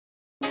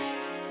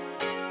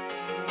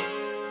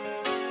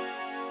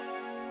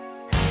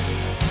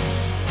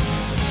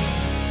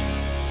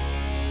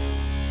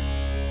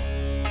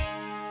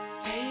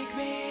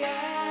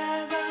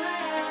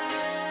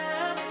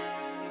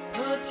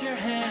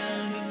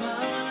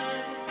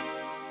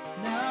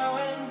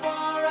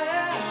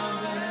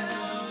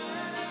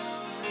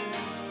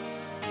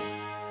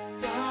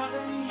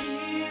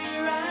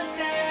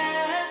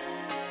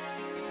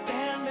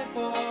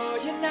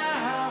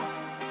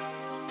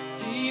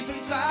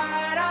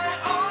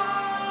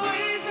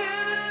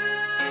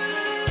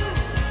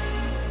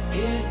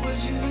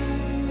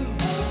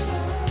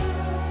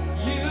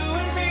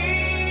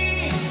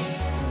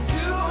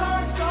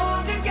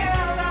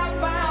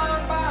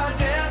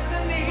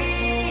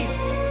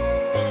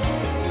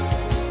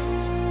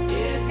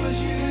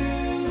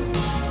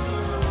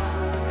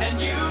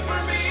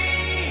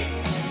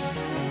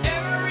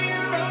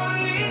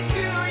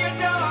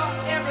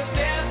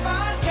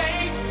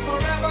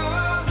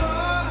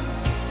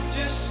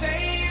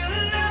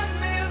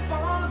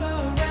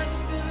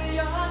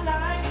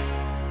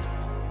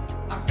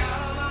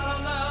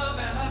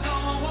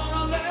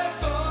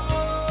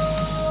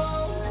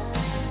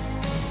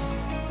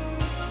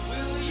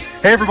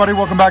Hey everybody,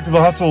 welcome back to The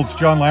Hustle. It's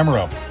John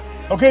Lamoureux.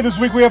 Okay, this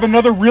week we have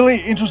another really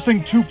interesting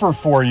twofer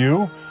for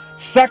you.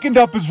 Second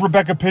up is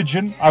Rebecca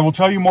Pidgeon. I will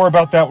tell you more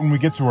about that when we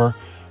get to her.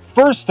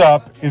 First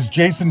up is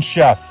Jason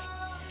Scheff.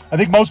 I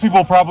think most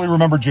people probably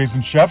remember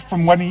Jason Scheff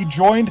from when he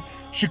joined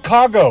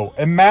Chicago.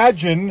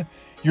 Imagine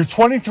you're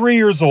 23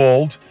 years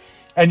old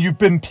and you've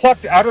been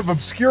plucked out of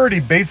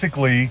obscurity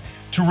basically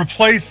to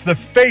replace the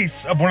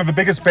face of one of the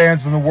biggest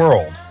bands in the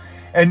world.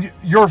 And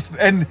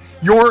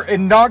your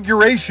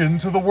inauguration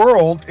to the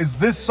world is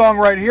this song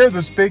right here,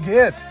 this big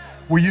hit,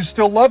 Will You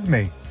Still Love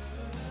Me?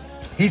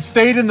 He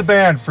stayed in the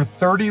band for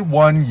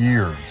 31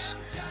 years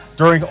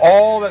during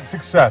all that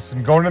success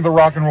and going to the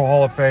Rock and Roll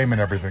Hall of Fame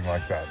and everything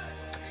like that.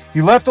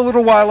 He left a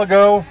little while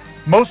ago,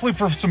 mostly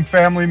for some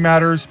family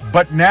matters,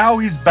 but now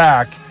he's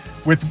back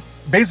with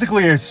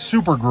basically a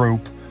super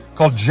group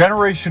called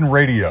Generation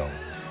Radio.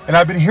 And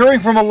I've been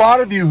hearing from a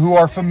lot of you who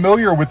are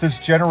familiar with this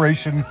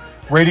Generation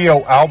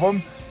Radio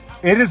album.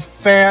 It is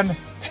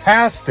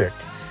fantastic.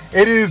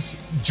 It is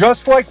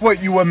just like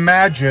what you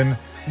imagine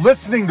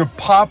listening to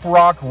pop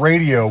rock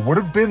radio would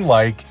have been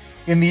like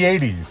in the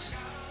 80s.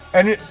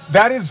 And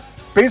that is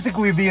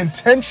basically the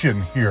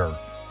intention here.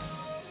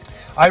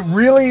 I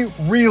really,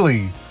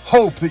 really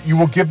hope that you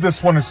will give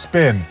this one a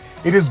spin.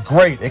 It is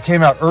great. It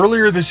came out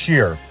earlier this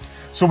year.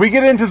 So we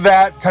get into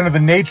that, kind of the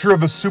nature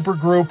of a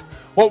supergroup,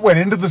 what went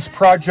into this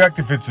project,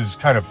 if it's as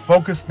kind of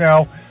focused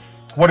now.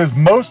 What is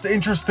most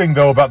interesting,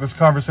 though, about this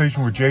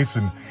conversation with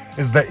Jason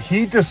is that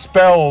he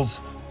dispels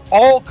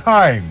all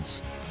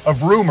kinds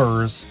of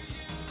rumors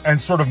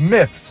and sort of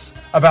myths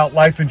about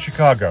life in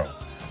Chicago,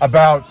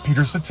 about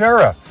Peter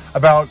Cetera,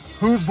 about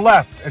who's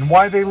left and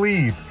why they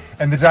leave,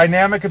 and the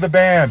dynamic of the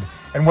band,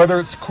 and whether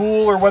it's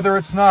cool or whether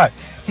it's not.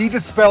 He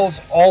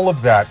dispels all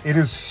of that. It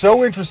is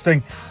so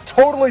interesting.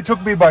 Totally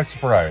took me by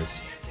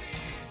surprise.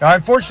 Now,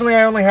 unfortunately,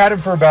 I only had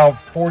him for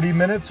about 40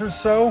 minutes or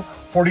so,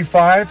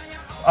 45.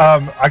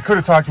 I could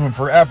have talked to him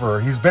forever.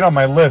 He's been on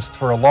my list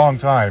for a long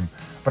time,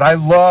 but I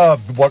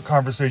loved what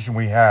conversation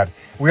we had.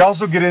 We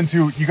also get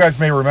into, you guys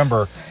may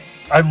remember,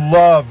 I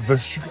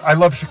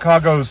love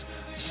Chicago's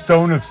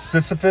Stone of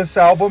Sisyphus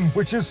album,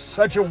 which is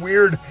such a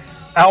weird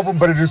album,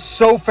 but it is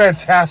so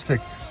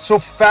fantastic, so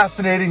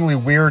fascinatingly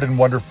weird and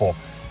wonderful.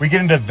 We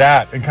get into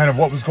that and kind of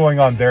what was going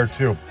on there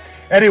too.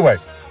 Anyway,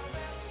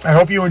 I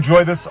hope you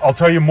enjoy this. I'll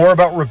tell you more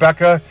about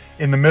Rebecca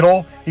in the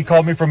middle. He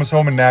called me from his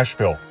home in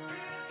Nashville.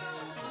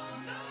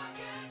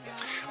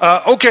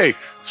 Okay,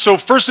 so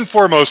first and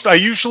foremost, I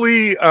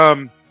usually,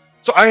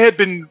 so I had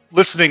been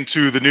listening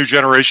to the New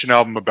Generation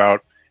album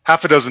about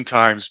half a dozen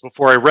times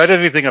before I read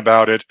anything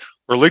about it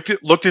or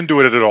looked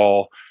into it at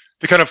all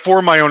to kind of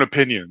form my own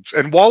opinions.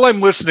 And while I'm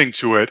listening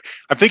to it,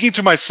 I'm thinking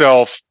to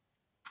myself,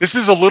 this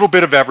is a little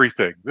bit of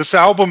everything. This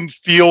album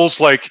feels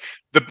like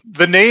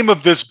the name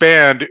of this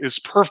band is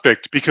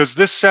perfect because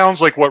this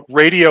sounds like what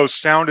radio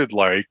sounded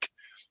like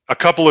a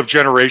couple of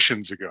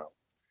generations ago.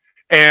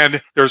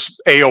 And there's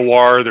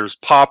AOR, there's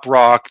pop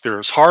rock,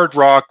 there's hard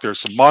rock,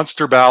 there's some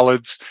monster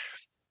ballads.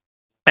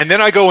 And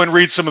then I go and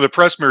read some of the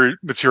press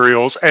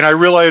materials and I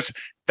realize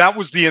that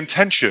was the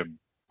intention,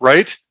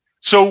 right?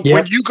 So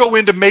When you go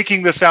into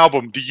making this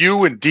album, do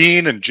you and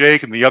Dean and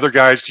Jake and the other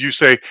guys, do you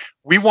say,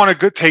 we want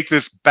to take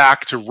this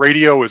back to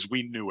radio as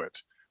we knew it?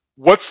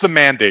 What's the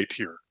mandate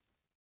here?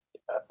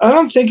 I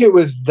don't think it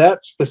was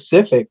that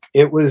specific.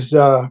 It was,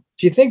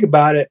 if you think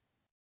about it,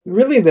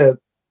 really the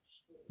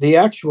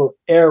actual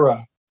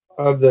era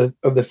of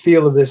the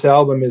feel of this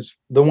album is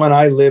the one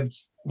I lived,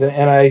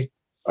 and I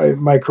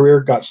my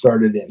career got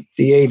started in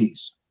the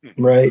 80s,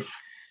 right?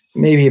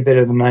 Maybe a bit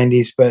of the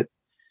 90s, but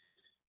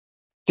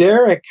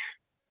Derek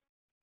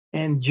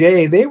and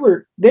Jay, they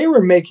were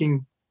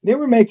making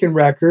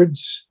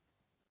records.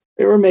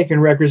 They were making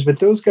records, but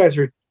those guys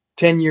are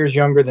 10 years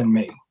younger than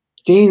me.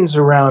 Dean's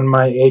around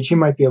my age. He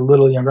might be a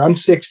little younger. I'm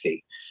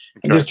 60.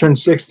 Okay. I just turned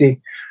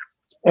 60.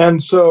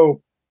 And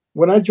so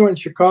when I joined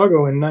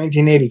Chicago in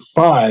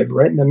 1985,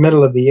 right in the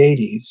middle of the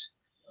 80s,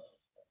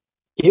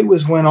 it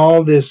was when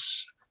all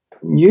this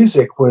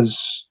music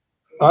was,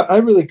 I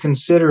really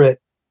consider it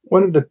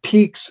one of the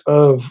peaks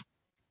of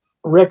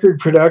record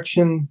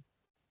production,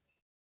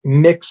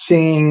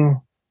 mixing,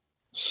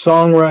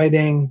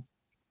 songwriting,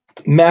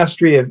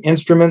 mastery of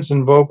instruments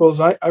and vocals.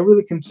 I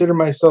really consider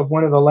myself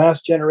one of the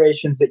last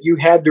generations that you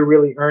had to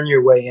really earn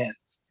your way in.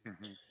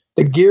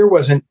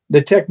 Mm-hmm.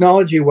 The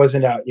technology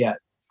wasn't out yet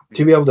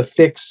to be able to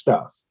fix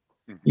stuff.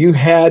 Mm-hmm. You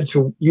had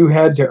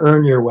to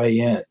earn your way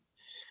in.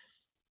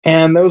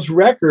 And those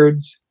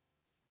records,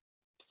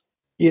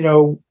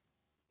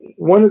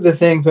 one of the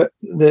things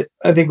that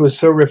I think was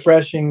so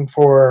refreshing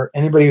for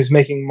anybody who's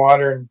making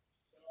modern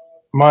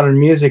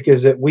music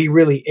is that we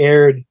really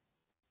aired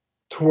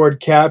toward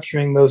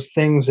capturing those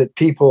things that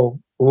people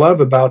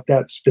love about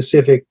that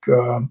specific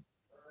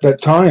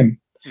that time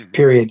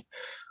period,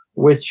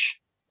 which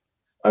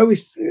I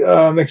always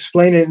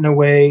explain it in a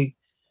way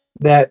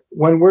that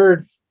when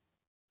we're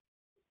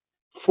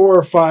 4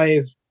 or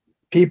 5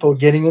 people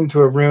getting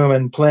into a room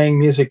and playing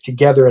music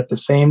together at the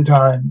same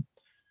time,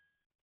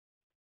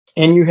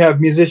 and you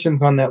have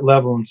musicians on that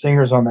level and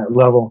singers on that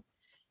level,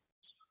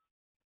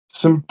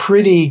 some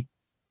pretty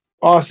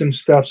awesome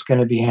stuff's going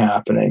to be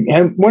happening.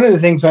 And one of the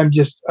things I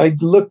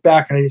look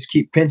back and I just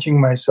keep pinching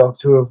myself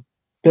to have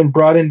been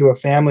brought into a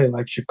family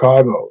like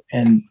Chicago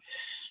and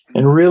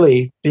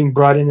really being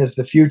brought in as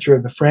the future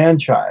of the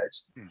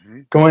franchise.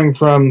 Mm-hmm. Going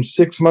from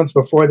 6 months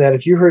before that,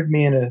 if you heard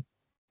me in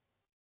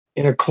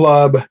a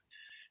club,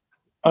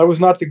 I was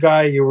not the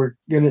guy you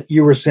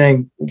were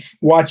saying,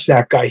 watch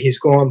that guy, he's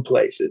going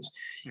places.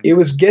 Mm-hmm. It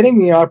was getting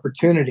the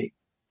opportunity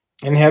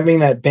and having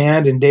that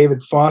band and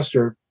David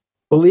Foster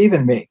believe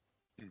in me.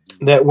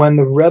 Mm-hmm. That when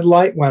the red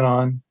light went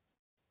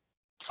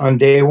on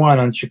day one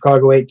on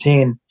Chicago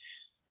 18,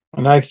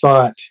 and I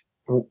thought,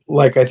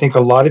 like I think a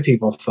lot of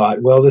people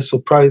thought, well, this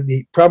will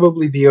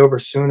probably be over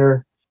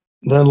sooner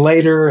than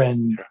later,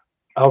 and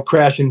I'll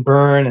crash and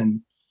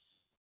burn,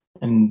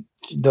 and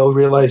they'll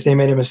realize they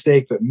made a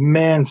mistake. But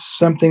man,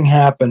 something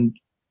happened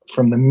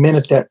from the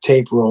minute that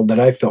tape rolled that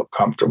I felt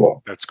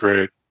comfortable. That's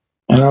great.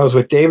 And I was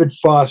with David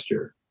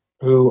Foster,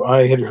 who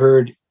I had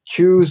heard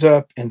chews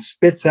up and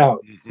spits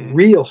out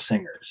real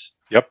singers.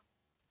 Yep.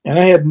 And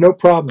I had no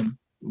problem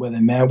with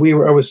him, man. I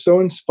was so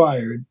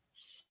inspired.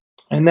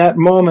 And that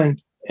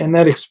moment and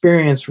that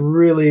experience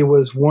really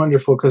was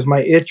wonderful because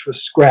my itch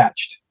was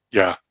scratched.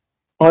 Yeah.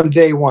 On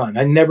day one.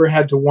 I never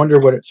had to wonder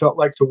what it felt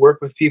like to work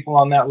with people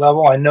on that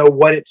level. I know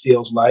what it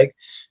feels like.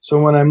 So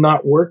when I'm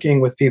not working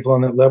with people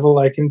on that level,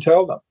 I can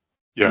tell them,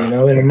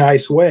 in a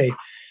nice way.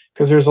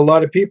 Because there's a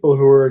lot of people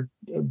who are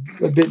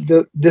a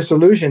bit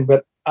disillusioned,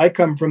 but I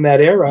come from that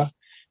era,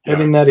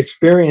 having that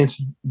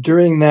experience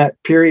during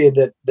that period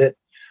that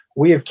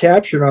we have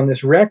captured on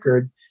this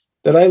record,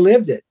 that I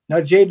lived it. Now,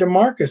 Jay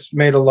DeMarcus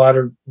made a lot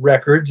of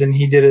records, and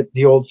he did it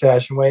the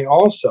old-fashioned way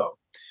also.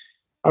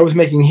 I was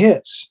making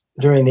hits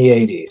during the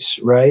 80s,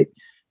 right?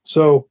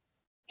 So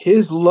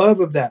his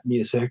love of that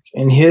music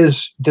and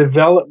his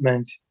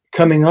development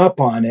coming up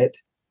on it,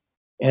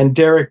 and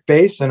Derek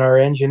Basin, our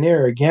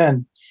engineer,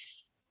 again,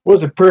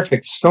 was a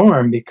perfect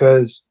storm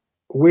because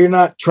we're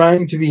not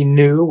trying to be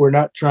new. We're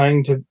not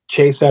trying to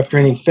chase after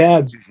any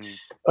fads. Mm-hmm.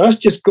 Us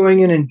just going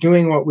in and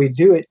doing what we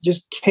do, it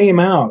just came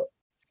out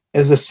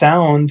as a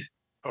sound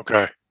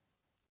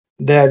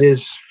that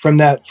is from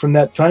that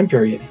time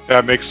period.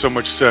 That makes so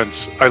much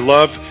sense.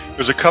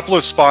 There's a couple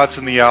of spots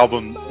in the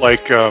album,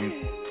 like from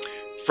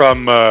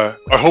I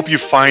Hope You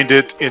Find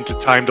It into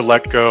Time to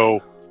Let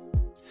Go.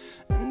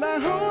 And I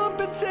hope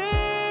it's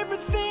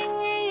everything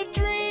you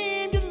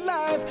dreamed your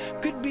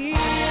life could be.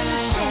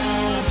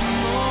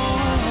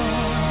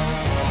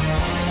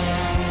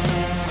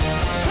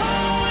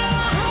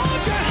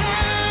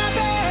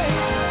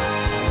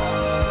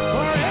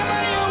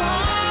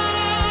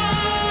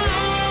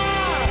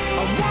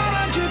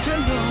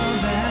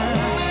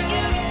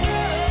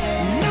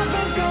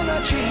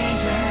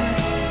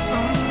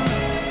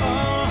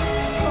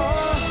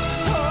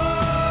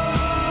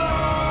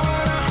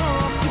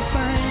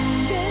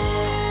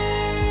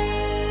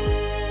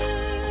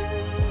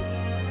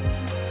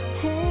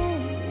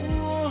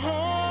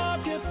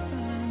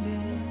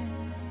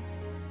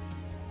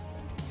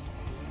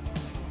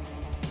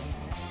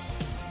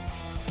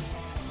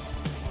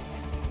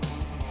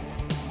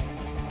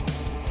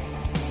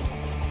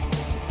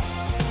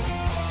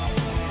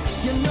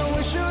 You know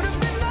it should have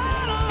been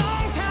done a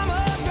long time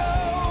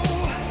ago.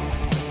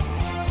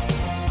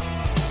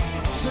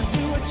 So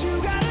do what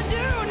you gotta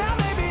do, now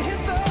baby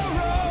hit the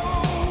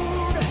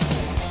road.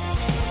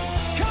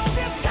 'Cause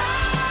it's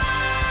time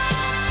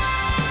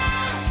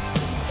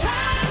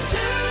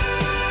to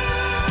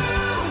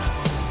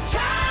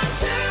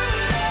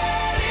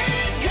let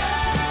it go.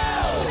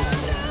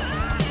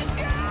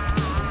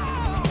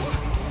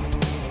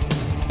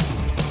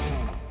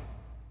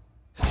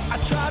 I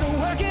try to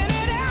work it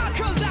out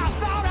 'cause I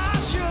thought I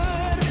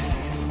should.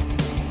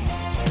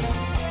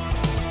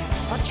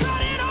 I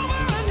tried it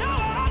over and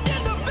over, I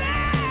did the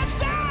best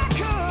I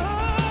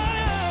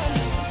could.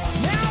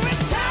 Now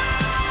it's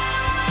time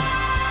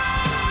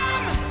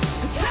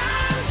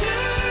to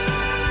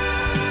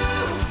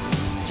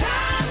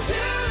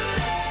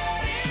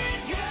let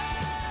it go.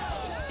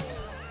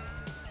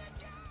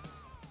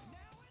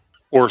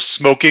 Or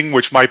Smoking,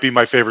 which might be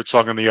my favorite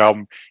song on the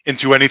album,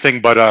 Into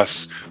Anything But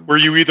Us, where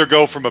you either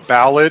go from a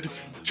ballad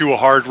to a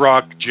hard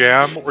rock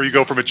jam, or you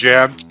go from a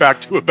jam back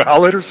to a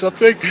ballad or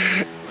something.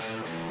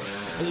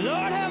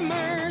 Lord have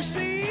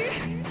mercy,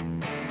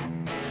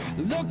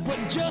 look what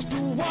just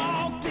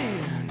walked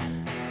in.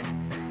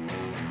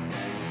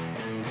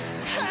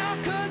 How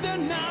could there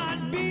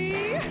not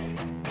be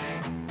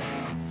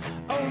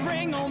a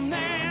ring on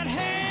that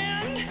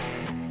hand?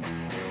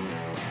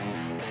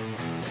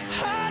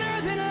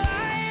 Hotter than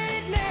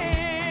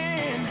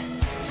lightning,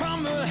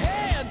 from her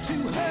head to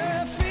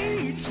her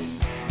feet.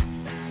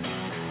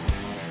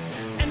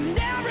 And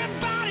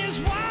everybody's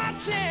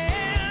watching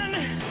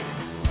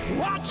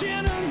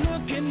her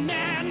looking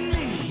at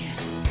me.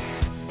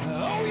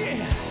 Oh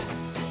yeah,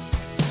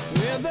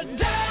 with the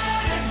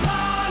dirty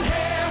blonde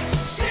hair,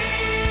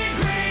 sea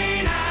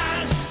green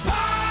eyes,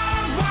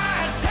 barbed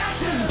wire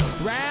tattoo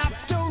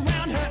wrapped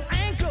around her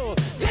ankle,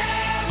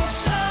 devil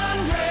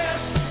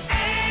sundress,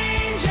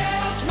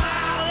 angel smile.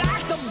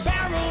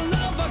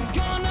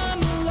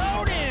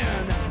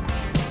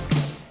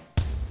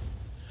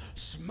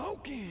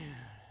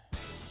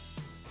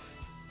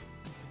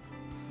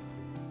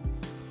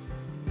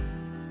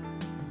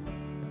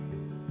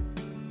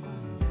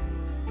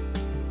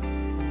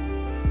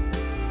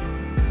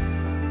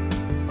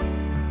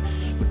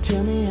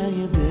 Tell me how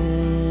you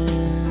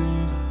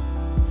been.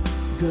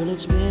 Girl,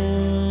 it's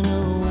been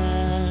a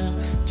while.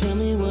 Tell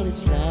me what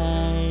it's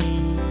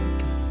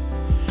like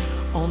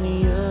on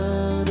the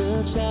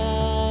other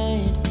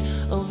side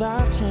of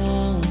our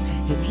town.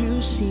 Have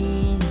you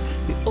seen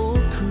the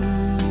old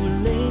crew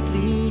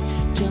lately?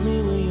 Tell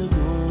me where you're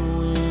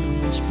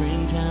going when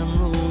springtime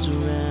rolls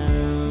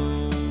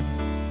around.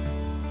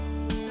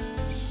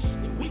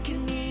 We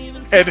can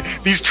even And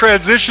these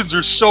transitions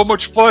are so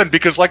much fun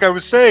because, like I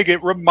was saying,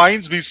 it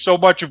reminds me so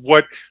much of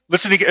what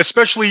listening,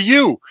 especially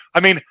you. I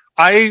mean,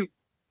 I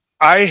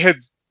had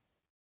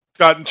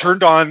gotten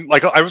turned on,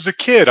 like I was a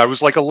kid. I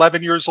was like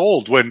 11 years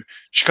old when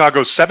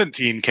Chicago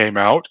 17 came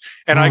out,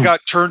 and I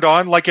got turned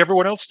on like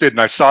everyone else did.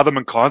 And I saw them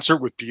in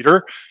concert with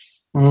Peter,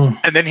 and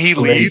then he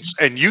leaves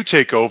and you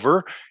take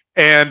over,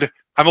 and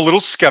I'm a little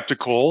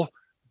skeptical,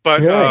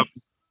 but Really?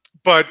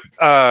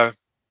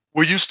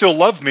 Will You Still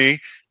Love Me?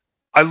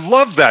 I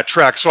love that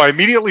track. So I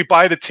immediately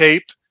buy the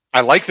tape. I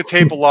like the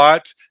tape a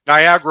lot.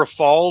 Niagara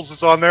Falls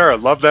is on there. I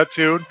love that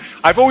tune.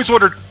 I've always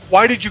wondered,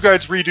 why did you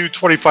guys redo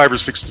 25 or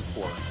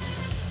 64?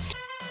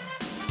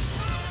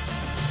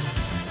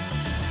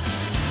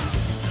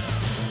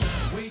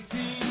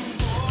 waiting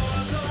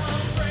for the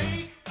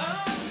break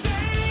of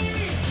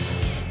day.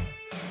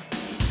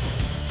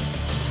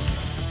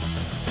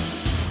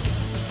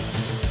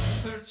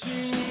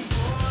 Searching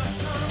for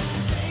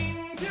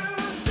something to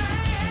say.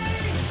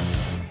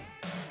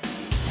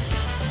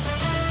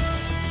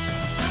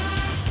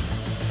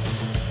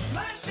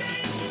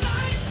 Flashing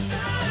lights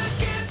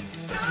against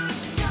the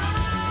sky.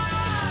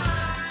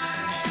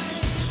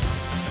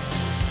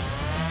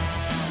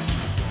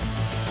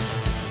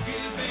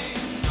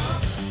 Giving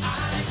up,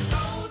 I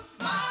close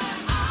my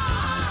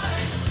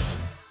eyes.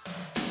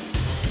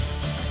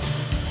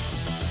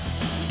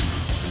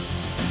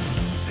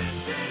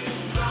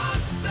 Sitting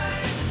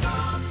cross-legged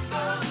on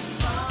the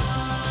floor.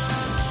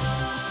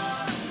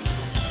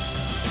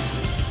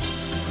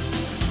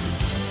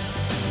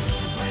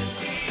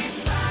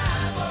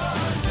 25 or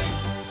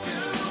 6 to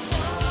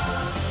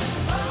 1.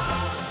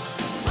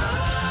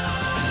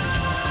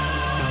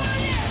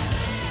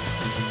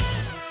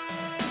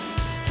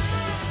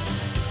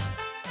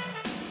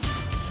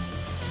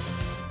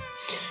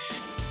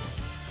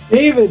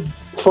 David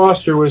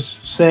Foster was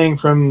saying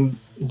from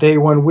day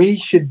one, we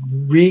should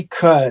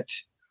recut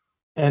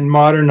and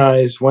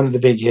modernize one of the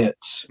big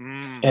hits.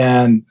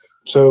 And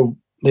so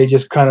they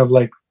just kind of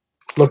like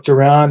looked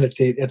around at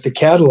the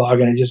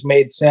catalog, and it just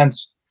made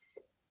sense.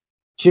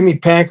 Jimmy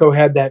Pankow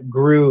had that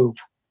groove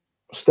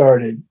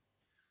started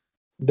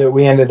that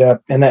we ended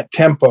up, and that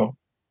tempo,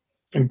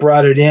 and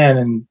brought it in.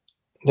 And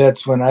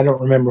that's when, I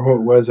don't remember who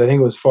it was. I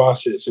think it was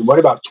Foster. So what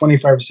about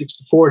 25 or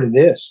 64 to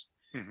this?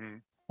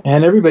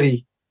 And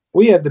everybody,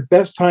 we had the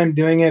best time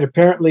doing it.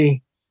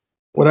 Apparently,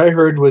 what I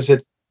heard was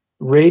that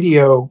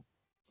radio,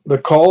 the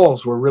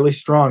calls were really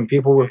strong.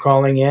 People were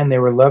calling in. They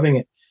were loving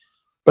it.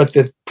 But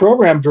the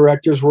program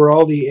directors were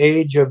all the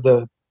age of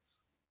the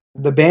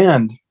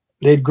band.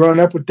 They'd grown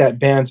up with that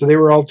band, so they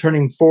were all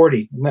turning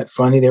 40. Isn't that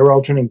funny? They were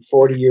all turning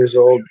 40 years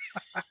old.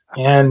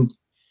 And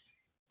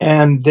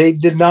they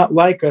did not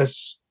like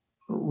us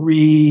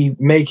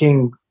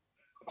remaking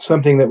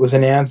something that was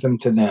an anthem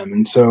to them.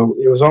 And so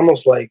it was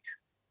almost like,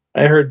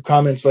 I heard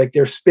comments like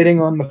they're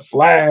spitting on the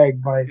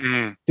flag by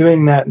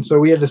doing that. And so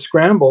we had to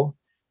scramble.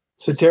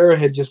 Cetera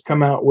had just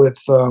come out with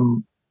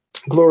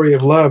Glory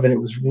of Love, and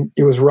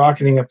it was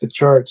rocketing up the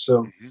charts.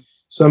 So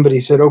somebody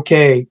said,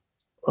 okay,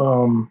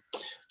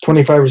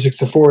 25 or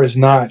 64 is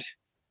not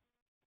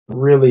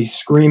really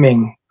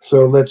screaming.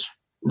 So let's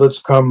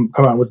come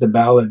out with the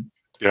ballad.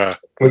 Yeah.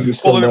 Will You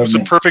Still Well, and it Love was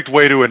Me? a perfect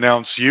way to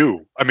announce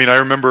you. I mean, I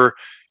remember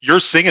you're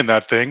singing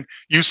that thing.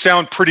 You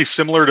sound pretty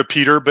similar to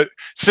Peter, but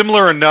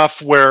similar enough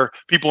where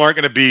people aren't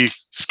going to be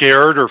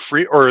scared or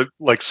free, or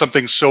like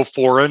something so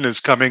foreign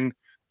is coming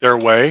their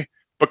way,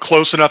 but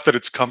close enough that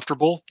it's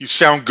comfortable. You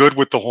sound good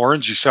with the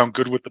horns. You sound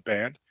good with the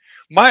band.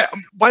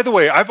 By the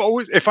way, I've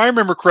always, if I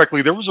remember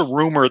correctly, there was a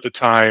rumor at the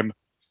time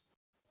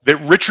that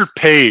Richard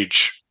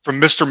Page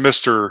from Mr.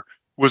 Mister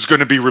was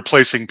going to be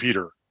replacing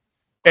Peter.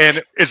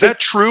 And is that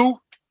true?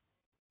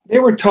 They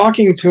were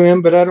talking to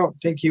him, but I don't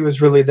think he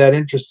was really that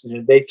interested in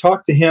it. They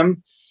talked to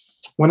him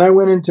when I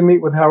went in to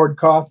meet with Howard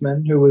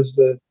Kaufman, who was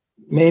the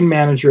main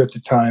manager at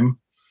the time,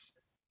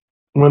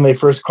 when they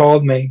first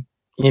called me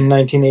in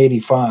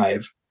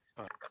 1985.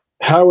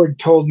 Howard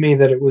told me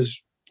that it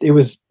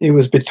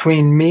was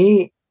between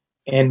me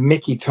and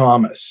Mickey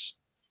Thomas.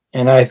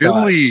 And I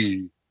thought,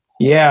 Really?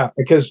 yeah,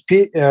 because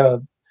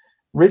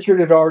Richard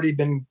had already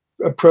been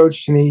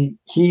approached, and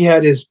he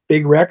had his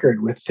big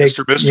record with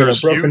Mr. Mister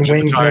is Broken huge at the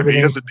Wings and time. He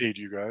everything. hasn't paid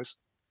you guys.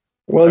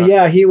 Well,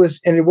 yeah, he was,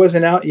 and it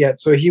wasn't out yet,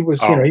 so he was,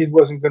 he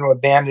wasn't going to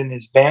abandon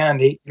his band.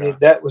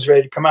 That was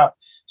ready to come out.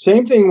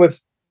 Same thing with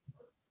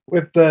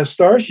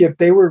Starship.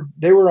 They were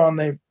on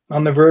the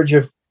verge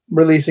of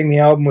releasing the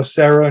album with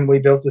Sarah and We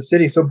Built the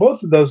City. So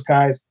both of those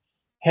guys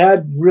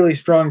had really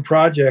strong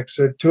projects.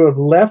 So to have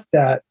left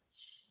that,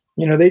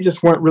 they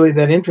just weren't really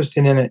that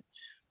interested in it.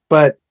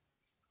 But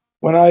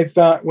when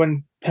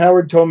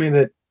Howard told me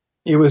that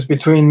it was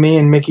between me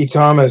and Mickey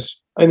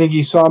Thomas. I think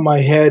he saw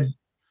my head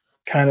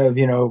kind of,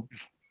 a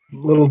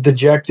little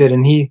dejected,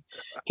 and he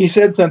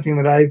said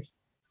something that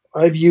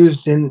I've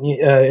used in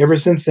ever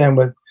since then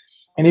with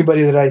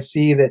anybody that I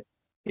see that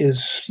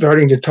is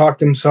starting to talk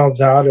themselves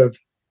out of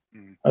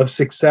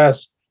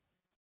success.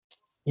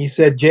 He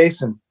said,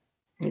 Jason,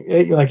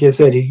 like I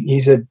said, he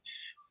said,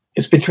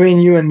 it's between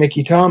you and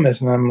Mickey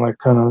Thomas. And I'm like,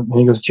 and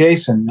he goes,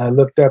 Jason. And I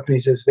looked up and he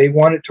says, they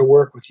wanted to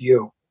work with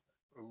you.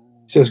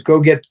 He says, go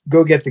get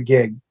the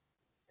gig.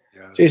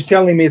 Yes. So he's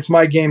telling me it's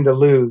my game to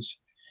lose.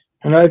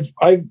 And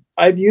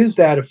I've used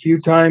that a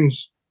few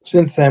times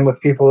since then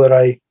with people that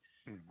I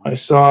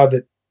saw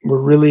that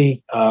were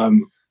really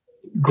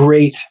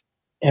great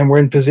and were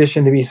in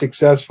position to be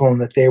successful, and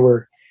that they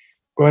were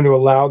going to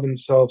allow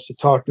themselves to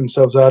talk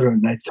themselves out of it.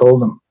 And I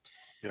told them,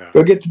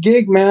 go get the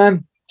gig,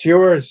 man. It's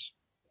yours.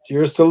 It's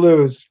yours to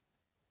lose.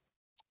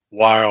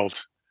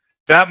 Wild.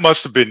 That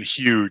must have been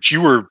huge.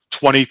 You were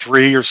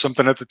 23 or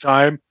something at the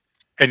time,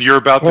 and you're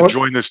about to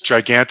join this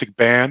gigantic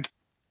band.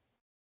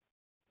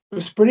 It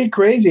was pretty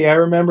crazy. I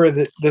remember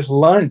that this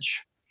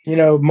lunch,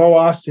 Mo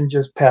Austin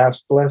just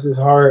passed, bless his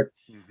heart.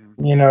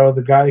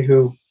 The guy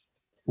who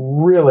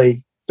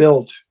really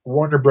built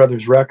Warner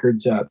Brothers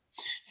Records up.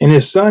 And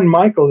his son,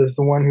 Michael, is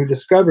the one who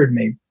discovered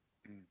me.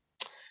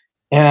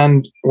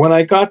 And when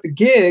I got the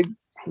gig,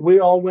 we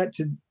all went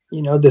to,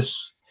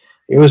 this,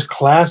 it was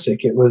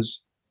classic. It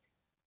was,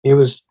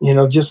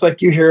 just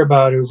like you hear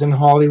about, it was in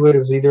Hollywood. It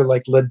was either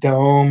like La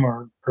Dome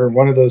or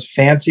one of those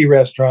fancy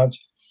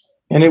restaurants.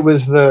 And it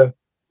was the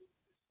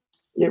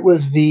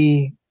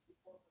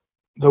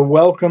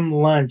welcome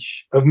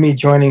lunch of me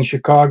joining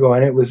Chicago.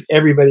 And it was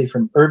everybody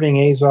from Irving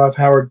Azoff,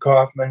 Howard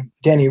Kaufman,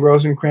 Denny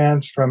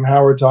Rosenkrantz from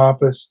Howard's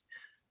office,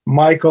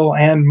 Michael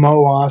and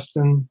Mo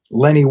Austin,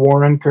 Lenny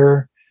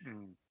Waronker.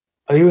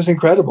 It was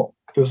incredible.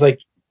 It was like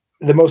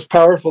the most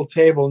powerful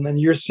table. And then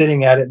you're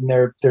sitting at it and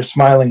they're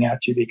smiling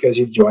at you because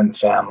you've joined the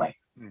family.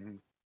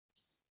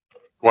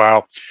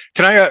 Wow.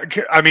 Can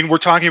I mean, we're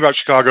talking about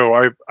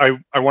Chicago.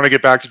 I want to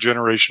get back to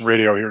Generation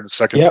Radio here in a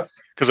second. Yep.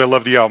 Because I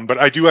love the album, but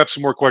I do have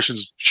some more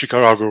questions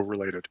Chicago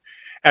related.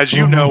 As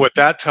you know, at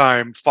that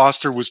time,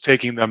 Foster was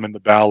taking them in the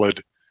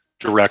ballad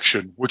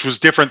direction, which was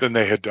different than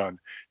they had done.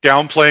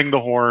 Downplaying the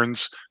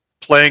horns,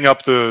 playing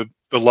up the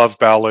love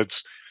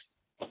ballads.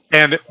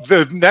 And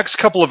the next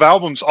couple of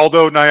albums,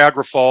 although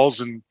Niagara Falls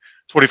and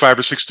 25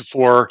 or 6 to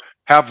 4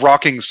 have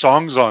rocking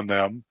songs on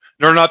them,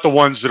 they're not the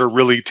ones that are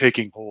really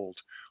taking hold.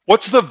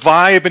 What's the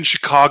vibe in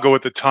Chicago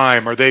at the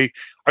time? Are they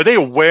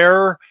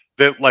aware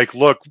that, like,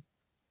 look,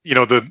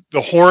 the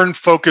horn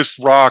focused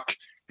rock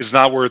is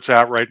not where it's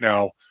at right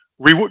now.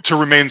 To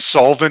remain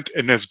solvent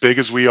and as big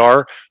as we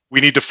are,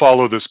 we need to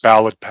follow this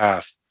ballad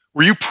path.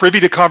 Were you privy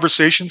to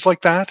conversations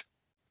like that?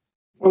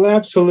 Well,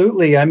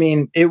 absolutely. I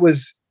mean, it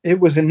was a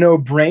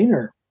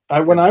no-brainer.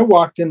 When I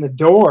walked in the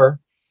door,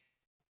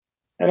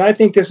 and I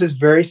think this is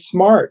very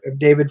smart of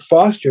David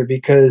Foster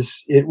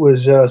because it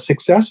was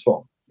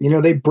successful.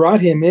 They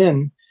brought him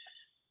in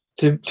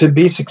to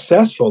be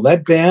successful.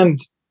 That band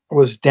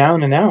was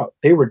down and out.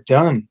 They were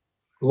done.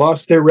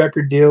 Lost their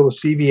record deal with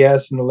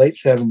CBS in the late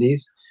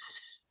 70s.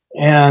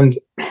 And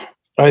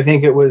I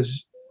think it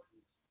was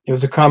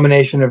a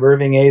combination of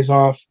Irving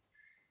Azoff.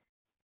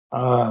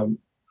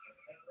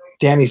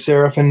 Danny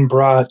Seraphin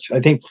brought,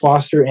 I think,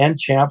 Foster and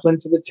Champlin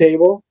to the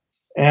table.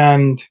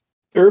 And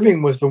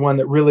Irving was the one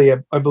that really,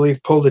 I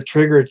believe, pulled the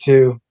trigger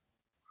to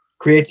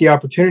create the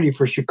opportunity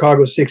for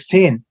Chicago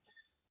 16.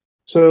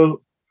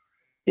 So,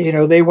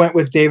 they went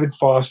with David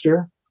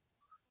Foster.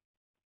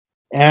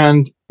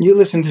 And you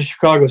listen to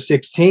Chicago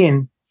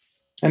 16,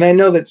 and I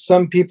know that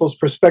some people's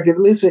perspective,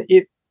 listen,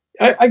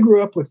 I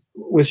grew up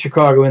with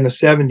Chicago in the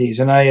 70s,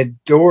 and I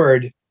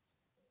adored,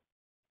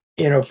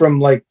 from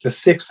like the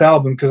 6th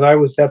album,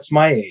 because that's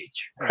my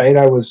age, right?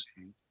 I was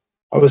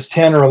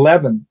 10 or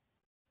 11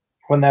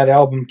 when that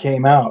album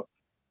came out,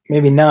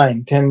 maybe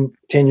 10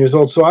 years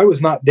old. So I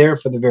was not there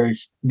for the very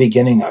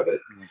beginning of it.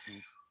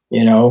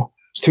 I was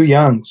too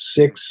young,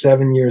 6,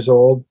 7 years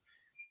old.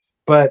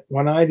 But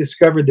when I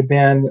discovered the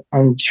band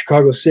on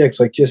Chicago 6,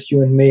 like Just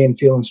You and Me and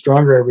Feeling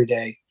Stronger Every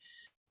Day,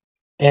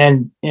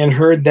 and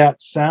heard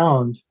that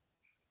sound,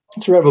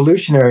 it's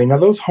revolutionary. Now,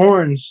 those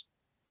horns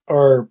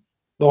the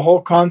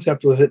whole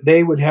concept was that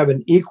they would have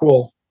an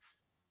equal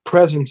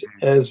presence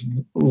as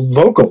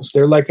vocals.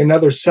 They're like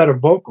another set of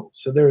vocals.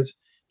 So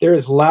they're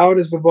as loud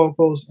as the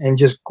vocals and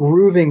just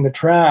grooving the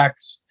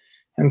tracks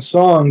and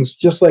songs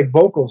just like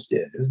vocals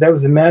did. That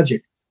was the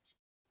magic.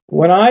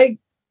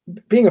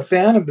 Being a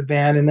fan of the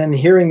band and then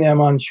hearing them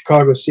on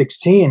Chicago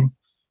 16,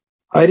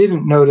 I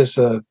didn't notice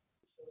a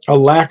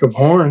lack of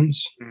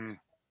horns.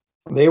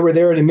 They were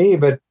there to me,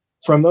 but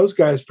from those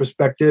guys'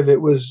 perspective,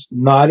 it was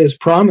not as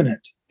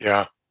prominent.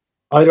 Yeah.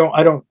 I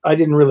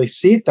didn't really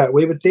see it that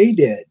way, but they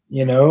did,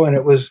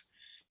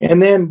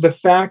 and then the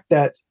fact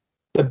that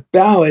the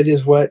ballad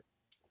is what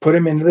put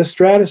him into the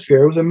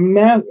stratosphere. It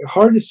was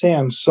hard to say,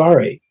 I'm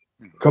sorry.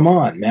 Come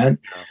on, man.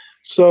 Yeah.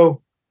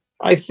 So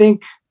I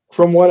think,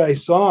 from what I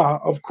saw,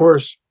 of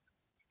course,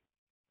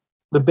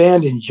 the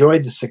band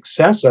enjoyed the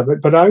success of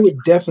it, but I would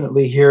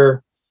definitely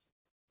hear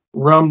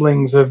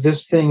rumblings of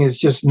this thing is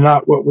just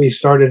not what we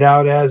started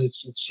out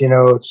as.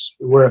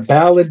 We're a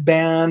ballad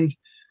band,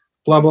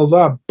 blah, blah,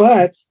 blah.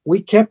 But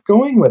we kept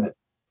going with it.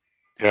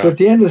 Yeah. So at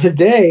the end of the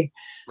day,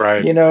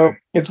 right.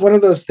 It's one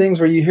of those things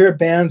where you hear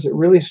bands that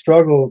really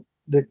struggle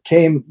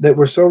that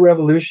were so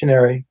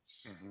revolutionary.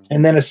 Mm-hmm.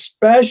 And then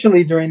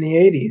especially during the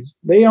 80s,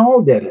 they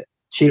all did it.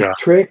 Cheap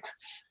Trick,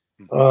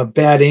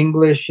 Bad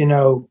English,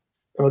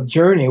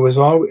 Journey was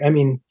all,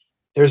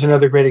 there's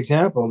another great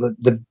example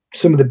that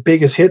some of the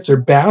biggest hits are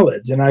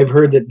ballads. And I've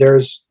heard that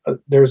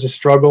there's a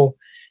struggle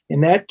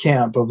in that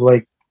camp of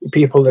like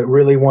people that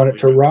really want it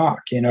to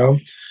rock,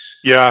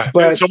 Yeah,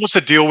 but it's almost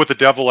a deal with the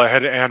devil. I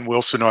had Ann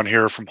Wilson on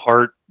here from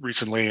Heart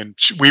recently, and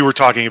we were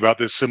talking about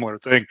this similar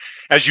thing.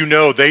 As you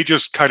know, they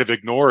just kind of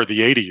ignore the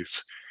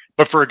 80s.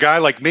 But for a guy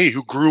like me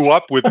who grew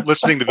up with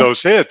listening to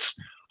those hits,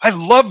 I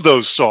love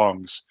those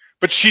songs.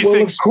 But she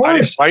thinks I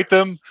didn't write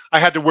them. I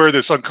had to wear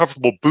this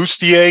uncomfortable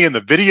bustier in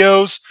the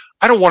videos.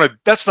 I don't want to.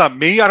 That's not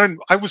me.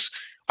 I was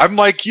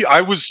making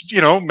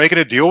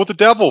a deal with the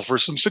devil for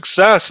some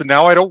success, and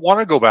now I don't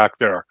want to go back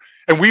there.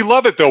 And we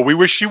love it, though. We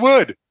wish she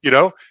would,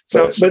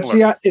 But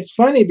see, it's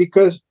funny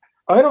because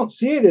I don't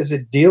see it as a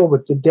deal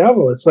with the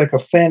devil. It's like a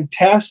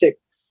fantastic,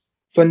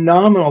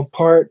 phenomenal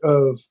part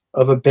of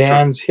a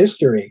band's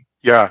history.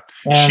 Yeah,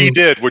 she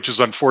did, which is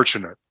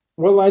unfortunate.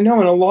 Well, I know,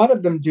 and a lot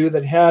of them do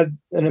that had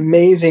an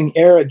amazing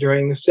era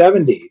during the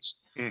 70s.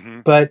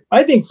 Mm-hmm. But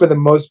I think for the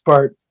most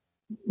part,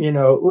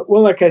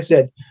 like I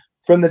said,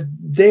 from the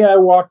day I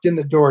walked in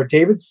the door,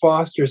 David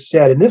Foster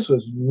said, and this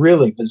was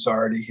really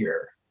bizarre to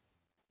hear,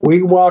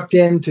 we walked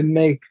in to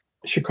make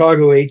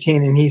Chicago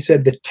 18, and he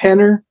said the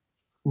tenor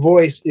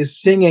voice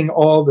is singing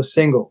all the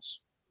singles.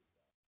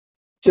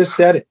 Just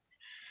said it.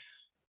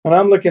 And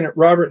I'm looking at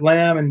Robert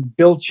Lamb and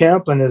Bill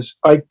Champlin as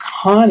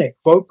iconic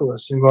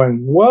vocalists and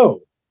going,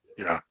 whoa,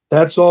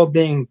 that's all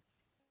being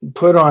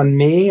put on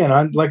me.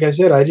 And like I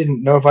said, I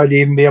didn't know if I'd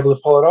even be able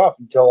to pull it off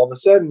until all of a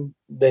sudden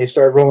they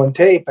started rolling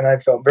tape, and I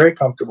felt very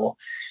comfortable.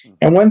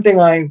 And one thing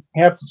I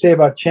have to say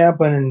about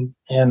Champlin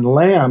and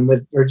Lamb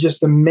that are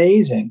just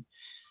amazing.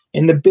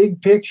 In the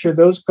big picture,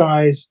 those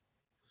guys,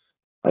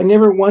 I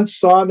never once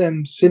saw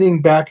them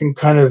sitting back and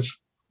kind of,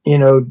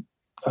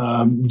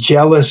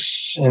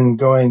 jealous and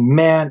going,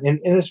 man, and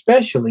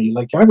especially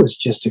like I was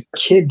just a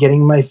kid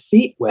getting my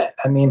feet wet.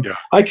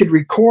 I could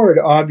record,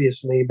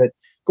 obviously, but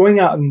going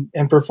out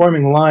and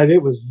performing live,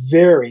 it was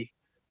very,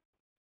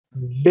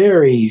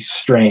 very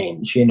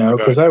strange,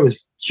 because I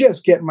was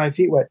just getting my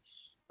feet wet.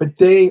 But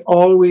they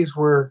always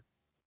were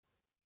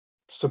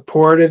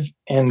supportive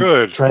and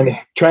trying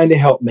to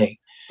help me.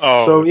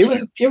 Oh, so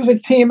it was a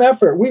team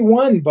effort. We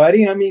won,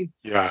 buddy.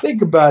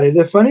 Think about it.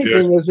 The funny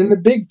thing is, in the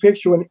big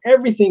picture, when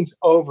everything's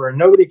over and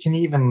nobody can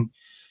even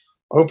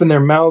open their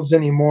mouths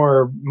anymore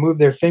or move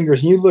their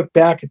fingers, and you look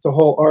back at the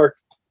whole arc,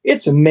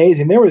 it's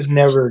amazing. There was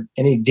never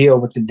any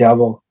deal with the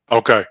devil.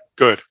 Okay,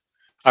 good.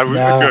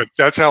 Good.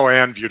 That's how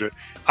Ann viewed it.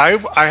 I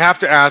have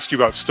to ask you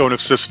about Stone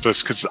of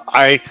Sisyphus because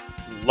I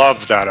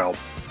love that album.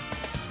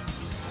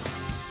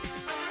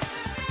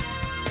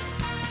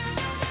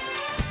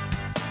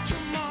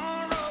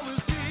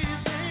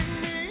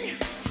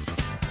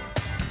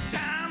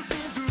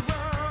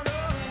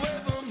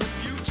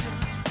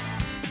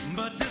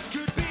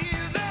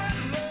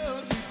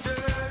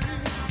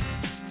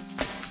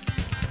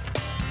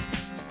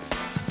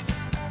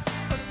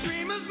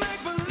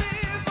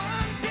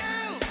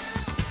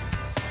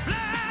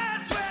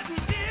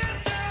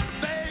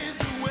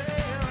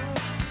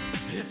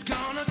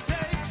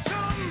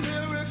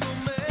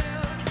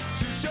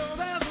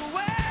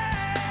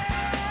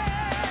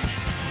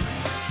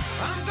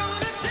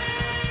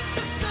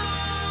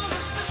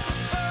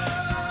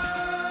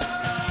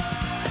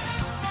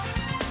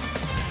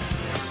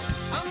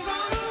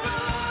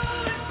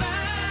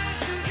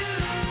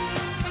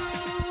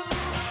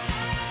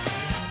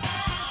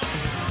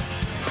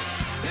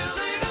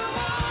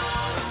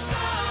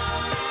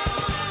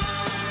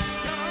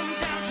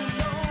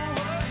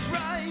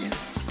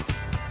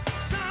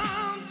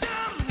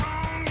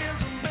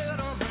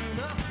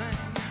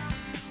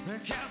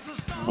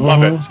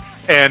 Love it.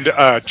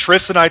 And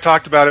Tris and I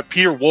talked about it.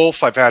 Peter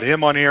Wolf, I've had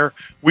him on here.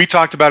 We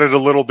talked about it a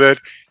little bit.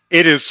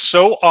 It is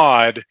so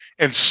odd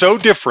and so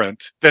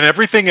different than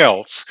everything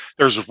else.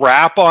 There's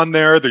rap on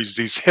there. There's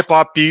these hip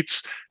hop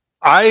beats.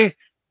 Everything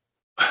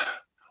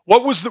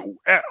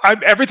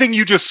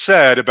you just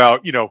said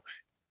about,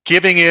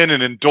 giving in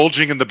and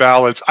indulging in the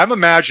ballads. I'm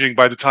imagining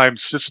by the time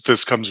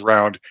Sisyphus comes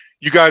around,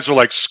 you guys are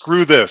like,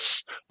 screw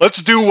this.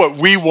 Let's do what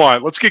we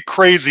want. Let's get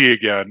crazy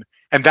again.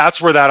 And that's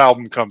where that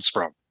album comes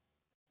from.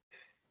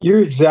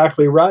 You're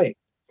exactly right.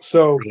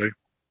 So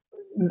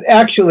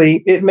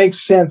actually, it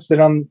makes sense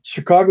that on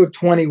Chicago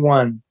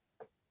 21,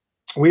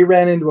 we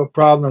ran into a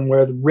problem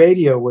where the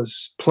radio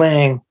was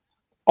playing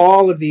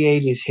all of the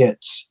 80s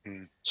hits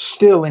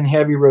still in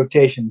heavy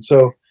rotation.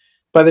 So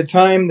by the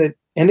time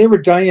and they were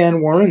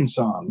Diane Warren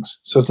songs.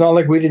 So it's not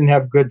like we didn't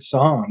have good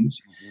songs.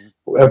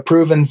 a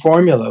proven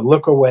formula.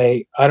 Look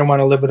Away, I Don't Want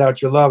to Live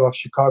Without Your Love off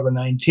Chicago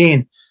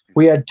 19.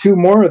 We had two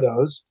more of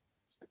those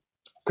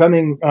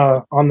coming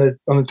on the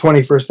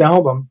 21st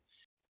album,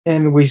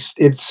 and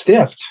it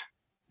stiffed.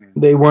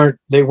 They weren't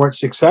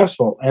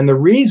successful, and the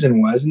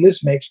reason was, and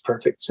this makes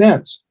perfect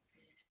sense.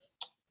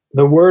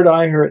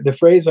 The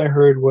phrase I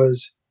heard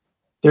was,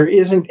 there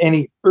isn't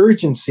any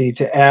urgency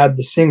to add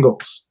the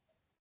singles.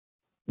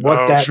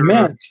 What that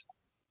meant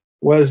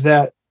was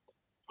that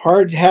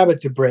hard habit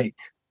to break,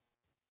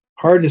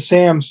 hard to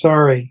say I'm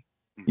sorry,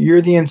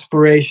 you're the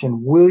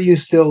inspiration, will you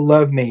still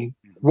love me,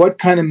 what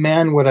kind of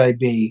man would I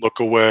be, Look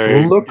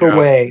Away,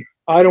 away,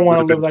 I don't want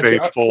to live like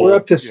that. We're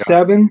up to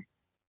seven,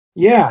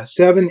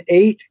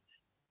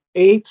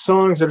 eight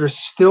songs that are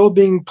still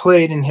being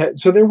played in head.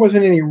 So there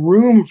wasn't any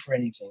room for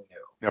anything new.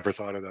 Never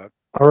thought of that.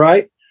 All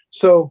right.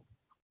 So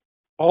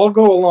I'll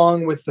go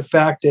along with the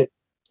fact that,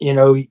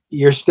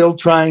 you're still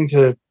trying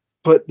to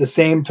put the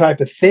same type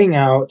of thing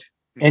out,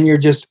 and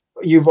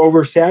you've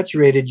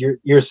oversaturated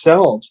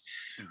yourselves.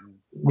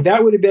 Mm-hmm.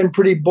 That would have been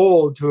pretty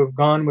bold to have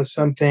gone with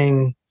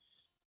something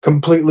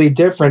completely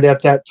different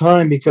at that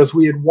time, because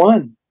we had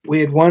won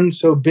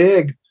so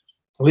big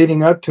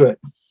leading up to it.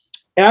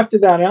 After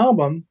that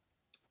album,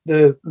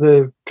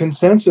 the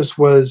consensus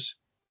was,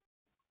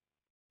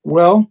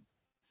 well,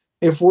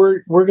 if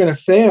we're going to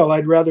fail,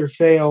 I'd rather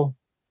fail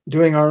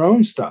doing our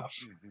own stuff.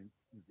 Mm-hmm.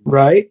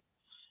 Right.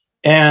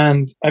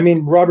 And I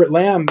mean, Robert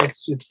Lamb,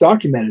 it's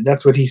documented.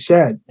 That's what he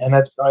said. And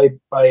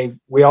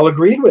we all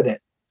agreed with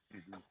it.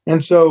 Mm-hmm.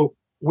 And so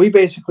we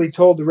basically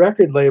told the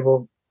record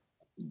label,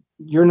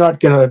 you're not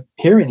going to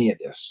hear any of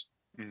this,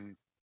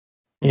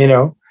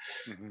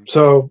 Mm-hmm.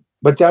 So,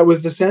 but that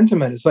was the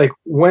sentiment. It's like,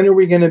 when are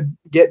we going to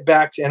get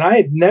back to, and I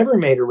had never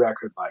made a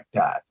record like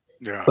that.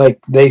 Yeah. Like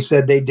they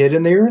said they did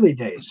in the early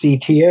days,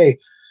 CTA.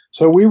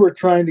 So we were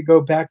trying to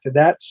go back to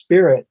that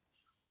spirit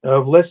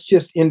of, let's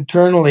just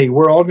internally,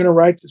 we're all going to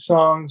write the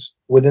songs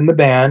within the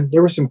band.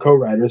 There were some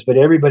co-writers, but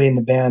everybody in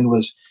the band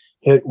was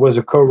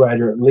a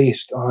co-writer, at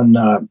least on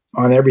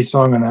every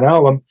song on that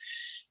album.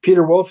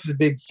 Peter Wolf is a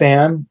big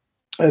fan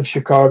of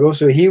Chicago,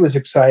 so he was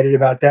excited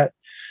about that.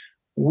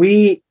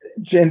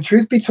 And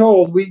truth be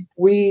told,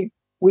 we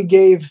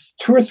gave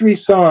 2 or 3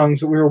 songs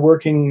that we were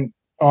working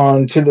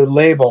on to the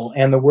label,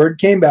 and the word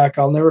came back.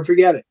 I'll never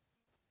forget it.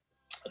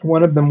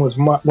 One of them was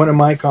one of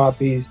my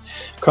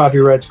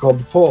copyrights called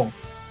The Pull.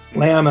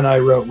 Lamb and I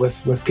wrote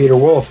with Peter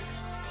Wolf.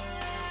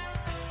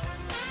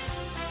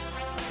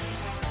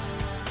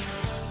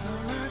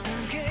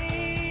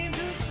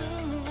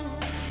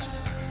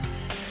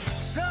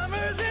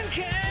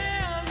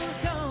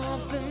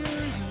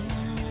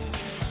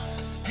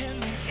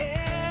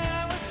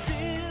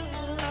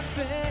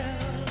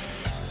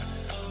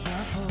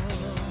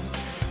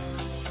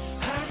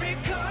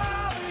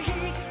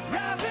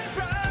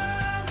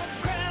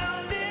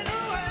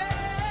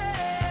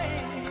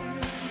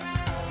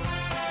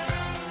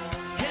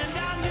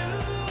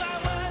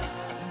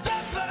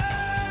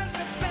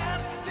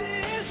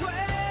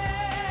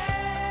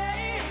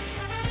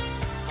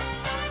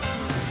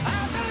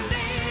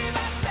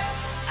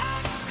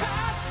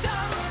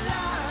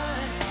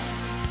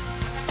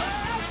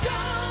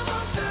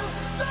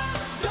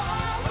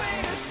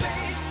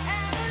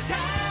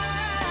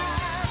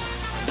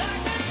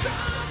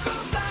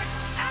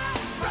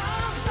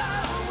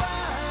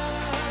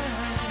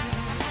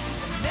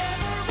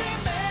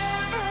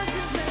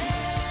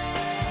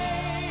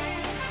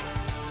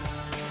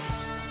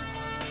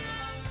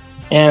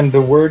 And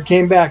the word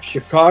came back,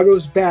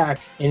 Chicago's back,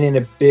 and in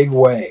a big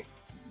way.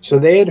 So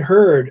they had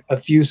heard a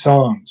few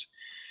songs.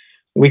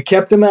 We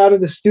kept them out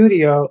of the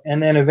studio,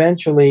 and then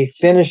eventually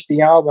finished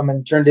the album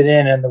and turned it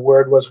in, and the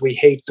word was, we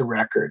hate the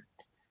record.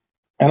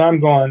 And I'm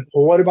going,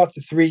 well, what about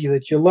the 3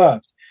 that you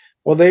loved?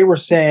 Well, they were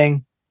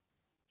saying,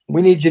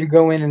 we need you to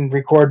go in and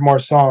record more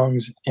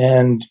songs.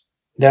 And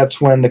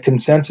that's when the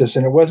consensus,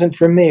 and it wasn't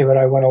from me, but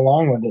I went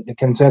along with it. The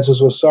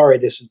consensus was, sorry,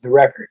 this is the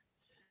record.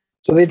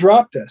 So they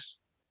dropped us.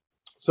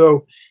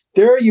 So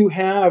there you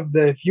have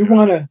if you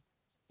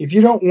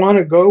don't want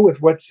to go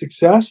with what's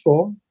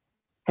successful,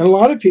 and a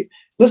lot of people,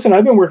 listen,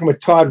 I've been working with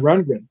Todd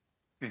Rundgren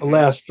the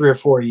last 3 or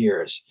 4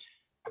 years,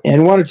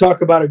 and want to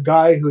talk about a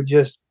guy who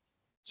just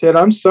said,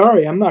 I'm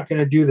sorry, I'm not going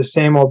to do the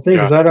same old thing,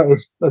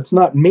 because that's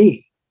not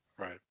me.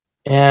 Right.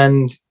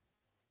 And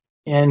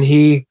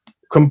he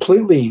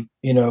completely,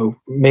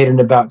 made an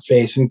about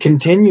face and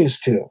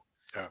continues to.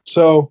 Yeah.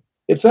 So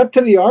it's up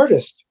to the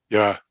artist.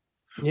 Yeah.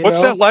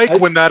 What's that like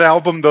when that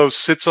album, though,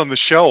 sits on the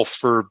shelf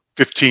for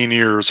 15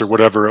 years or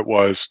whatever it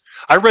was?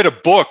 I read a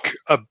book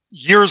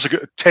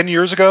 10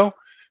 years ago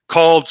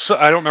called,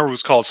 I don't remember what it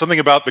was called, something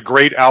about the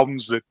great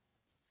albums that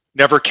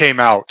never came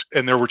out.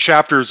 And there were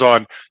chapters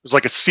on, there's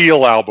like a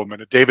Seal album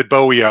and a David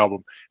Bowie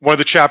album. One of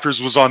the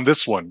chapters was on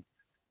this one.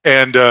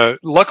 And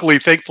luckily,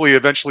 thankfully,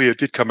 eventually it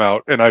did come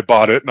out and I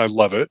bought it and I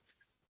love it.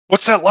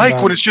 What's that like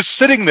when it's just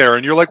sitting there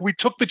and you're like, we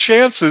took the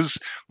chances,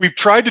 we've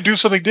tried to do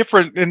something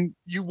different, and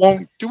you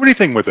won't do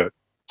anything with it?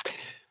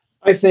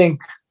 I think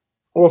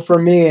Well, for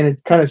me, and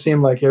it kind of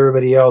seemed like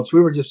everybody else,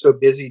 we were just so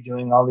busy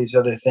doing all these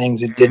other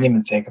things and didn't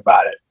even think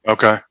about it.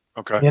 Okay.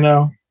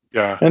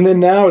 Yeah. And then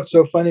now it's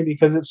so funny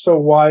because it's so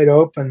wide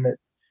open that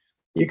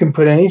you can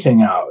put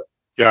anything out.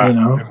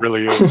 Yeah, it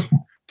really is.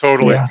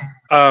 Totally. Yeah.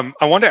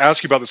 I wanted to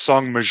ask you about the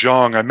song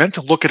Mahjong. I meant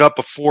to look it up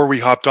before we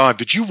hopped on.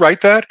 Did you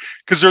write that?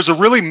 Because there's a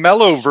really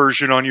mellow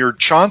version on your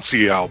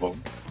Chauncey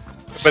album.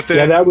 But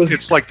then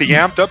it's like the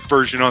amped up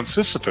version on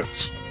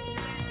Sisyphus.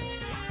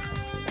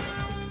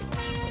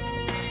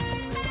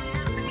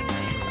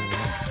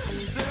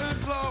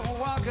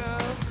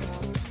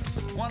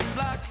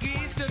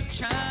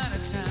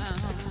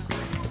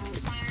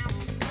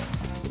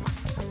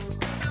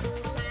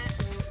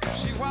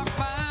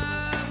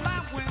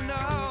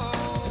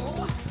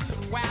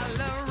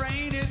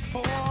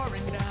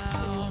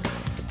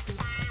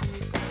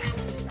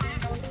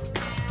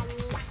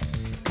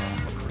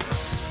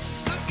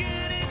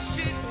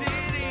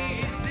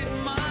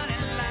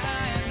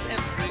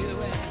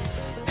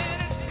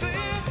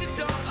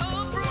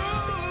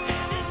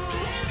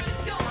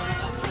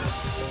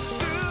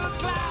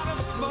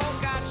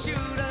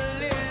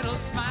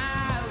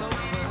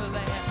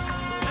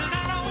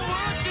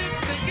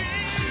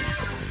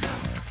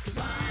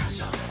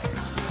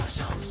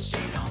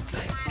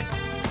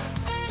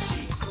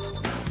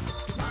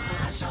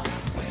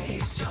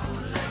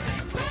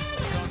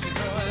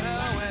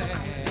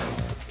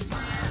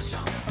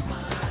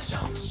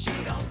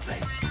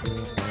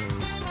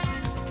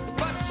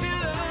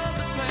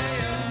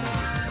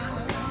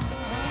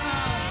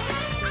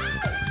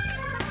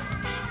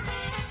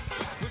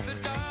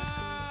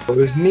 It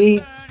was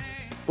me,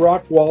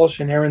 Brock Walsh,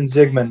 and Aaron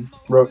Zigman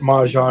wrote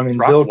Mahjong, and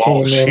Brock Bill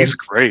Walsh, came in. He's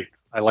great.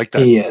 I like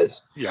that. He is.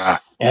 Yeah.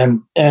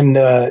 And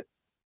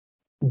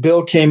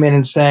Bill came in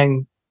and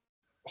sang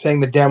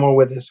the demo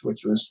with us,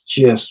 which was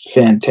just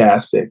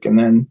fantastic. And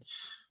then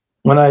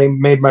when I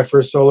made my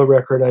first solo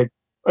record,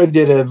 I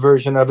did a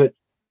version of it.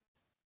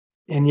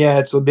 And yeah,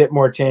 it's a bit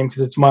more tame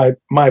because it's my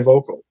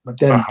vocal. But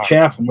then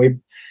Champ,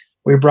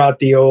 we brought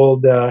the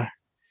old,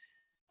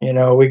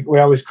 we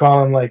always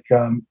call him like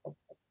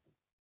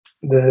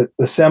the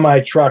semi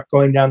truck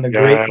going down the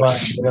grapevine,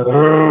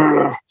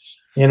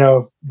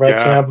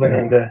 Brett Champlin,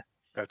 and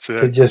that's it.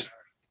 To just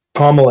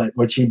pummel it,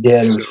 which he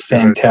did. It was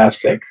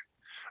fantastic.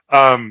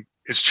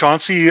 Is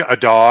Chauncey a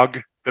dog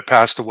that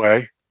passed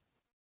away?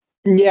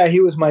 Yeah,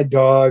 he was my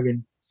dog,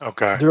 and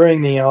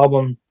during the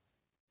album,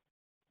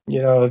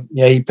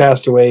 he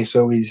passed away.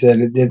 So we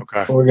said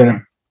we're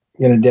gonna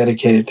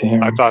dedicate it to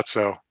him. I thought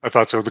so.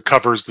 The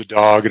cover's the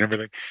dog and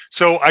everything.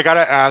 So I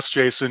gotta ask,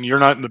 Jason, you're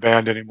not in the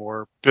band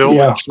anymore. Bill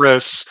and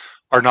Tris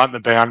are not in the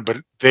band, but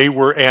they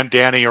were, and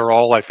Danny are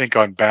all, I think,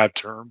 on bad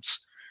terms.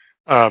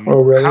 Oh,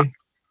 really?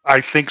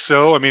 I think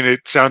so. I mean,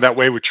 it sounded that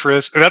way with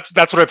Tris. That's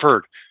what I've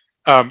heard.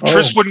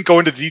 Tris wouldn't go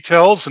into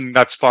details, and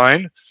that's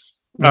fine.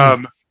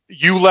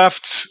 You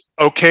left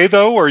okay,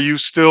 though? Are you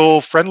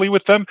still friendly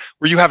with them?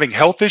 Were you having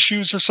health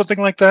issues or something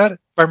like that, if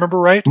I remember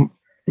right?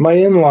 My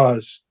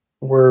in-laws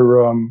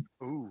were...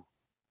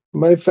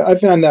 I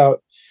found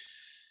out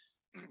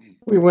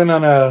we went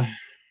on a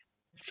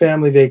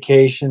family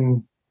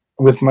vacation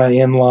with my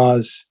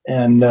in-laws,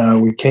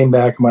 and we came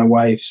back, and my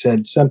wife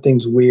said,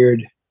 something's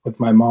weird with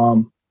my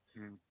mom.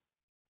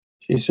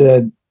 She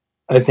said,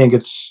 I think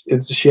it's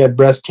she had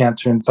breast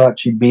cancer and thought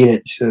she beat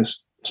it. She says,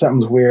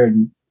 something's weird,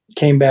 and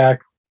came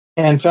back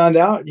and found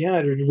out, it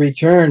had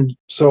returned.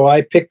 So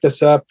I picked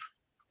us up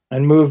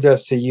and moved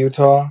us to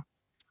Utah.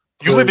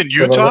 You live in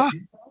Utah?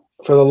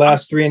 For the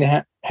last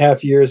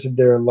 3.5 years of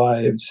their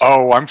lives.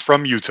 Oh, I'm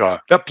from Utah.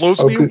 That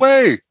blows me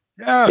away.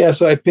 Yeah. Yeah,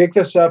 so I picked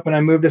us up and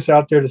I moved us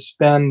out there to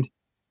spend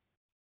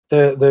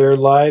their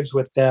lives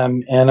with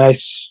them. And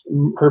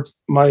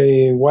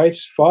my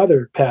wife's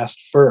father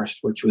passed first,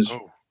 which was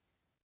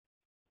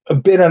a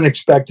bit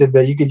unexpected,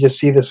 but you could just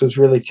see this was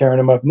really tearing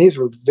him up. And these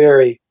were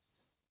very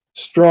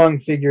strong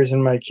figures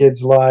in my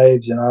kids'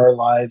 lives and our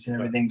lives and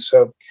everything.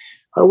 So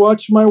I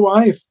watched my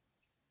wife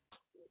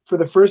for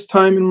the first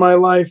time in my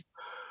life.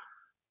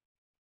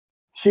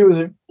 She was,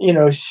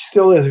 she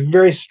still is a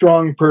very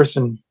strong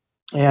person.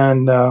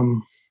 And I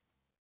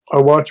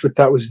watched what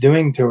that was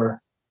doing to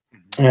her.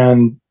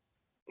 And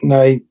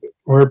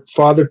her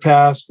father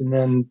passed, and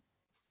then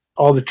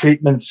all the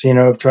treatments,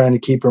 of trying to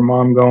keep her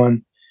mom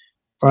going.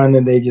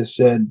 Finally, they just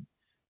said,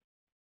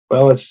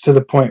 well, it's to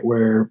the point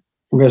where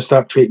we're going to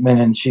stop treatment,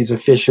 and she's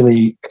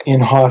officially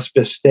in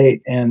hospice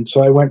state. And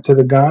so I went to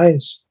the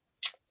guys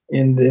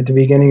at the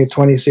beginning of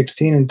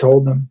 2016 and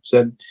told them,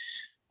 said,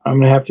 I'm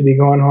going to have to be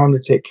going home to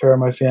take care of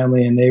my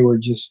family. And they were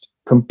just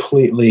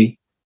completely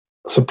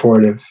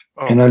supportive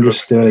and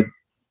understood.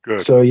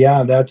 Good. So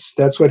yeah,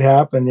 that's what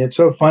happened. It's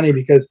so funny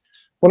because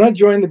when I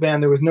joined the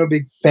band, there was no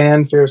big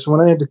fanfare. So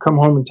when I had to come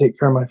home and take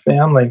care of my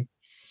family,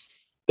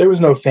 there was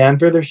no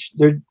fanfare.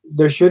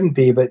 There shouldn't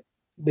be. But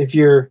if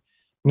you're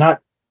not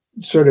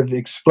sort of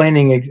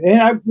explaining,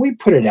 we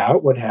put it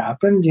out what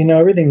happened.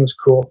 Everything was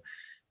cool.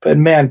 But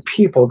man,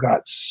 people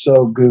got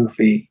so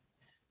goofy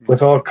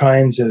with all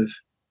kinds of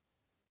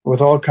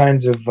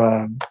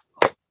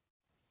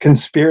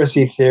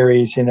conspiracy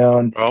theories, and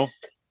Well,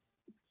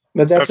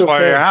 but that's that's why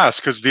I okay.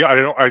 asked, because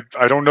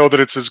I don't know that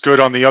it's as good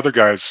on the other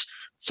guy's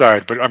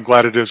side, but I'm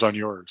glad it is on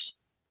yours.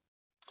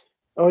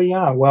 Oh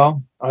yeah,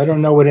 well, I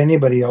don't know what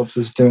anybody else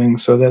is doing,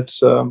 so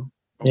that's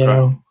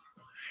Okay.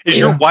 Is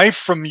your yeah. wife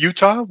from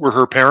Utah? Were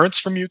her parents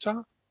from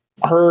Utah?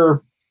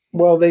 Her,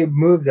 well, they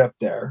moved up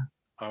there.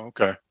 Oh,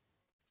 okay.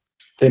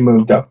 They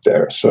moved up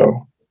there,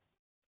 so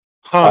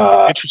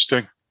Huh.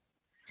 Interesting.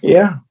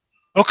 yeah.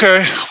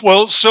 Okay.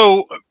 Well,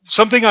 so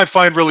something I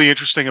find really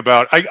interesting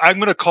about I'm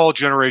going to call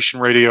Generation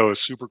Radio a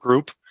super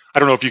group. I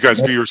don't know if you guys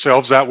view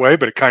yourselves that way,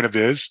 but it kind of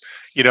is.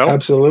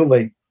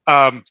 Absolutely.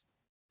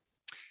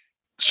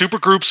 Super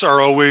groups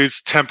are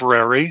always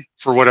temporary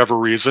for whatever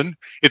reason.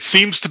 It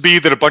seems to be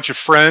that a bunch of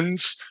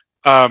friends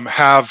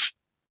have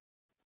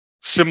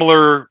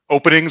similar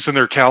openings in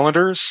their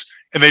calendars,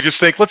 and they just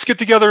think, let's get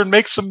together and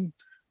make some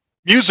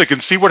music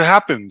and see what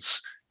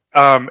happens.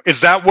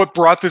 Is that what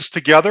brought this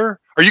together?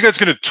 Are you guys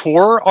going to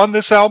tour on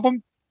this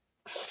album?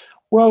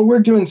 Well, we're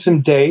doing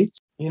some dates.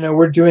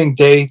 We're doing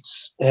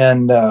dates,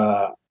 and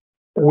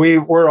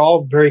we're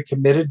all very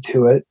committed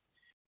to it.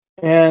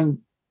 And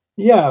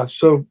yeah,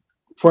 so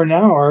for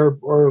now,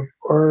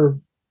 our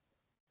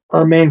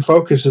main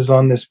focus is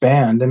on this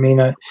band. I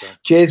mean,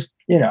 Jay's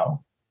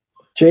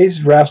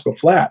Rascal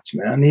Flatts,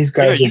 man. These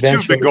guys you two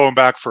have been going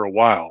back for a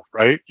while,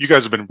 right? You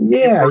guys have been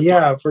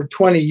for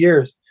 20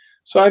 years.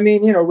 So I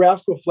mean,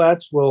 Rascal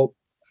Flatts will,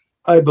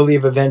 I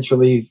believe,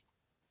 eventually,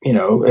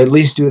 at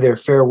least do their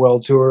farewell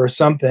tour or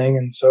something.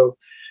 And so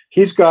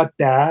he's got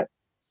that.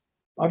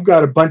 I've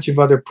got a bunch of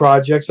other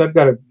projects. I've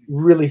got a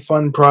really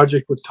fun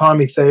project with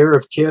Tommy Thayer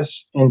of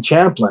Kiss and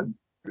Champlin.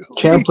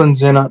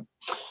 Champlin's in it,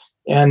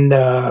 and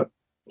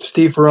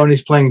Steve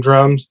Ferrone's playing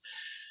drums.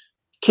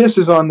 Kiss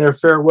is on their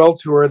farewell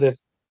tour that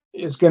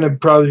is going to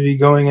probably be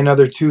going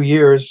another 2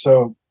 years.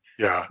 So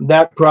yeah,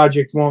 that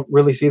project won't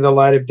really see the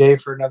light of day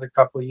for another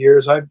couple of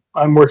years.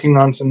 I'm working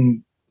on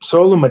some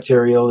solo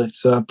material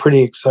that's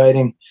pretty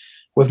exciting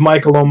with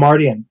Michael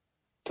O'Mardian.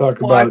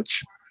 About,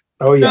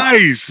 oh yeah,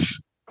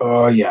 nice.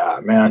 Oh yeah,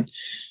 man.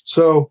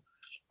 So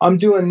I'm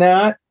doing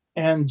that,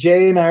 and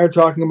Jay and I are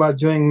talking about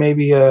doing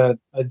maybe a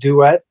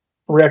duet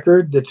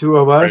record, the two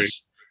of us. Right.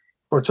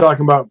 We're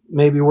talking about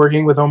maybe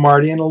working with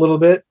O'Mardian a little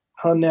bit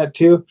on that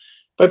too.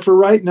 But for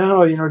right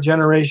now,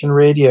 Generation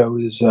Radio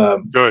is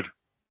good.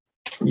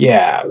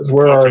 Yeah, is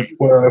where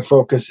our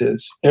focus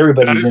is.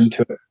 Everybody's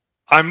into it.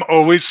 I'm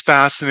always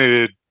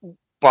fascinated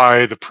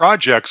by the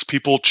projects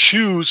people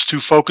choose to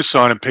focus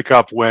on and pick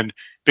up when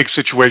big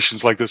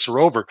situations like this are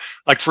over.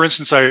 Like, for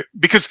instance, a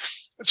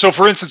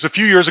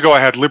few years ago, I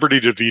had Liberty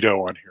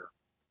DeVito on here.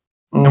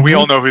 Mm-hmm. And we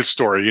all know his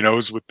story. He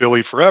was with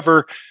Billy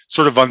forever,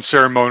 sort of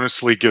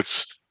unceremoniously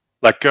gets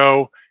let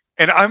go.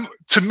 And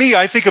to me,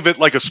 I think of it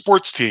like a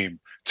sports team.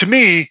 To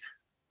me,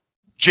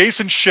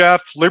 Jason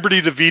Scheff,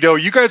 Liberty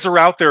DeVito, you guys are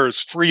out there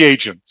as free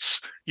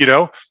agents.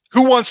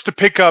 Who wants to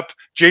pick up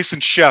Jason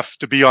Scheff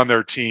to be on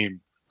their team?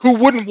 Who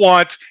wouldn't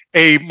want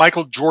a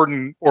Michael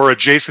Jordan or a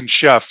Jason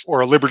Scheff or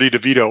a Liberty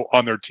DeVito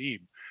on their team?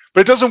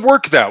 But it doesn't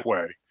work that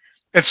way.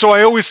 And so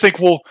I always think,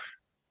 well,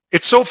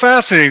 it's so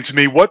fascinating to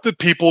me what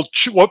people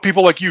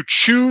like you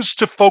choose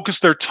to focus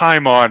their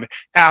time on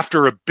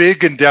after a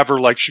big endeavor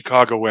like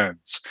Chicago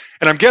ends.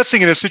 And I'm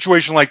guessing in a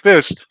situation like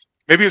this,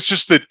 maybe it's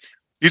just that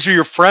these are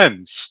your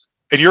friends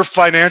and you're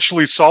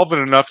financially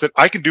solvent enough that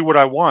I can do what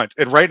I want.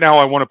 And right now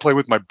I want to play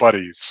with my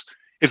buddies.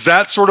 Is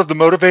that sort of the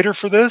motivator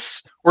for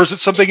this, or is it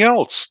something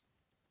else?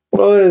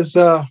 Well,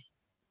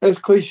 as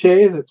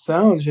cliche as it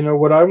sounds,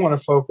 what I want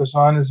to focus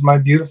on is my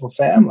beautiful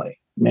family,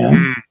 man.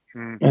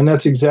 Mm-hmm. And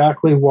that's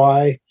exactly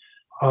why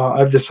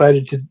I've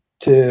decided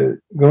to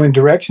go in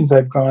directions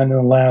I've gone in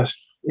the last,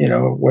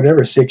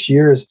 6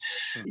 years.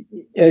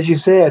 As you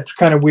say, it's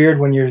kind of weird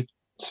when you're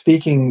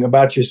speaking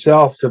about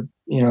yourself to,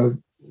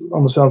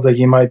 almost sounds like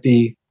you might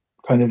be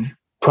kind of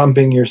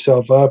pumping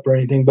yourself up or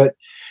anything, but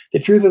the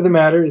truth of the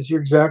matter is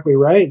you're exactly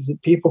right. Is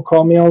that people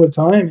call me all the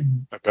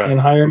time and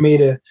hire me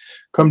to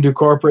come do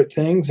corporate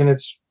things. And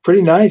it's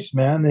pretty nice,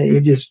 man, that you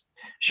just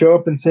show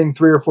up and sing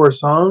 3 or 4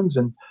 songs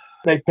and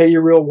they pay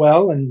you real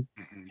well. And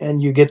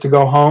you get to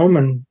go home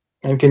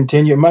and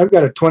continue. I've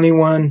got a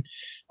 21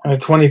 and a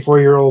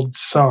 24-year-old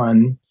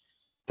son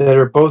that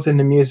are both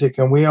into music,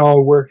 and we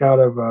all work out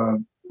of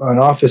an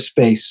office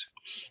space.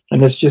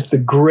 And it's just the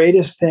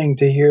greatest thing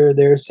to hear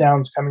their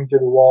sounds coming through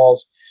the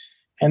walls.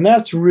 And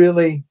that's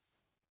really,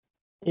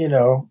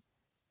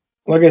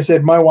 like I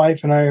said, my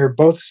wife and I are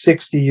both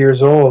 60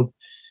 years old.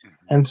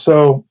 And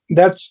so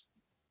that's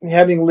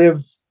having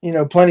lived,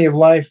 plenty of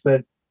life.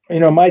 But,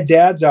 my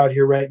dad's out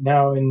here right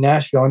now in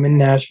Nashville. I'm in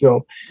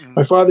Nashville.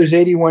 My father's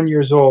 81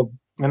 years old.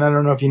 And I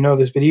don't know if you know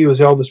this, but he was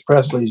Elvis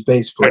Presley's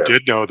bass player. I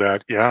did know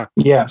that. Yeah.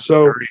 Yeah.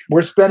 So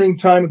we're spending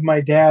time with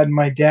my dad.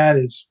 My dad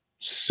is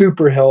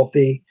super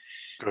healthy.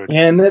 Good.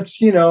 And that's,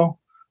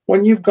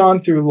 when you've gone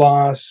through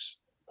loss,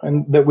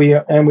 and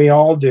we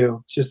all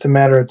do, it's just a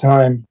matter of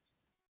time.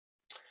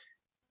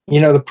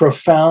 The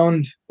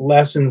profound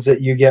lessons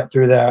that you get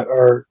through that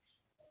are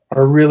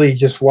really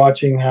just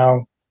watching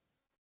how,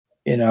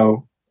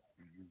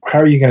 how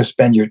are you going to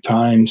spend your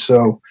time?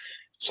 So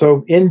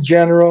in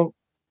general,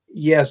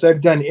 yes,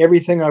 I've done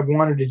everything I've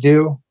wanted to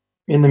do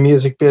in the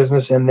music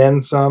business and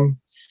then some.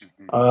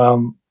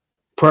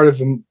 Part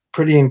of a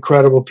pretty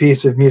incredible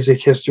piece of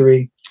music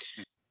history.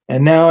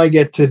 And now I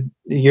get to,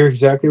 you're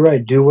exactly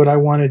right, do what I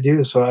want to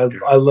do. So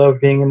I love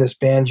being in this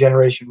band,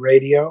 Generation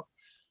Radio.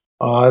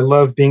 I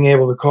love being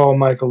able to call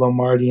Michael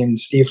Lomardi and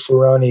Steve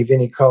Ferroni,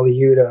 Vinnie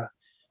Colaiuta,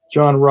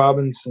 John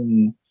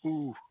Robinson,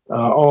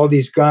 all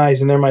these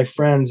guys, and they're my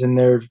friends, and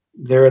they're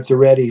at the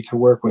ready to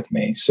work with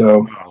me.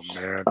 So, oh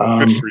man,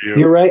 good for you.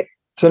 You're right.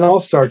 It's an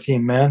all-star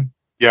team, man.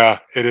 Yeah,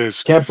 it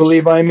is. Can't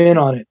believe I'm in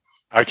on it.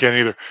 I can't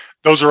either.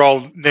 Those are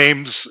all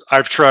names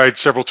I've tried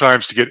several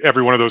times to get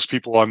every one of those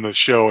people on the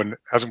show, and it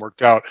hasn't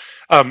worked out.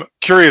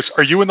 Curious,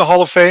 are you in the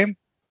Hall of Fame?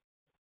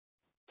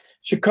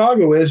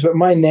 Chicago is, but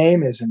my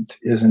name isn't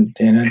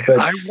in it. But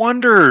I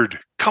wondered.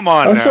 Come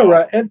on, that's now. all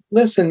right. And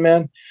listen,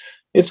 man,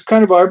 it's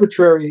kind of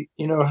arbitrary,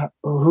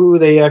 who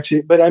they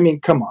actually. But I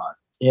mean, come on,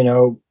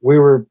 we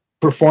were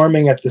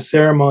performing at the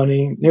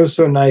ceremony. It was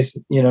so nice,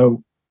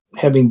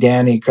 having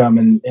Danny come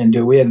and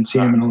do. We hadn't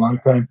seen him in a long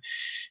time.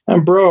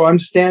 And bro, I'm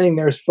standing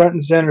there front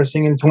and center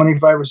singing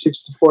 25 or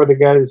 64, the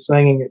guy that's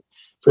singing it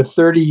for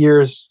 30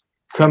 years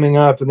coming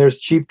up, and there's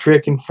Cheap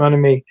Trick in front of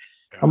me.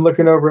 Yeah. I'm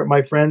looking over at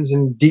my friends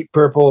in Deep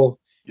Purple,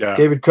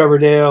 David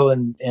Coverdale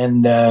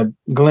and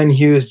Glenn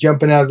Hughes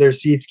jumping out of their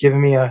seats,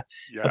 giving me a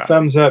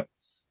thumbs up.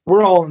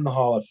 We're all in the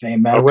Hall of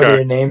Fame, man, whether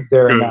your name's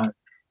there or not.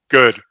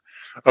 Good.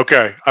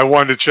 Okay, I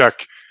wanted to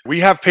check. We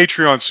have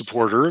Patreon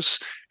supporters,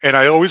 and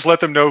I always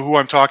let them know who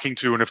I'm talking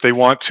to, and if they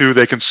want to,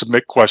 they can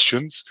submit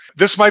questions.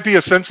 This might be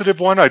a sensitive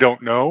one. I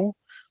don't know.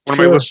 One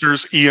of my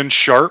listeners, Ian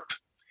Sharp,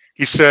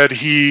 he said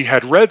he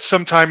had read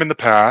sometime in the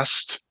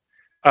past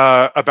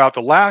about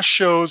the last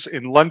shows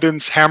in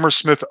London's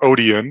Hammersmith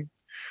Odeon,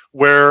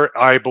 where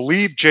I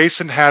believe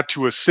Jason had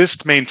to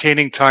assist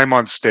maintaining time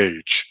on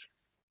stage.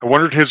 I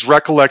wondered his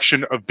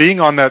recollection of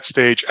being on that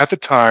stage at the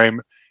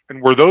time,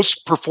 and were those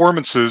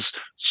performances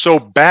so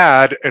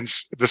bad and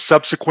the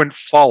subsequent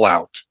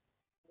fallout?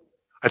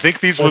 I think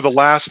these were the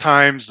last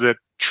times that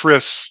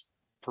Triss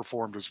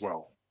performed as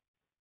well.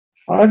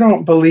 I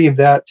don't believe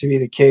that to be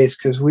the case,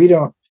 because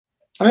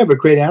I have a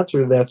great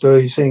answer to that, though.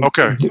 You're saying,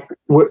 okay,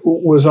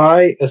 was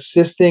I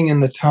assisting in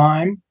the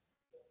time?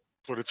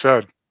 That's what it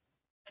said.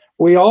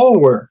 We all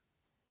were.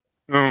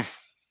 Good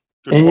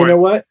point. You know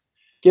what?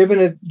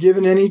 Given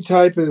any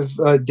type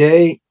of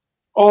day,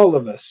 all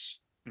of us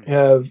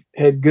have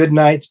had good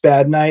nights,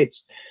 bad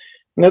nights.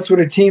 And that's what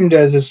a team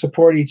does, is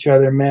support each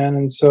other, man.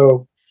 And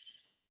so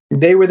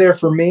they were there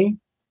for me.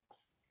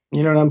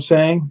 You know what I'm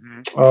saying?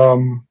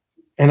 Mm-hmm.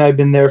 And I've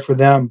been there for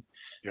them.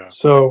 Yeah.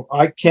 So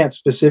I can't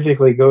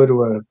specifically go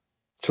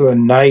to a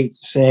night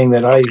saying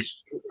that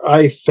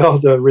I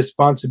felt a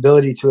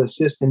responsibility to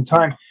assist in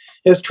time.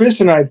 As Triss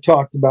and I have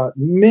talked about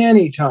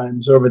many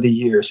times over the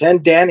years,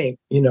 and Danny,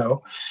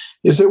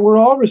 is that we're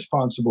all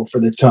responsible for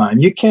the time.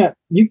 You can't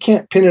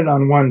pin it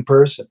on one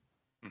person.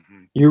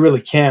 Mm-hmm. You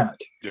really can't.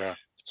 Yeah.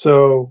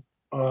 So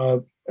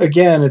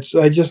again,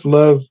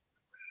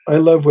 I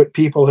love what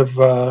people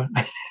have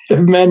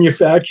have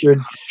manufactured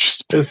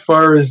as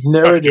far as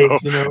narrative.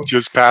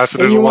 Just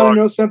passing and it you along. Want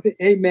to know something?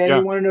 Hey man,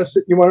 you want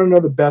to know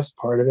the best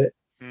part of it?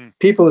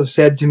 People have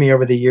said to me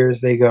over the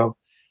years, they go,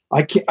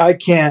 I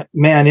can't,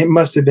 man, it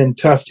must have been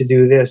tough to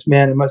do this,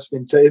 man. It must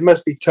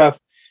be tough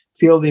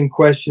fielding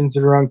questions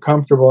that are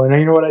uncomfortable. And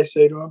you know what I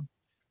say to them?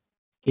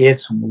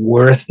 It's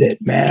worth it,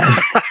 man.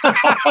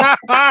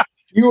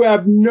 You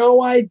have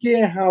no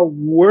idea how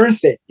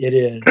worth it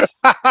is.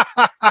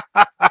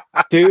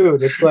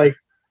 Dude, it's like,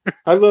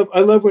 I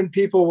love when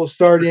people will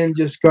start in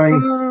just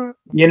going,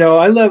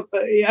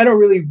 I don't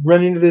really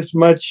run into this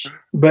much,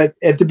 but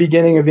at the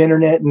beginning of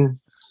internet and,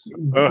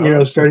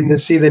 starting to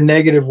see the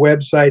negative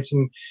websites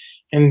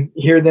and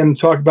hear them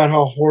talk about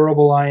how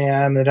horrible I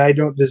am, that I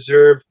don't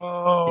deserve,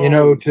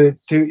 to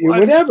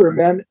whatever,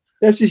 man.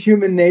 That's just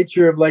human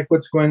nature of like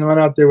what's going on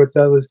out there with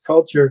all this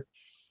culture.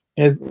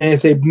 And I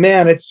say,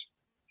 man, it's,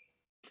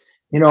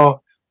 the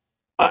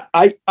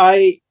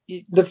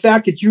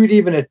fact that you would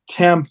even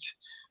attempt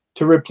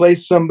to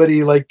replace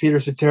somebody like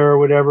Peter Cetera or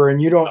whatever,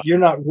 and you're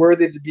not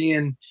worthy to be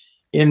in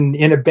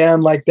a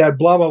band like that,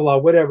 blah, blah, blah,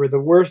 whatever, the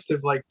worst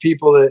of like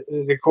people,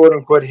 the quote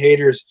unquote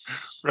haters.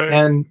 Right.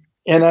 And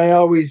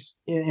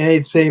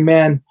I'd say,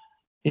 man,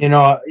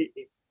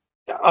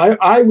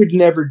 I would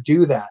never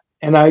do that.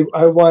 And I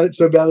wanted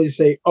so badly to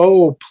say,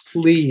 oh,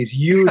 please,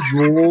 you'd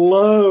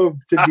love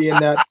to be in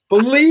that.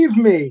 Believe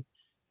me,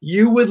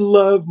 you would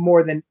love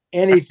more than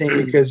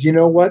anything, because you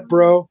know what,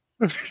 bro?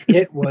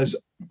 It was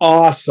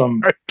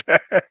awesome.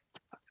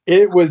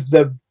 It was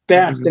the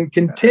best and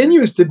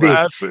continues to be.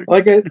 Classic.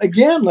 Like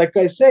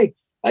I say,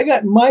 I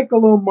got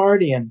Michael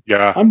Omardian.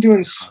 Yeah. I'm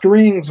doing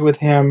strings with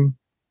him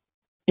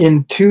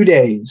in 2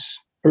 days.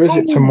 Or is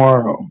it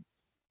tomorrow?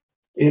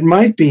 It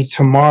might be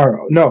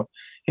tomorrow. No,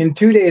 in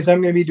 2 days,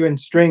 I'm going to be doing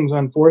strings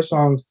on 4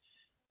 songs.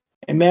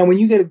 And man, when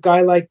you get a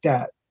guy like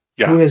that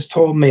who has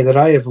told me that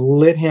I have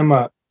lit him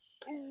up,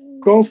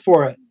 go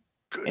for it.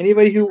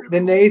 Anybody the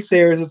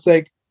naysayers, it's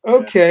like,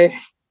 Okay. Yes.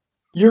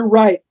 You're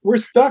right. We're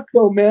stuck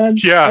though, man.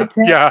 Yeah,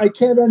 I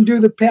can't undo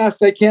the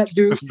past. I can't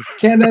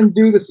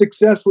undo the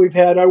success we've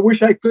had. I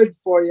wish I could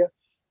for you.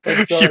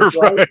 But sorry, You're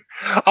so right.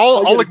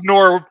 I'll gotta-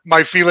 ignore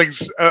my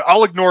feelings.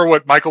 I'll ignore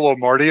what Michael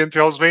O'Mardian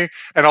tells me,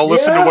 and I'll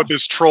listen to Yeah. what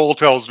this troll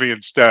tells me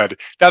instead.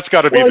 That's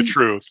got to be the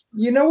truth.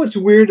 You know what's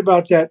weird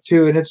about that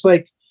too, and it's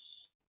like,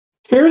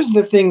 here's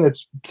the thing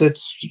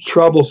that's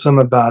troublesome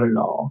about it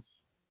all.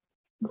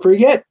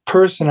 Forget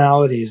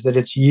personalities, that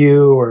it's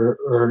you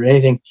or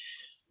anything.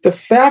 The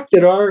fact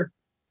that our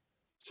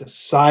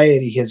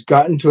society has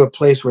gotten to a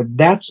place where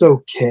that's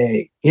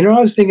okay. You know, I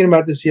was thinking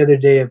about this the other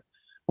day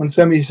when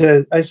somebody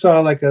said, I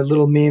saw like a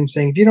little meme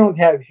saying, if you don't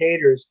have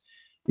haters,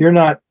 you're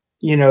not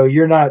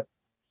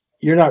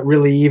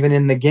really even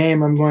in the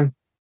game. I'm going,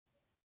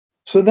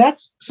 so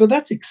that's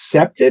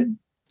accepted.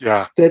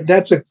 Yeah.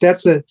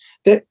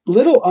 That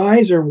little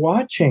eyes are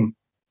watching,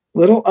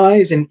 little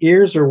eyes and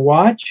ears are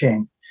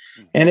watching.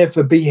 And if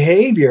a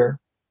behavior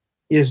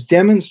is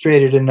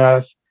demonstrated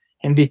enough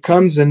and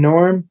becomes the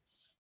norm,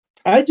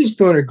 I just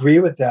don't agree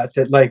with that.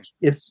 That like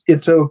it's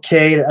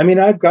okay. I mean,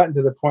 I've gotten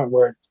to the point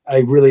where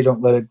I really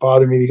don't let it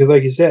bother me because,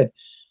 like you said,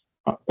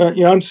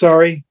 I'm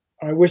sorry.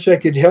 I wish I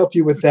could help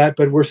you with that,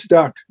 but we're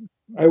stuck.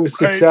 I was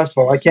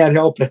successful. I can't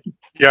help it.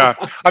 Yeah,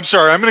 I'm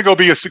sorry. I'm going to go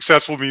be a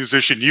successful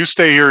musician. You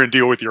stay here and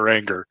deal with your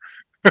anger.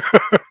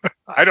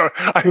 I'm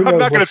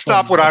not going to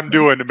stop what I'm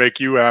doing to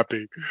make you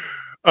happy.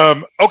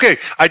 Okay,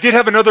 I did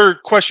have another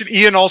question.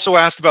 Ian also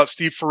asked about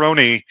Steve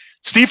Ferroni.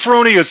 Steve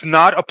Ferroni is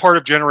not a part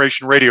of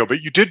Generation Radio,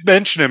 but you did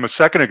mention him a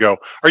second ago.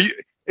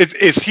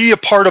 Is he a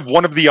part of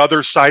one of the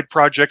other side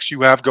projects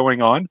you have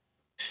going on?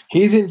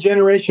 He's in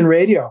Generation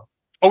Radio.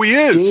 Oh, he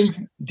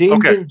is.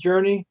 Dean's in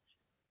Journey.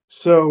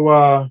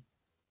 So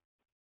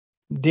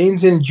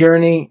Dean's in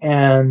Journey,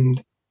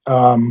 and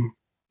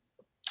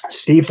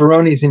Steve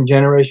Ferroni's in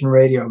Generation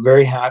Radio.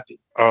 Very happy.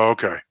 Oh,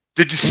 okay.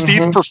 Did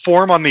Steve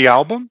perform on the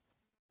album?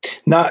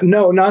 Not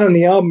on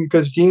the album,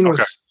 because Dean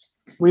was.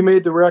 We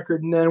made the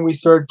record, and then we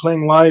started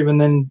playing live,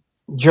 and then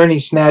Journey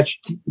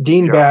snatched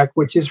Dean back,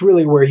 which is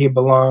really where he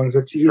belongs.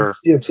 It's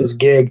his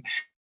gig.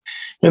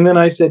 And then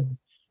I said,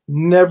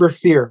 "Never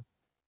fear,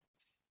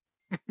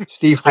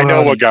 Steve Ferroni." I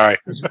know a guy.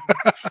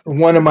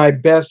 One of my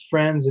best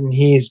friends, and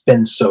he's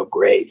been so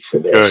great for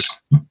this.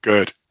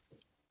 Good.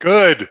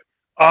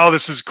 Oh,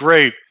 this is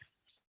great.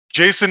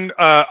 Jason,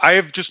 I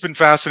have just been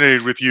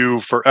fascinated with you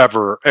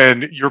forever,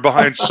 and you're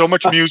behind so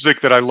much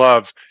music that I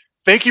love.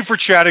 Thank you for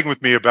chatting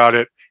with me about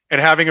it and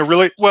having a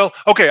really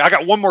I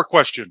got one more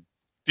question.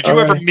 Did you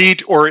ever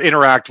meet or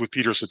interact with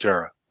Peter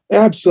Cetera?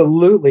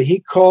 Absolutely. He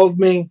called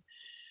me,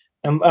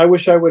 and I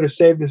wish I would have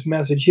saved this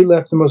message. He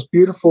left the most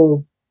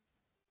beautiful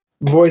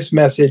voice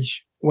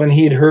message when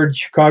he'd heard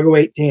Chicago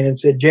 18 and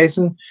said,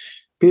 "Jason,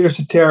 Peter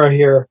Cetera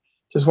here.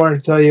 Just wanted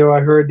to tell you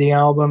I heard the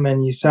album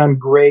and you sound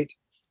great.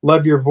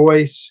 Love your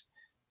voice.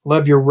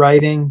 Love your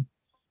writing.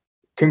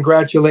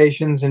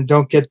 Congratulations, and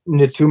don't get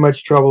into too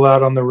much trouble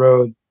out on the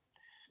road."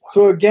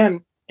 So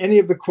again, any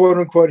of the quote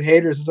unquote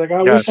haters is like,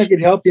 I wish I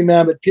could help you,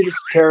 man, but Peter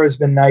Cetera has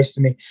been nice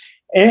to me.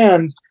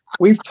 And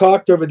we've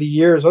talked over the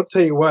years. I'll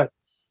tell you what,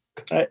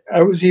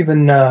 I was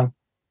even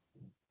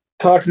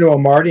talking to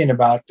O'Mardian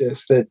about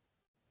this, that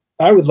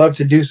I would love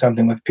to do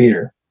something with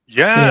Peter.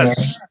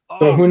 Yes.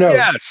 So who knows?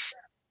 Yes.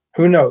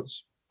 Who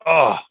knows?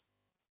 Oh,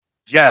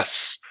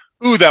 yes.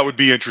 Ooh, that would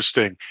be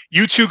interesting.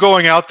 You two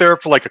going out there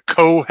for like a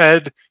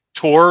co-head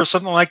tour or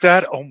something like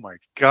that. Oh my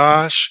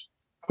gosh.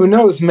 Who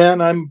knows,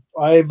 man?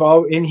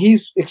 And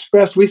he's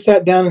expressed, we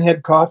sat down and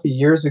had coffee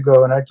years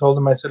ago, and I told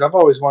him, I said, I've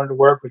always wanted to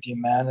work with you,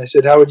 man. I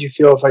said, how would you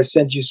feel if I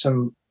sent you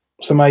some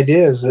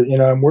ideas that,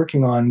 I'm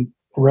working on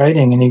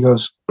writing? And he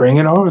goes, bring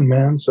it on,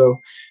 man. So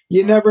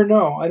you never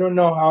know. I don't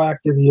know how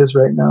active he is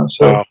right now.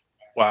 So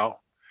wow.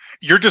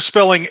 You're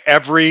dispelling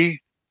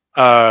every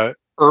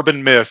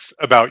urban myth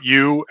about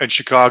you and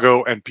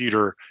Chicago and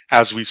Peter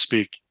as we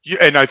speak.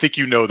 And I think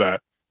you know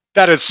that.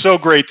 That is so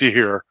great to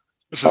hear.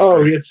 This is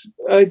great.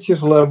 I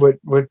just love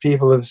what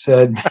people have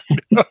said.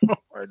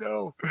 I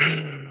know.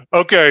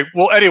 Okay.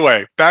 Well,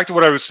 anyway, back to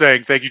what I was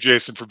saying. Thank you,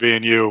 Jason, for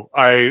being you.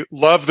 I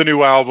love the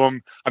new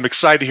album. I'm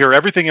excited to hear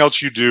everything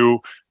else you do.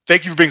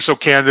 Thank you for being so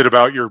candid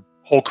about your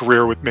whole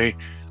career with me.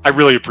 I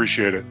really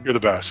appreciate it. You're the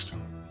best.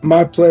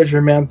 My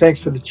pleasure, man. Thanks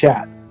for the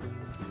chat.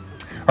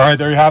 All right,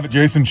 there you have it,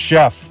 Jason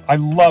Scheff. I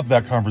love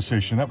that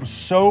conversation. That was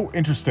so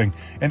interesting.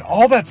 And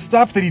all that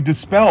stuff that he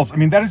dispels, I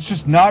mean, that is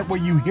just not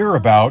what you hear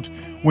about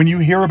when you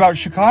hear about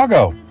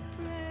Chicago.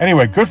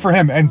 Anyway, good for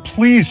him. And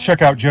please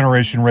check out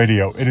Generation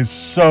Radio. It is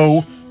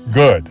so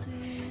good.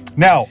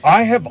 Now,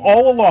 I have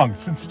all along,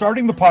 since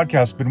starting the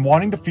podcast, been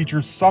wanting to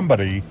feature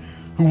somebody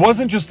who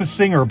wasn't just a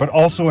singer, but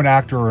also an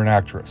actor or an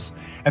actress.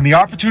 And the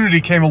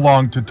opportunity came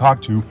along to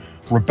talk to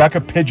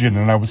Rebecca Pidgeon,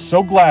 and I was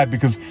so glad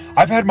because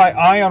I've had my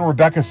eye on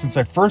Rebecca since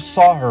I first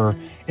saw her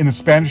in The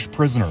Spanish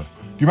Prisoner.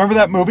 Do you remember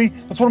that movie?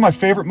 That's one of my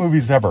favorite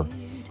movies ever.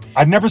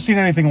 I'd never seen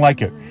anything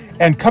like it.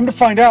 And come to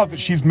find out that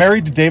she's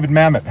married to David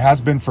Mamet,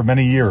 has been for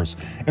many years.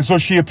 And so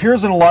she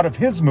appears in a lot of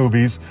his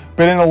movies,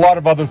 but in a lot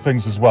of other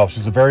things as well.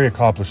 She's a very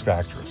accomplished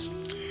actress.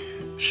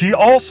 She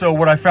also,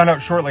 what I found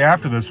out shortly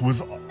after this,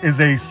 is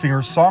a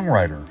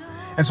singer-songwriter.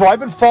 And so I've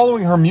been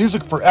following her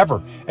music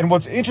forever. And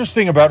what's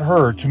interesting about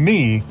her, to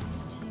me,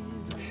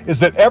 is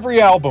that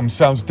every album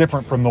sounds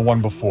different from the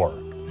one before.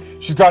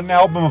 She's got an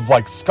album of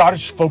like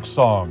Scottish folk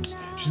songs.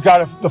 She's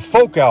got the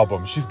folk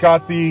album. She's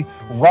got the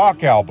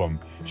rock album.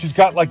 She's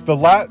got like her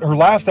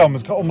last album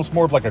is almost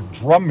more of like a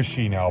drum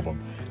machine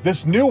album.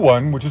 This new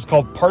one, which is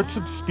called Parts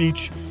of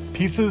Speech,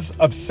 Pieces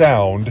of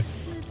Sound,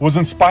 was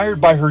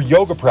inspired by her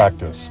yoga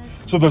practice.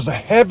 So there's a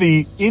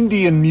heavy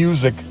Indian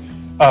music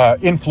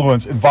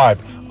influence and vibe.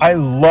 I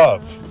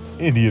love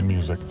Indian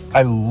music.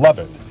 I love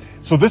it.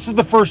 So this is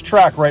the first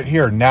track right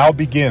here, Now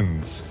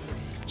Begins.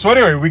 So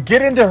anyway, we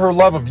get into her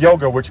love of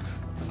yoga, which,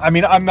 I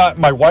mean,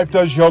 my wife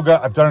does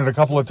yoga. I've done it a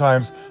couple of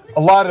times.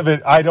 A lot of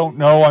it, I don't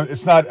know.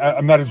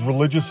 I'm not as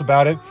religious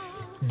about it.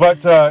 But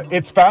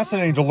it's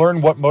fascinating to learn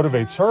what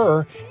motivates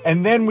her.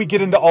 And then we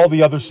get into all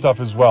the other stuff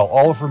as well.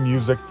 All of her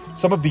music,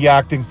 some of the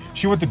acting.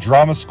 She went to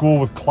drama school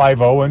with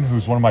Clive Owen,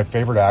 who's one of my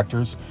favorite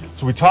actors.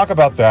 So we talk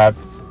about that.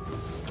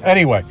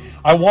 Anyway,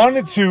 I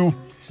wanted to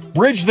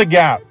bridge the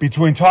gap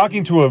between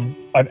talking to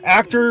an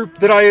actor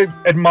that I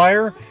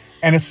admire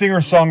and a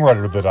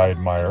singer-songwriter that I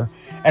admire.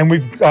 And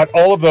we've got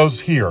all of those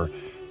here.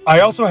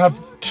 I also have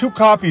 2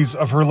 copies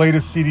of her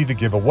latest CD to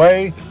give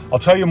away. I'll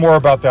tell you more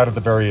about that at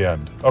the very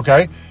end,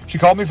 okay? She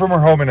called me from her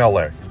home in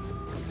LA.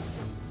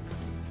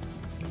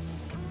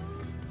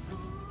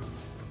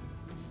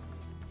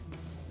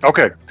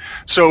 Okay,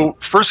 so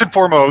first and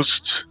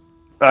foremost,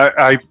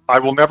 I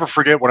will never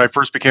forget when I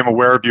first became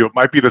aware of you. It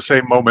might be the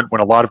same moment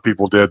when a lot of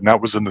people did, and that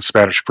was in The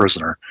Spanish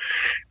Prisoner.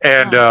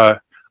 And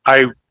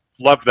I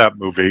loved that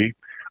movie.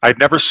 I'd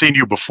never seen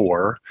you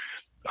before.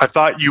 I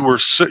thought you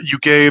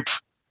gave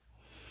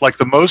like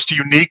the most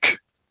unique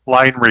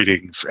line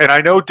readings. And I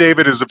know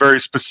David is a very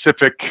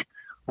specific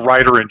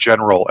writer in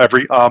general.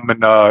 Every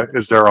and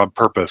is there on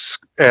purpose.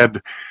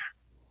 And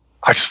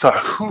I just thought,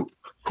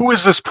 who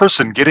is this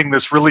person getting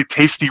this really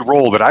tasty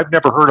role that I've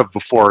never heard of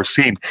before or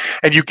seen?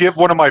 And you give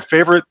one of my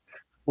favorite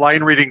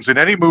line readings in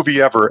any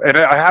movie ever. And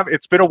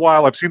it's been a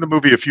while. I've seen the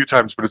movie a few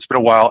times, but it's been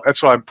a while. And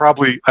so I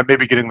may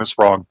be getting this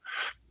wrong.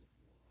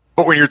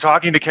 But when you're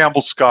talking to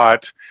Campbell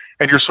Scott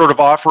and you're sort of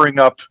offering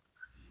up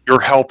your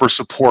help or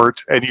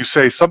support, and you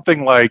say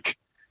something like,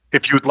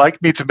 if you'd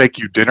like me to make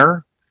you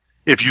dinner,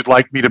 if you'd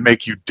like me to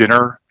make you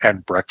dinner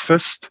and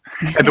breakfast.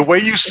 And the way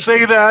you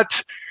say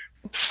that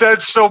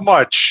says so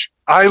much.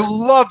 I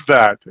love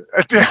that.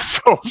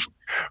 So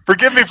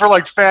forgive me for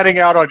like fanning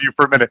out on you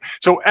for a minute.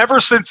 So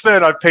ever since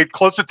then, I've paid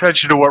close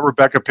attention to what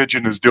Rebecca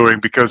Pidgeon is doing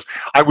because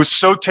I was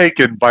so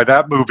taken by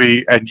that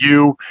movie and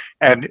you,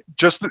 and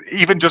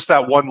even just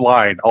that one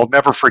line. I'll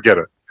never forget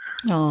it.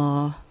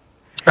 Aww.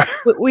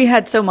 We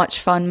had so much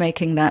fun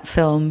making that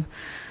film.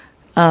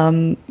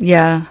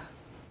 Yeah.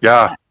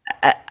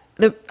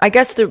 I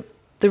guess the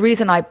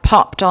reason I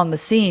popped on the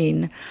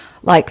scene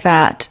like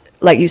that,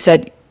 like you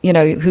said, you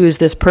know, who is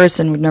this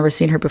person? We've never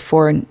seen her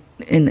before in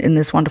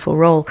this wonderful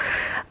role.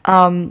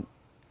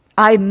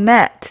 I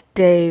met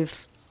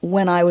Dave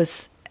when I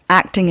was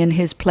acting in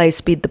his play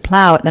Speed the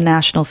Plough at the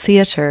National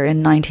Theatre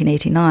in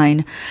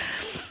 1989.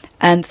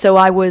 And so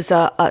I was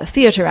a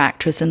theatre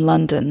actress in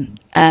London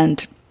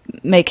and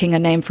making a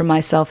name for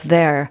myself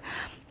there.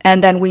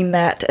 And then we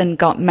met and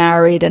got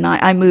married, and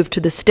I moved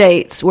to the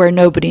States where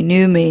nobody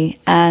knew me.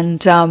 And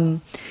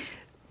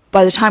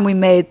by the time we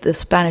made The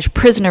Spanish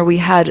Prisoner, we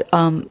had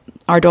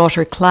our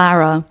daughter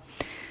Clara.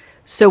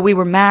 So we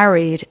were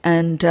married,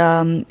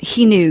 and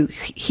he knew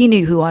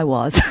who I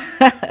was.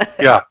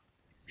 Yeah,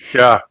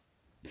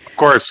 of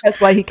course.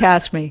 That's why he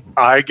cast me.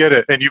 I get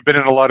it. And you've been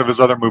in a lot of his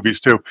other movies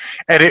too.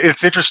 And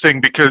it's interesting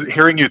because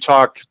hearing you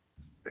talk,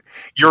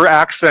 your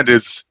accent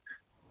is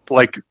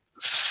like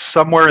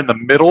somewhere in the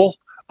middle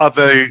of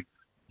a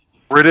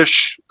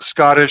British,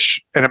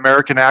 Scottish, and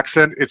American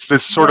accent. It's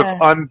this sort of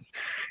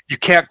you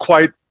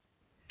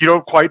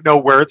don't quite know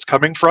where it's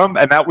coming from.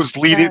 And that was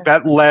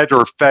that led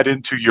or fed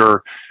into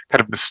your kind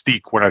of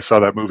mystique when I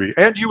saw that movie.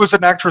 And you as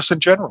an actress in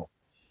general.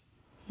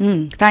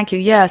 Thank you.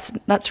 Yes,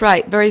 that's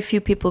right. Very few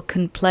people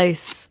can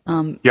place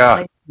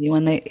me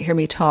when they hear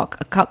me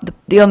talk.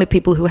 The only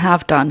people who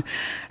have done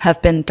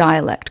have been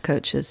dialect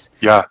coaches.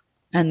 Yeah.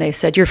 And they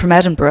said, "You're from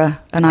Edinburgh."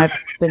 And I've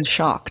been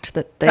shocked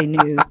that they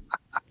knew.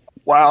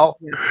 Wow.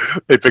 Yeah.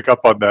 They pick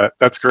up on that.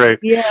 That's great.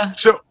 Yeah.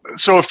 So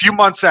a few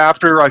months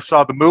after I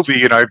saw the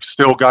movie, and I've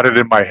still got it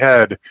in my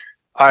head,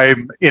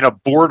 I'm in a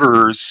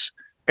Borders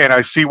and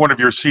I see one of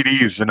your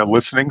CDs in a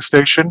listening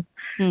station.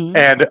 Mm-hmm.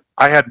 And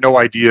I had no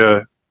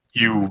idea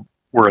you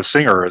were a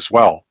singer as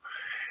well.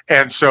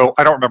 And so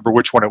I don't remember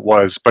which one it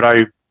was, but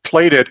I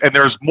played it, and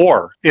there's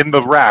more in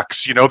the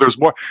racks. You know, there's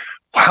more.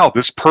 Wow,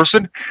 this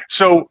person.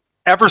 So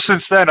ever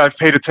since then, I've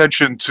paid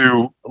attention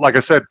to, like I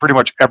said, pretty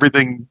much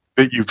everything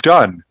that you've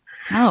done.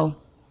 Oh.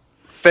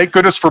 Thank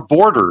goodness for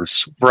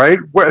Borders, right?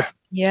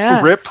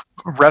 Yeah.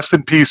 Rest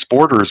in peace,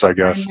 Borders, I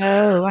guess.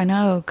 I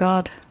know,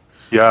 God.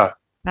 Yeah.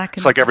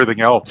 It's like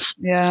everything else.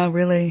 Yeah,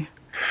 really.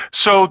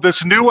 So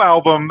this new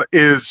album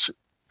is,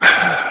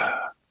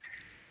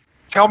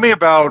 tell me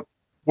about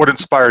what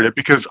inspired it,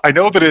 because I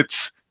know that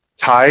it's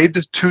tied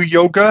to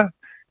yoga.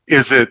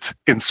 Is it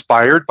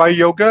inspired by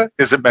yoga?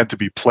 Is it meant to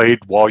be played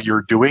while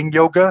you're doing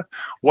yoga?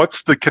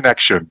 What's the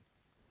connection?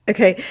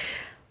 Okay.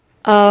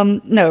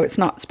 No, it's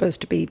not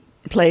supposed to be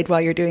played while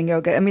you're doing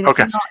yoga. I mean, it's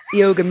Okay. not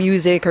yoga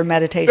music or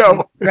meditation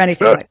No, or it's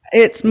anything not. like that.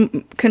 It's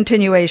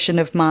continuation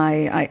of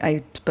my,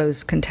 I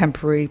suppose,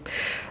 contemporary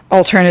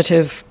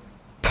alternative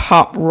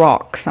pop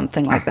rock,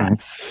 something like that.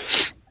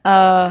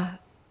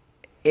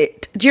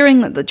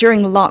 During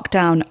the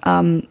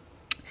lockdown,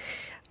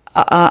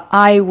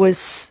 I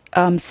was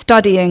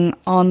studying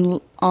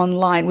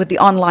online with the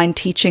online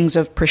teachings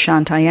of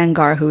Prashant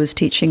Iyengar, who was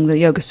teaching the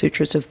Yoga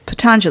Sutras of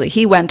Patanjali.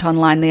 He went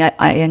online. The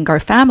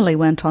Iyengar family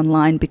went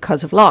online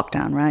because of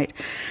lockdown, right?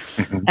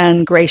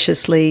 And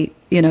graciously,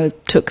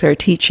 took their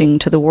teaching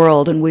to the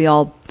world, and we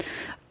all,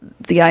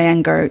 the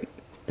Iyengar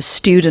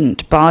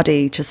student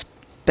body, just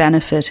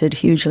benefited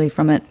hugely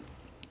from it.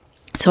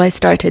 So I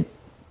started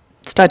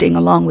studying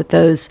along with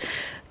those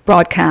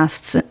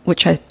broadcasts,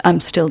 which I'm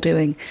still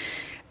doing.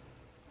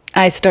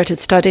 I started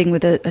studying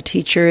with a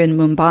teacher in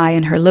Mumbai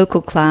in her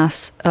local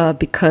class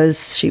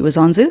because she was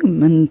on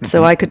Zoom, and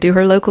so I could do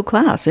her local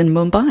class in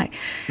Mumbai.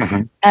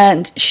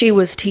 And she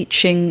was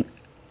teaching,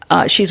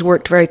 she's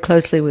worked very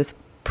closely with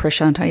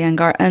Prashant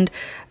Iyengar, and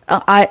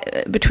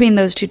between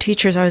those two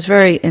teachers, I was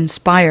very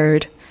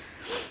inspired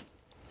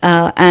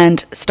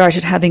and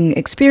started having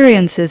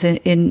experiences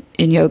in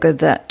yoga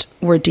that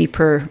were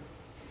deeper.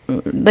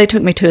 They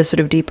took me to a sort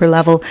of deeper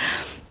level.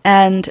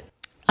 And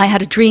I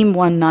had a dream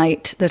one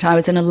night that I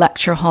was in a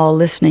lecture hall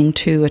listening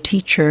to a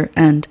teacher,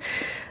 and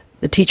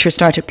the teacher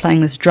started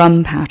playing this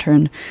drum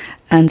pattern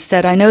and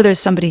said, "I know there's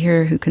somebody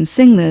here who can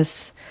sing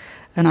this."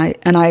 And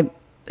I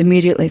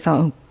immediately thought,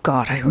 "Oh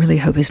God, I really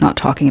hope he's not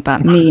talking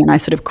about me." And I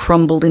sort of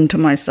crumbled into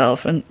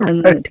myself. And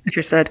the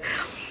teacher said,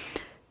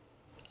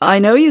 "I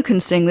know you can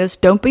sing this.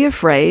 Don't be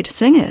afraid.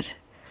 Sing it."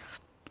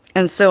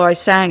 And so I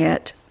sang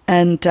it,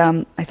 and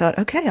I thought,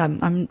 okay,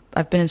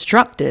 I've been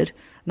instructed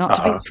not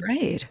to be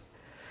afraid.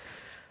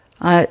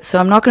 So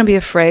I'm not going to be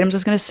afraid. I'm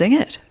just going to sing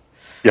it.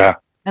 Yeah.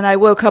 And I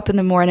woke up in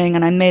the morning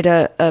and I made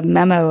a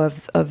memo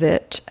of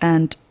it,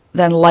 and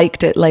then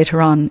liked it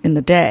later on in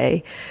the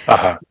day.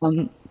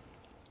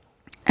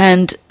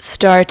 And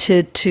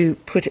started to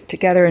put it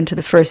together into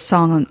the first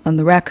song on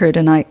the record,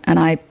 and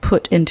I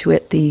put into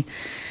it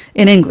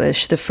in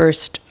English the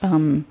first,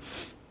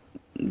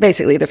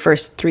 basically the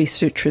first 3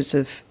 sutras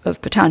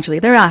of Patanjali.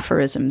 They're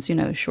aphorisms,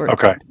 short.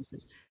 Okay.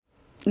 sentences.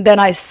 Then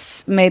I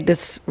made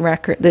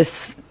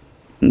this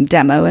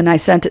demo, and I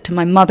sent it to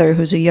my mother,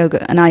 who's an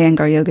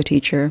Iyengar yoga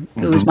teacher,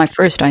 who was my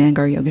first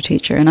Iyengar yoga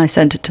teacher, and I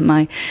sent it to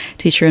my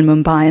teacher in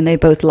Mumbai, and they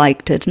both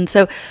liked it. And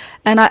so,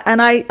 and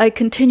I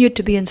continued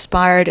to be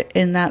inspired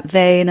in that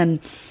vein, and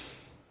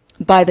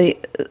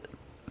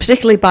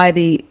particularly by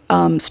the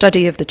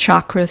study of the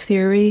chakra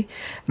theory.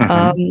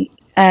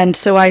 And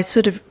so I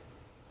sort of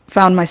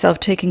found myself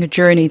taking a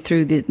journey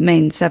through the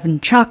main 7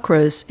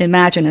 chakras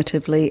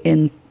imaginatively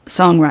in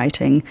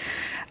songwriting.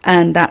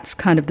 And that's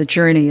kind of the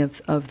journey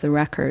of the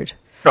record.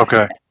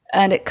 Okay.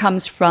 And it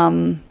comes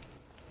from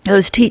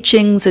those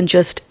teachings and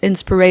just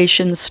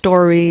inspiration,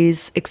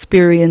 stories,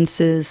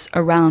 experiences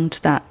around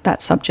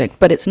that subject.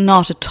 But it's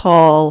not at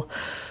all,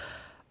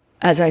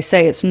 as I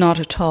say, it's not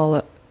at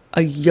all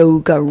a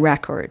yoga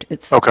record.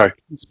 It's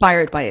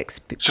inspired by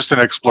experience. Just an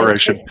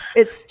exploration.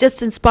 It's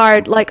just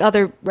inspired, like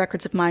other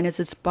records of mine,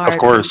 it's inspired Of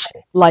course. by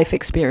life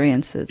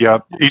experiences. Yeah,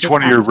 each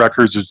one of your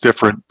records is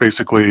different,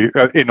 basically,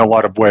 in a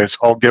lot of ways.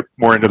 I'll get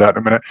more into that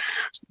in a minute.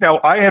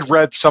 Now, I had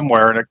read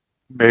somewhere, and it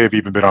may have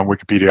even been on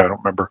Wikipedia, I don't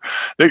remember,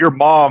 that your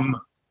mom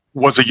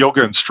was a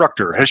yoga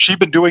instructor. Has she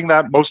been doing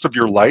that most of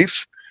your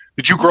life?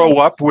 Did you grow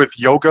up with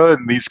yoga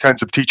and these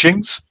kinds of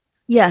teachings?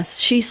 Yes,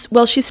 she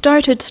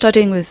started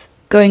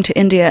going to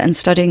India and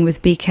studying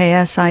with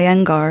BKS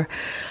Iyengar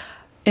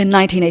in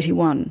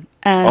 1981,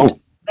 and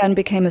then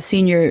became a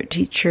senior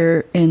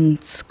teacher in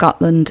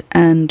Scotland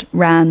and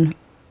ran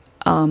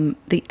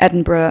the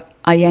Edinburgh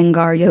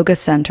Iyengar Yoga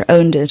Centre,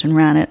 owned it and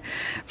ran it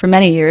for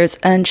many years,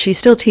 and she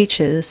still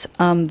teaches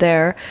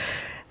there,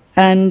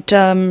 and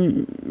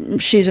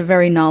she's a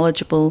very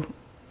knowledgeable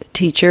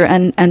teacher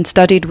and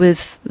studied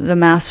with the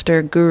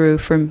master guru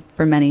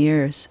for many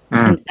years,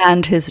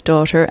 and his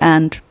daughter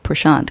and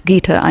Prashant,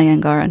 Gita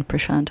Iyengar and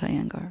Prashant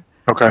Iyengar.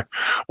 Okay.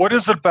 What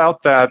is it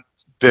about that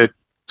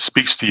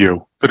speaks to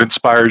you, that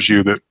inspires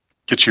you, that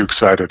gets you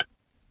excited?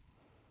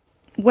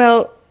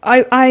 Well,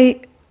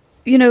 I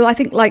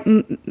think like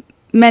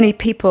many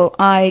people,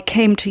 I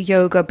came to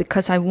yoga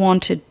because I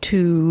wanted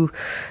to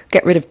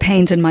get rid of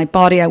pains in my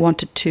body. I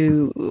wanted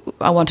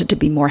to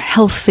be more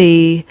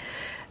healthy,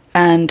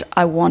 and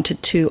I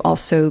wanted to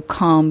also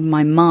calm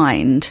my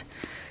mind.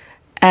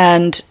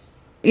 And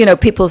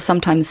people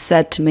sometimes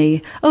said to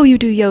me, "Oh, you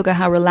do yoga,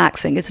 how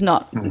relaxing." It's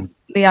not.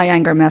 The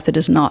Iyengar method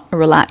is not a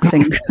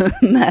relaxing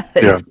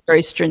method. Yeah. It's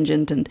very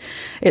stringent, and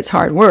it's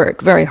hard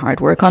work, very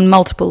hard work on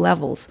multiple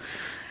levels.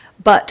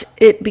 But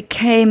it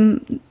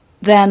became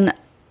then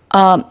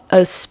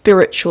a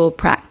spiritual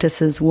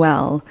practice as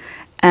well.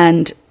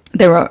 And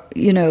there are,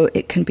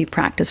 it can be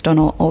practiced on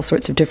all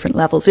sorts of different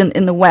levels.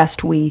 In the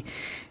West, we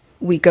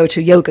go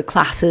to yoga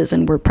classes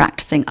and we're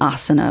practicing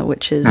asana,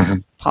 which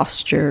is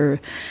posture.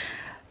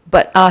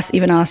 But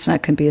even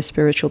asana can be a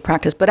spiritual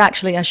practice. But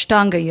actually,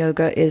 Ashtanga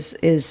yoga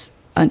is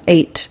an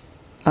 8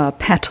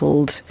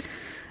 petaled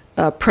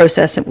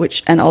process in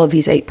which, and all of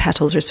these 8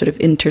 petals are sort of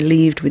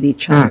interleaved with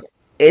each other.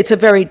 It's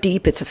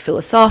a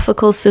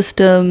philosophical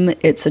system.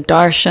 It's a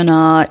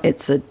darshana.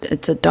 It's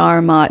a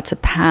dharma. It's a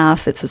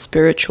path. It's a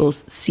spiritual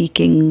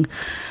seeking,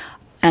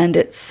 and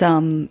it's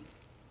a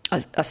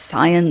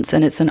science,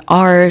 and it's an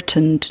art,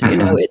 and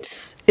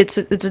it's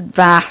a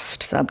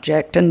vast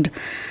subject. And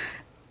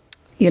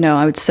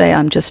I would say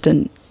I'm just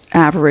an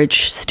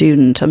average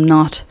student. I'm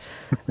not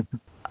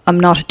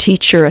a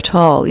teacher at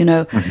all.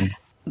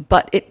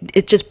 But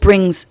it just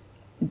brings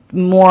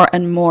more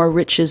and more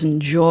riches and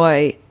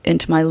joy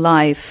into my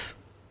life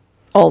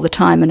all the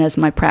time, and as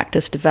my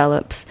practice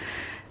develops,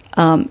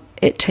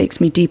 it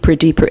takes me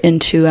deeper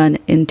into an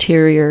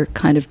interior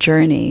kind of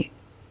journey.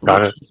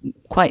 Got it.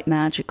 Quite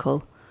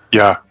magical.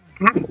 Yeah.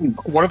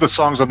 One of the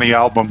songs on the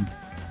album,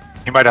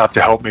 you might have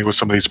to help me with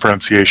some of these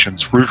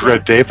pronunciations.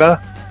 Rudra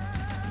Deva.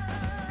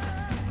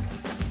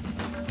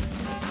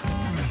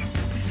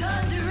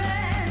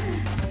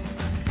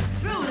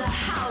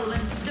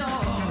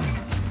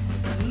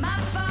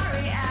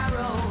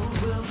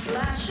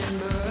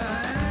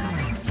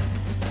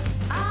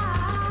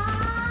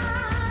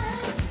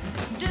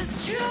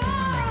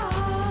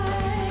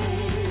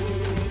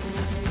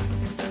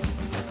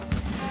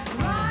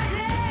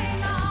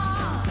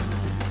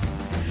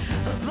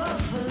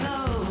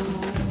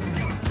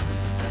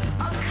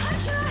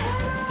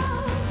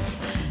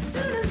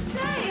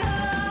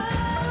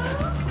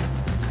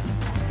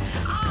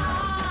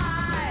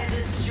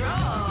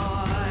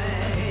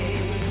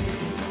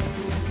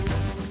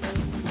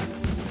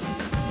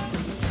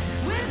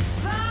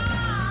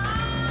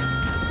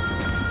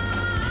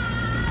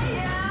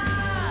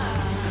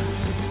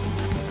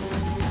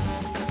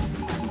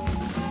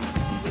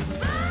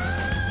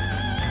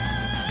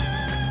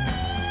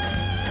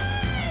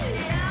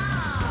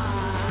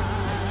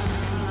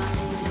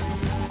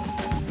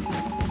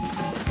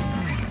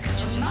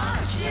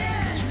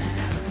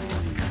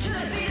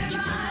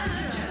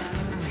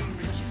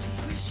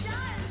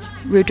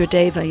 Rudra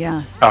Deva,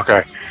 yes.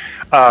 Okay.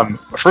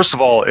 First of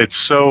all, it's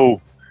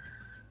so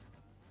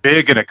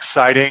big and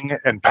exciting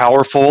and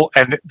powerful,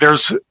 and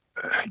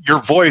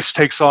your voice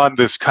takes on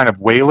this kind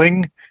of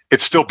wailing.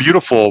 It's still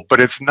beautiful,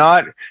 but it's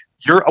not.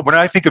 When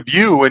I think of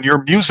you and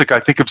your music, I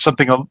think of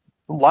something a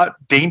lot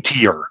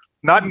daintier.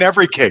 Not in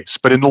every case,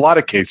 but in a lot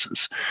of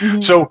cases.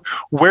 So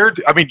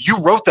you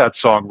wrote that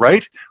song,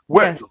 right?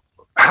 Yes.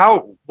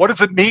 What does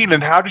it mean,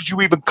 and how did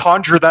you even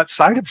conjure that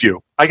side of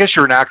you? I guess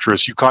you're an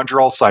actress. You conjure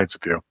all sides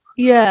of you.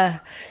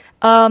 Yeah.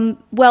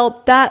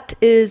 Well, that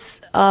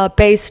is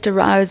based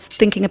around, I was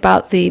thinking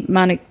about the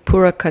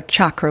Manipuraka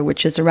chakra,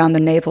 which is around the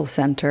navel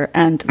center,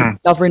 and the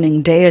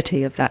governing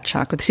deity of that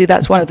chakra. See,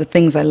 that's one of the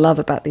things I love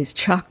about these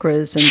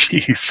chakras, and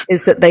is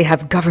that they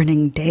have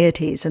governing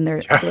deities, and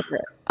they're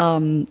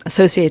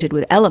associated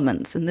with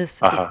elements, and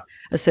this is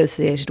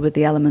associated with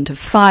the element of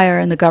fire,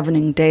 and the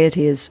governing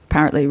deity is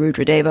apparently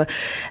Rudradeva.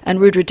 And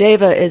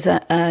Rudradeva is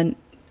an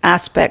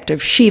aspect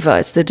of Shiva.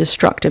 It's the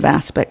destructive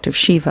aspect of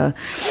Shiva.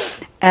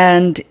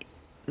 And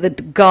the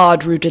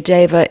god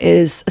Rudradeva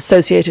is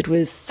associated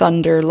with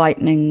thunder,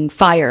 lightning,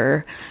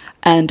 fire,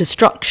 and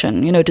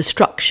destruction.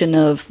 Destruction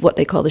of what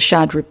they call the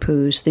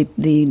Shadrapus,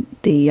 the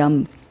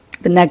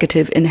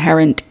negative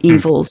inherent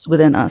evils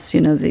within us.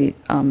 The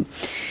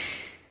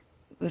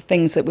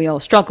things that we all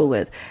struggle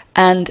with.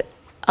 And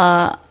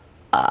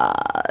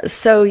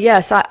so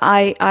yes,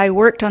 I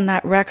worked on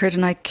that record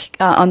and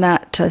on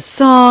that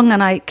song,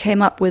 and I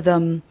came up with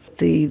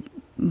the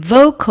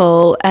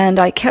vocal, and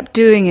I kept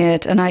doing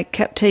it, and I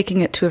kept taking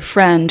it to a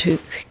friend who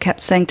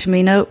kept saying to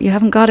me, "No, you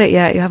haven't got it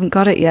yet. You haven't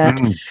got it yet."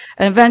 And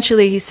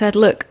eventually he said,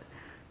 "Look,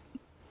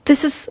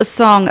 this is a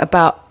song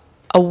about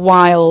a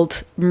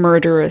wild,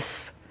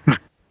 murderous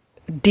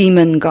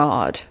demon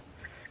god."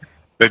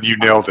 Then you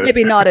nailed it.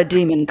 Maybe not a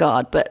demon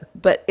god, but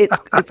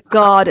it's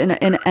God,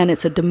 and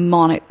it's a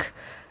demonic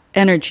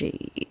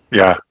energy.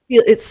 Yeah.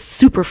 It's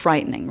super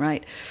frightening,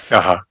 right?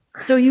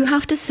 So you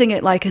have to sing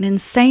it like an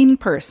insane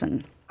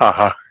person.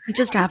 You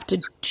just have to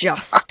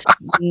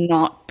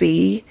not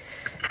be.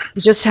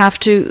 You have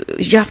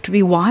to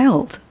be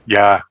wild.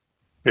 Yeah.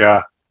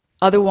 Yeah.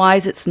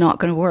 Otherwise, it's not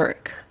going to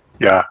work.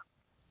 Yeah.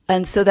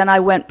 And so then I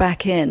went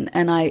back in,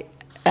 and I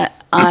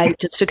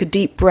just took a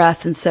deep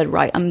breath and said,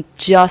 right, I'm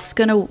just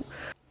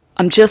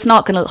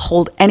not going to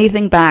hold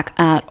anything back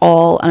at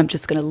all, and I'm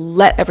just going to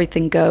let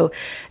everything go.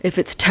 If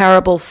it's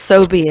terrible,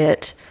 so be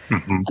it.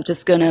 I'm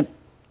just going to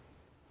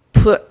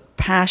put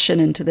passion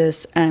into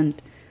this and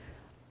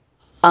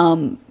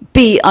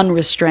be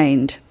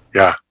unrestrained.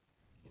 Yeah.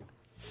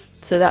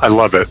 So I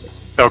love it.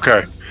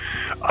 Okay.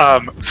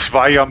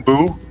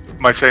 Svayambhu,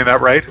 am I saying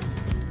that right?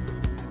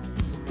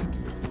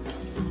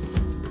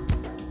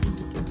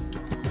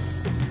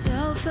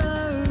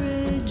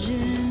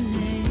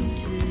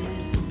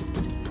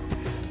 Self-originated,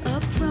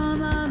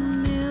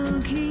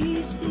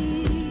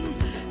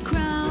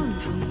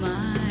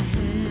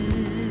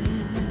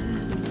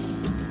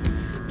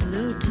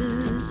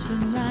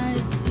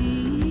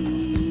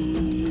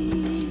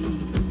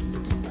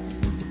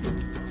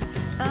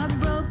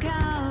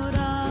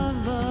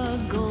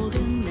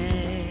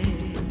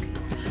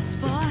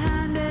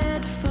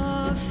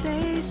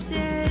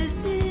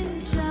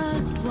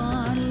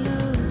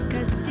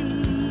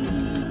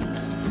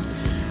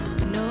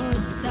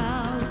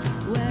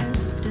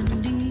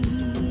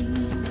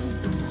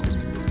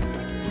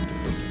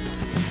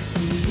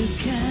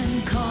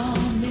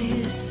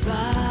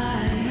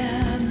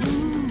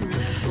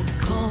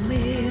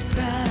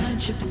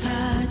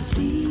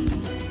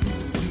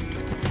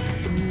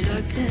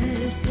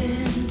 darkness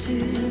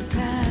into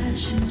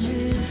passion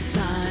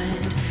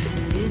refined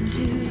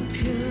into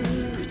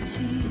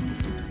purity.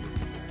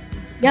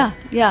 Yeah,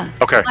 yeah.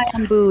 Okay.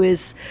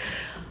 Swayambhu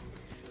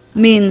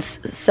means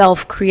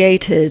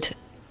self-created.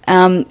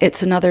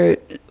 It's another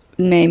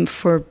name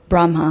for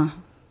Brahma,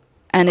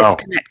 and it's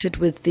connected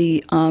with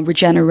the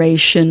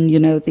regeneration. You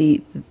know,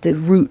 the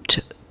root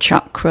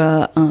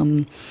chakra,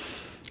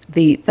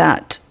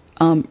 that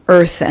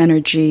earth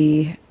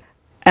energy,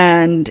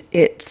 and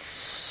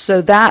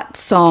so that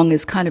song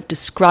is kind of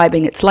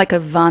describing. It's like a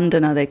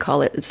vandana, they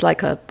call it. It's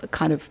like a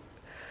kind of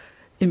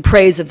in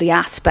praise of the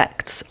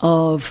aspects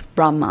of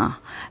Brahma.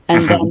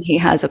 And then he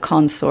has a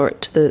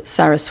consort, the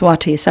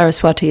Saraswati.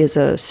 Saraswati is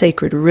a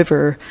sacred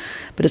river,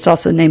 but it's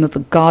also the name of a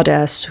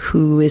goddess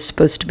who is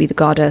supposed to be the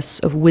goddess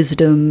of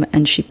wisdom,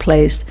 and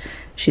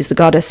she's the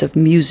goddess of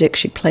music.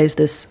 She plays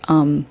this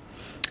a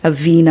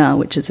veena,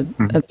 which is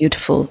a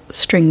beautiful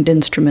stringed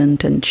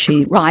instrument, and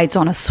she rides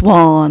on a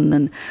swan.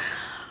 And,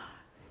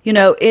 you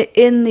know,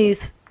 in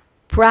these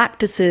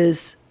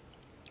practices,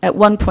 at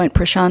one point,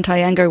 Prashant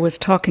Iyengar was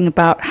talking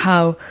about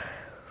how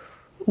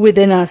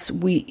within us,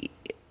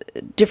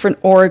 different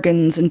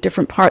organs and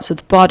different parts of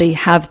the body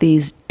have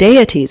these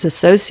deities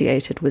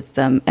associated with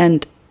them.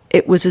 And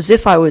it was as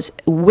if I was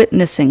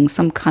witnessing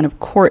some kind of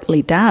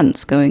courtly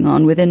dance going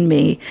on within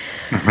me.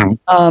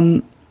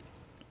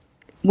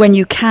 When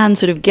you can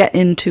sort of get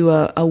into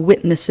a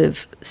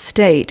witnessive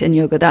state in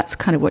yoga, that's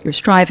kind of what you're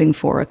striving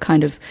for, a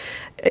kind of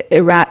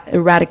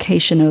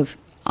eradication of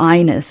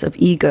I-ness, of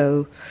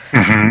ego,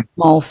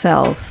 small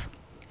self,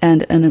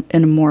 and in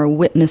a more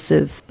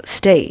witnessive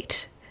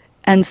state.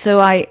 And so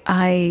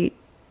I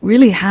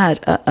really had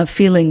a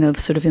feeling of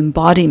sort of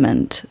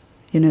embodiment,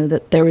 you know,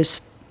 that there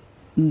is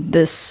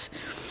this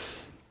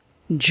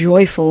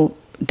joyful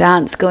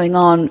dance going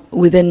on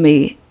within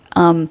me.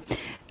 And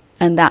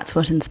that's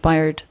what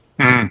inspired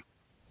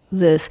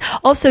this.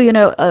 Also, you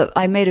know,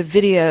 I made a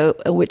video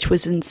which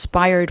was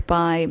inspired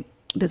by,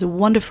 there's a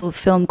wonderful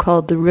film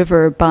called The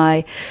River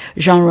by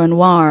Jean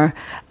Renoir.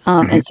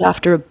 It's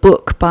after a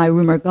book by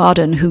Rumor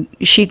Godden,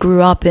 she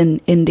grew up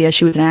in India.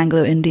 She was an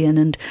Anglo-Indian,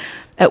 and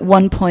at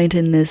one point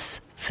in this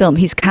film,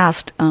 he's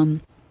cast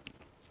an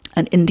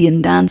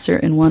Indian dancer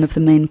in one of the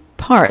main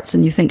parts,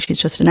 and you think she's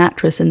just an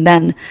actress, and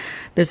then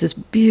there's this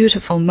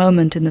beautiful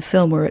moment in the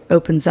film where it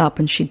opens up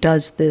and she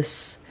does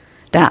this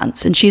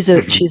dance, and she's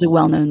a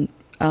well-known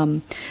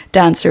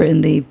dancer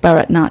in the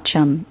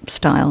Bharatanatyam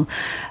style.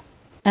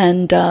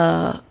 And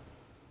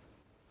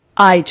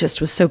I just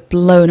was so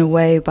blown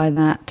away by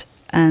that,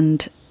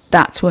 and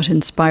that's what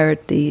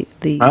inspired the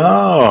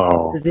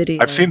video.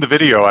 I've seen the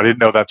video. I didn't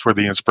know that's where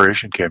the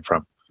inspiration came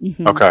from.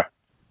 Okay.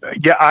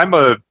 Yeah, I'm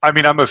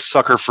a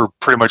sucker for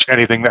pretty much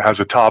anything that has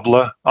a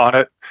tabla on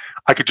it.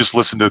 I could just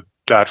listen to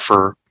that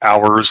for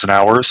hours and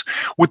hours.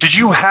 What did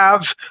you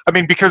have? I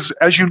mean, because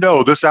as you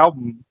know, this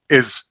album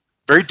is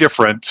very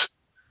different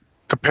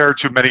compared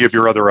to many of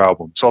your other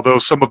albums, although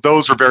some of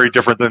those are very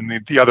different than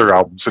the other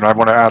albums. And I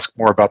want to ask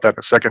more about that in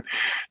a second.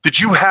 Did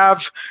you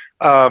have,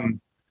 how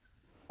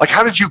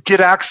did you get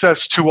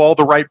access to all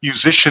the right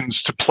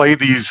musicians to play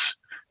these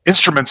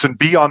instruments and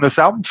be on this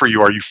album for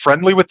you? Are you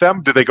friendly with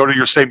them? Do they go to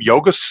your same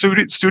yoga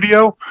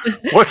studio?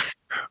 What?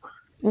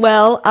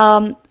 Well,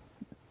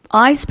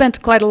 I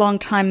spent quite a long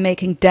time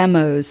making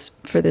demos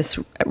for this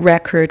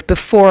record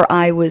before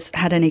I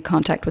had any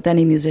contact with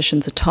any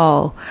musicians at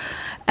all.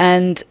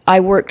 And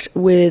I worked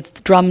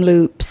with drum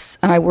loops,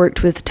 and I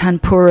worked with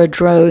tanpura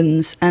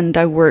drones, and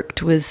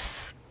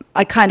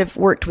I kind of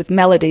worked with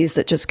melodies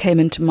that just came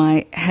into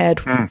my head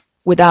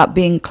without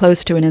being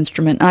close to an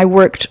instrument. I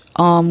worked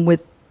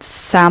with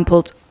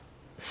sampled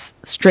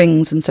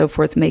strings and so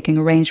forth, making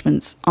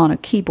arrangements on a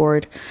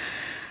keyboard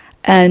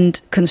and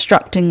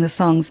constructing the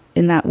songs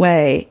in that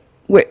way,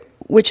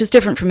 which is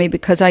different for me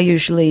because I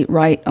usually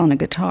write on a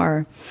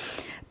guitar.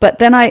 But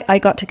then I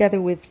got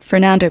together with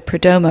Fernando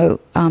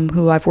Perdomo,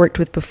 who I've worked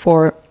with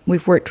before.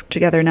 We've worked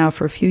together now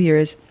for a few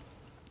years.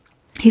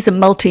 He's a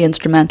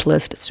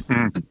multi-instrumentalist. It's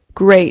a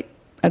great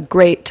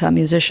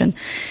musician.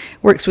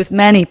 Works with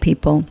many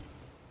people.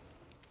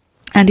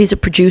 And he's a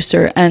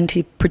producer, and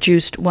he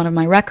produced one of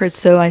my records.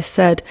 So I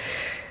said,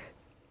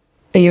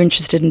 "Are you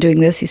interested in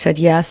doing this?" He said,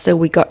 yes. So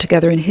we got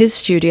together in his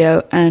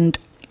studio, and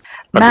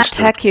Matt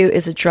Teku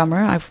is a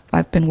drummer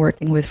I've been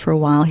working with for a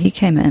while. He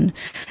came in.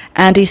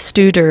 Andy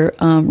Studer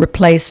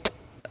replaced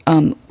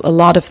a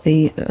lot of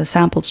the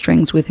sampled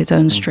strings with his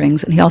own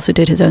strings, and he also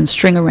did his own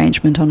string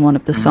arrangement on one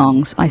of the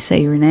songs, I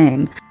Say Your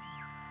Name.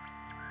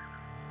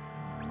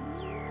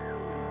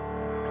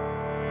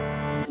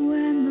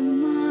 When the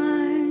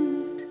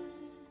mind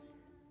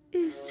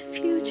is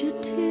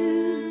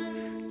fugitive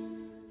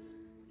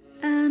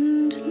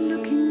and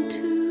looking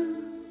to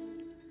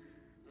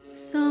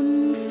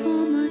some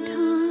former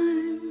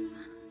time,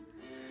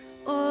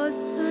 or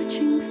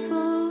searching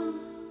for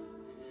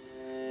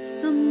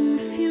some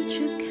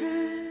future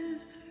care,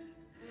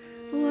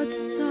 what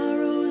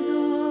sorrows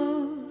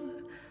or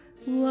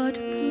what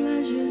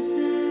pleasures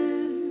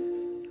there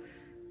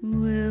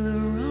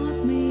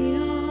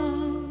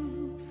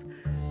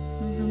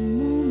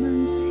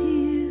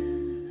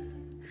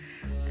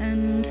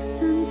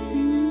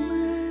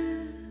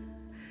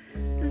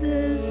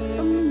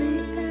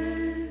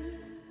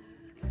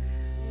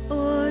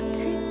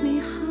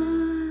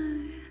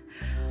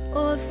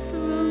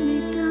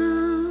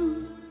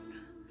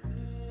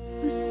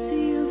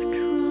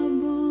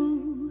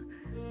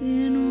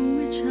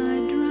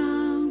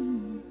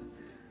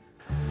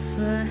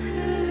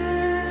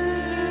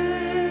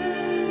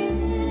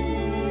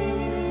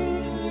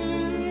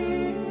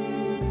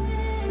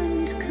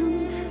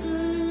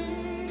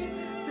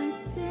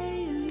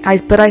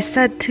I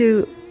said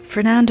to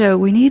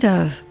Fernando, I need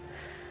a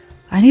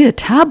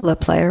tabla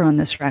player on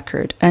this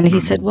record. And he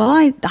said,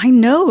 well, I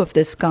know of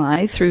this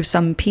guy through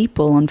some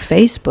people on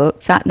Facebook,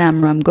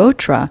 Satnam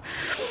Ramgotra.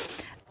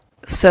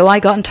 So I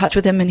got in touch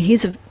with him, and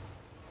he's a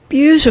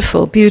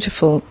beautiful,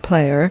 beautiful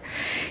player.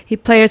 He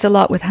plays a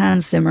lot with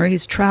Hans Zimmer.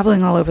 He's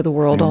traveling all over the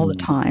world all the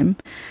time.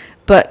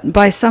 But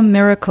by some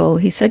miracle,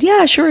 he said,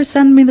 yeah, sure,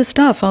 send me the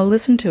stuff. I'll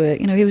listen to it.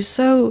 He was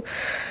so...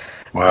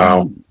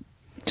 Wow.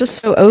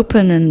 Just so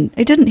open, and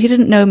he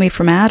didn't know me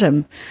from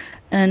Adam.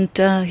 And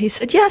he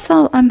said, yes,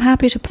 I'm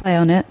happy to play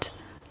on it.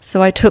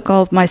 So I took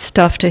all of my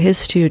stuff to his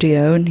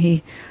studio, and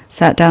he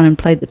sat down and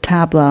played the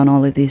tabla on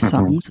all of these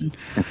songs. And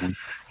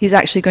he's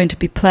actually going to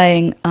be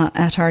playing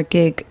at our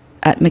gig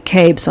at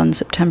McCabe's on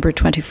September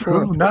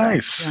 24th. Oh,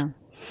 nice. Yeah.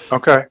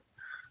 Okay.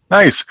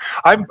 Nice.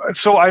 I've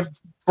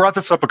brought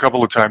this up a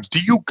couple of times. Do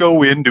you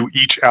go into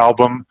each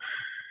album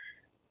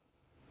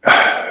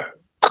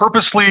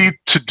purposely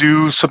to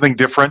do something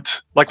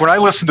different? Like when I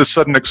listen to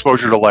Sudden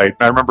Exposure to Light,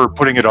 I remember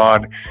putting it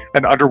on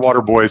and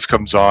Underwater Boys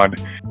comes on.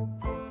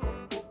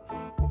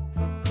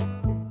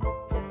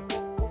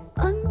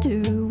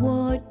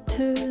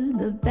 Underwater,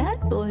 the bad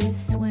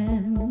boys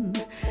swim,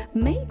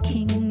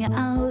 making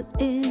out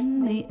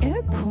in the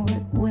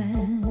airport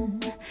when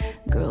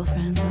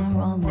girlfriends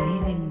are all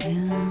leaving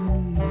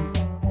town.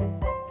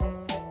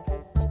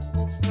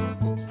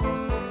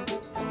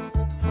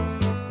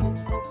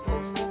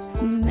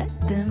 Met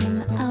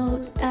them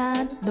out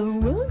at the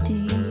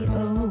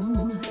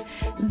rodeo.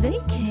 They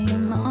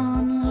came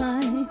on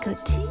like a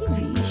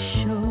TV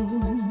show.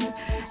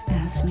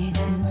 Asked me to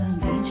the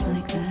beach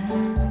like that.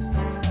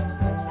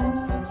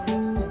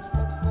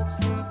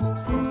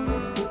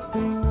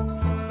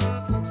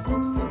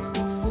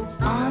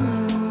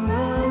 On the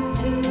road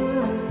to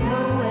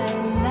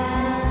nowhere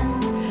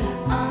land,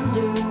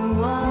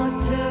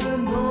 underwater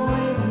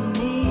boys and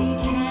me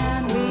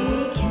can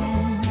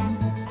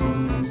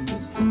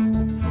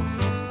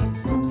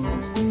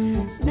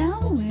Now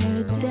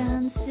we're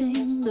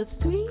dancing, the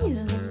three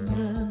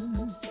of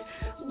us.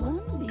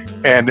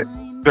 And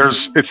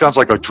it sounds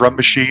like a drum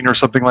machine or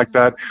something like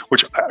that,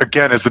 which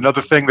again is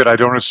another thing that I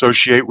don't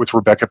associate with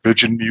Rebecca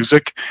Pidgeon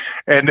music.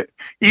 And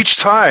each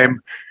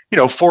time,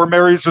 Four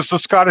Marys is the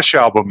Scottish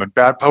album and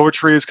Bad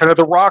Poetry is kind of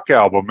the rock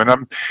album.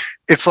 And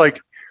it's like,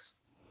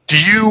 do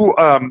you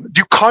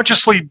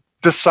consciously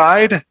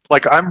decide,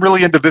 like, I'm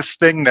really into this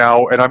thing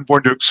now and I'm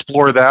going to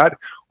explore that?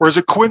 Or is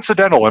it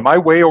coincidental? Am I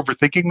way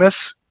overthinking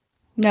this?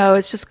 No,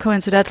 it's just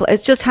coincidental.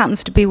 It just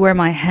happens to be where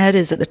my head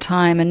is at the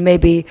time, and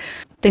maybe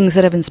things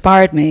that have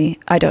inspired me,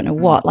 I don't know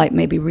what, like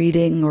maybe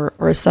reading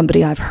or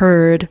somebody I've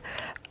heard,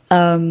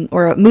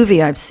 or a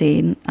movie I've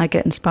seen. I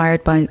get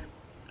inspired by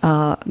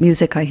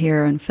music I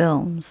hear in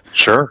films.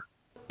 Sure.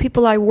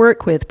 People I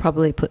work with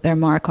probably put their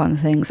mark on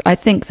things. I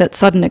think that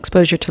Sudden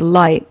Exposure to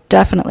Light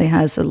definitely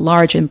has a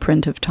large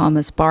imprint of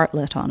Thomas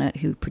Bartlett on it,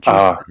 who produced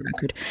the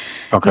record.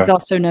 Okay. He's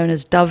also known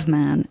as Dove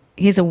Man.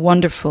 He's a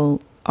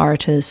wonderful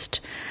artist,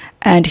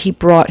 and he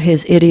brought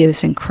his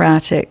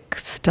idiosyncratic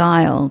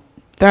style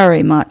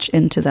very much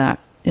into the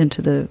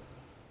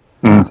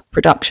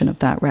production of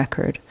that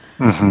record.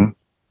 Mm-hmm.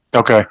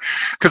 Okay.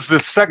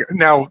 Because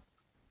now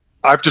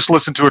I've just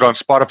listened to it on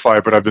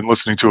Spotify, but I've been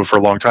listening to it for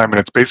a long time, and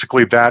it's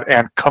basically that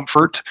and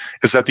Comfort.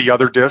 Is that the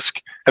other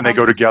disc? And they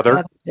go together?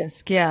 Other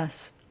disc,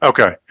 yes.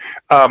 Okay.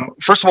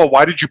 First of all,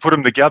 why did you put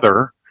them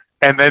together?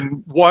 And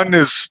then one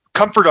is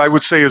Comfort, I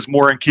would say, is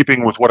more in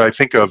keeping with what I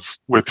think of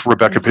with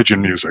Rebecca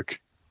Pidgeon music.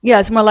 Yeah,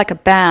 it's more like a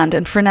band,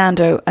 and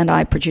Fernando and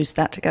I produced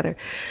that together.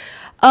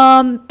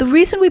 The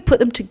reason we put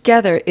them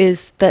together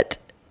is that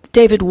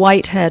David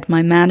Whitehead,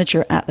 my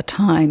manager at the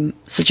time,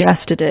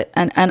 suggested it,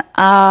 and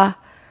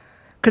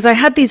because I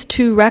had these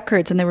two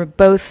records and they were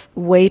both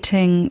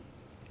waiting,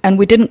 and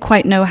we didn't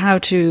quite know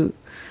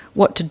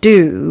what to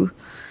do,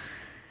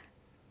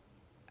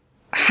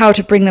 how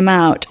to bring them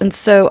out, and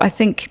so I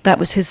think that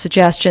was his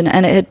suggestion,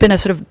 and it had been a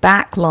sort of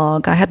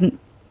backlog. I hadn't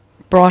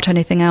brought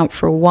anything out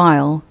for a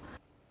while.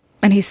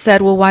 And he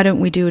said, well, why don't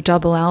we do a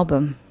double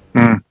album?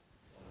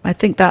 I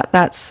think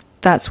that's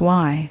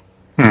why.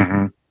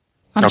 Mm-hmm.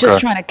 I'm just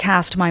trying to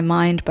cast my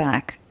mind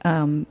back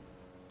and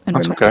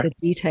that's remember the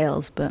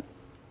details. But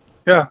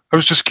yeah, I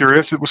was just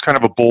curious. It was kind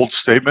of a bold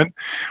statement.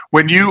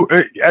 When you,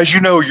 as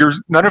you know,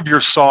 none of your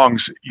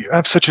songs, you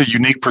have such a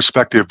unique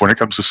perspective when it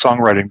comes to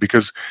songwriting,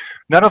 because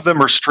none of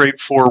them are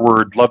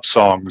straightforward love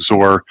songs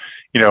or,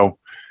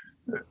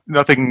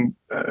 nothing,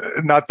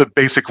 not the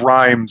basic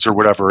rhymes or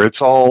whatever.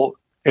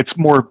 It's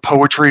more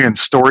poetry and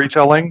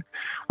storytelling,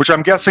 which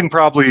I'm guessing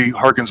probably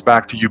harkens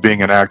back to you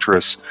being an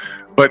actress.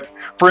 But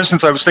for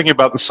instance, I was thinking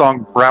about the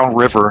song Brown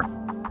River.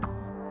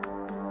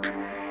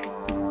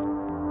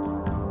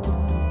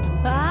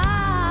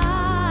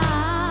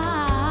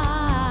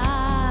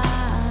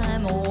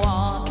 I'm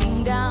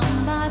walking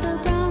down by the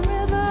Brown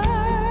River.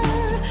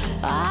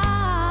 I'm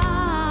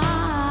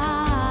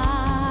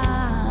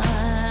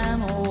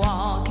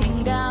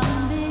walking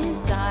down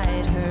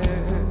beside her.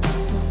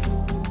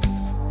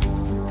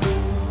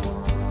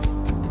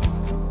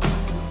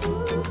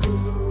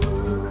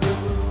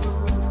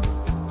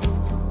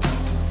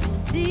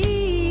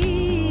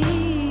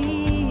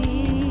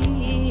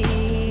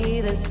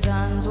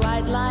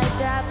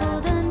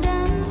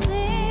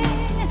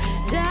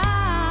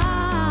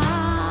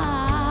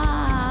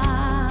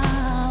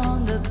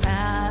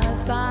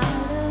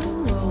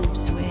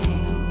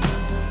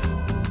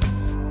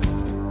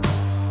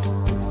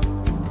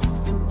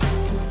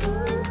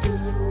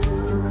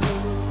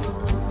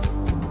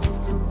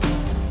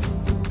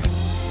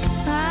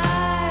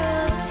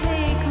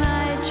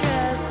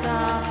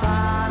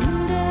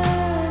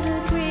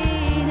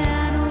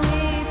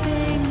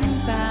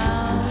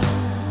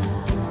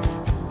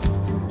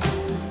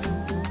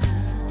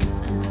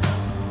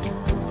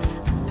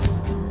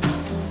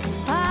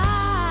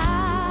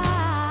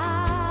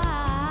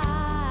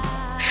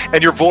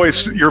 and your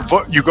voice, you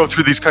go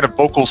through these kind of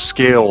vocal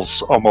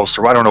scales almost,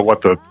 or I don't know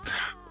what the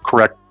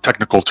correct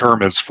technical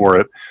term is for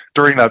it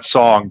during that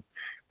song,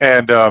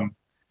 and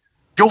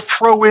you'll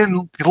throw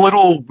in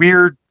little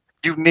weird,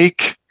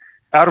 unique,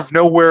 out of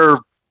nowhere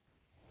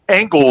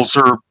angles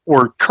or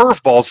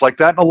curveballs like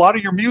that in a lot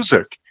of your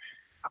music.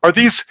 Are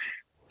these?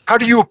 How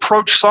do you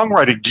approach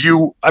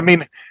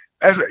songwriting?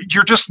 As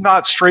you're just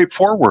not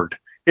straightforward.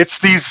 It's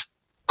these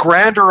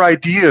grander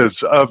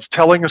ideas of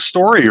telling a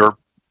story or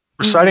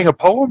reciting a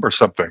poem or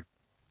something.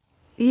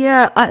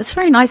 Yeah, it's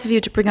very nice of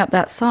you to bring up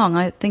that song.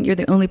 I think you're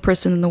the only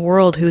person in the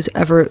world who's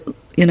ever,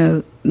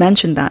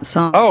 mentioned that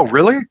song. Oh,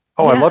 really?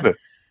 Oh, yeah. I love it.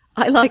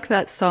 I like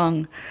that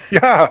song.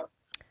 Yeah.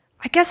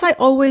 I guess I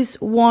always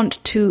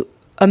want to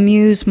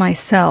amuse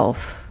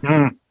myself.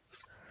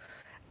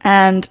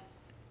 And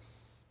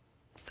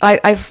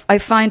I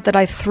find that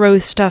I throw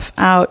stuff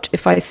out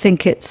if I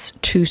think it's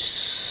too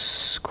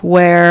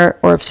square,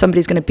 or if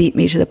somebody's going to beat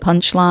me to the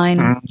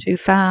punchline too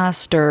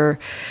fast, or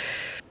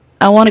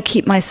I want to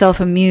keep myself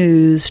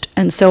amused,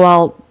 and so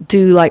I'll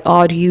do like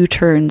odd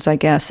U-turns, I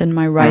guess, in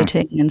my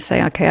writing and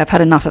say, okay, I've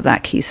had enough of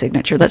that key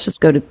signature. Let's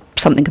just go to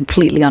something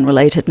completely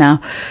unrelated now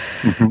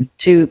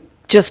to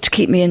just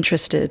keep me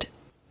interested.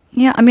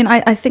 Yeah,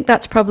 I think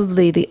that's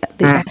probably the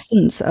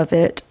essence of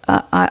it.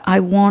 I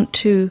want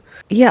to,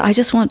 I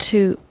just want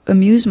to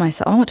amuse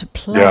myself. I want to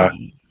play. Yeah,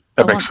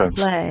 that makes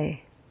sense.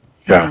 Play.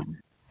 Yeah,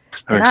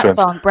 that makes sense.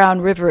 Song, Brown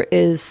River,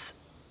 is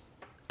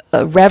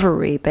a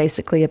reverie,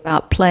 basically,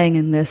 about playing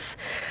in this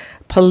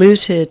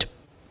polluted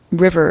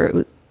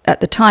river. At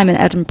the time in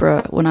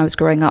Edinburgh, when I was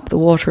growing up, the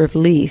water of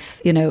Leith,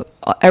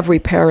 every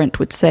parent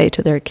would say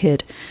to their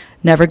kid,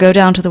 never go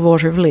down to the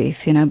water of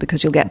Leith,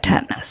 because you'll get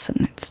tetanus,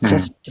 and it's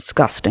just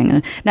disgusting.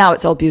 And now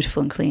it's all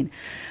beautiful and clean.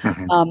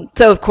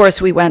 So, of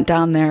course, we went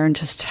down there and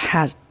just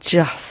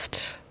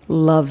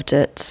loved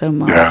it so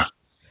much.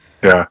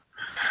 Yeah.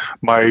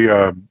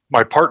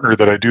 My partner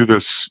that I do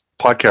this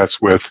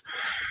podcast with,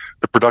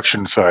 the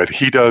production side,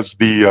 he does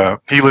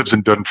he lives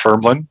in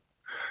Dunfermline,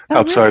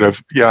 outside of,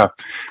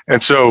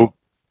 and so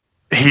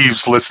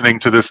he's listening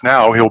to this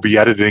now. He'll be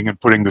editing and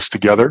putting this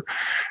together,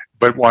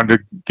 but wanted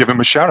to give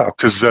him a shout out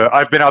because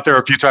I've been out there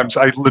a few times.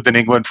 I lived in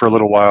England for a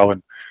little while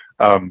and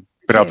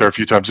been out there a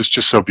few times. It's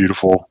just so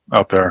beautiful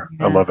out there.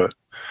 I love it.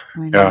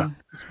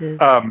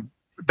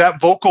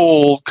 That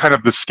vocal, kind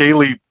of the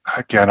scaly,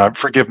 again,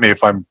 forgive me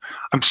if I'm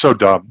so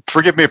dumb.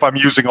 Forgive me if I'm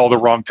using all the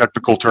wrong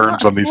technical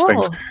terms on these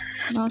things.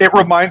 It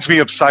reminds me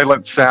of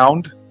Silent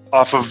Sound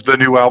off of the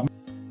new album.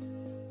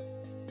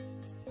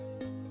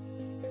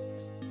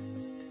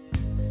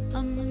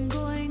 I'm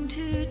going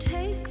to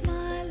take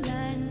my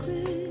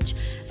language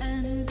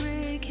and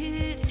break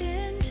it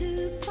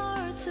into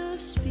parts of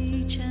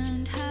speech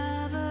and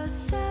have a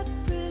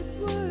separate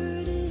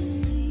word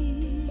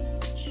in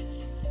each.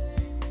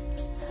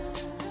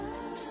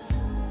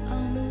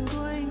 I'm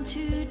going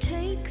to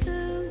take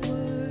the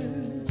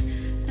words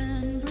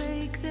and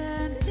break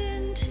them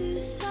into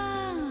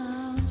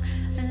sounds,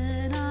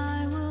 and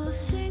I will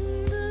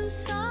sing the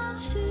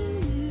sounds to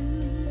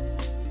you,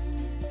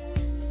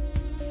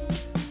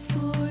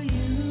 for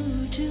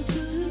you to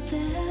put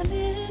them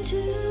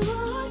into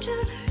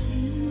order,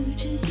 you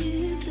to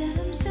give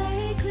them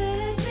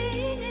sacred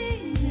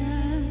meaning,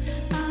 as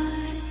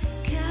I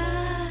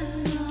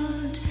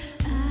cannot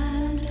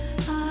and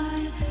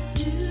I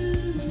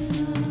do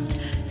not.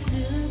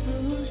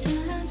 Syllables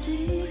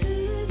dancing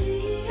through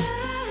the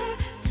air,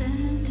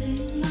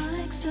 sending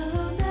like so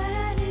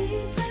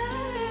many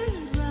prayers,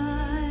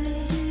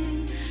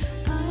 riding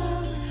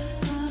up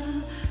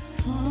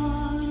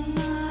upon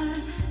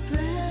my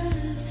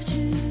breath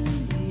to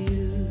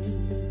you.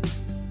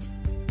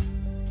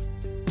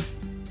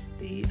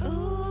 The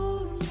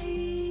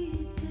only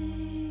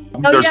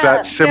thing. There's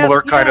that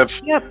similar kind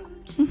of, you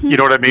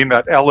know what I mean?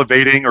 That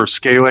elevating or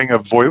scaling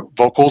of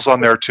vocals on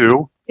there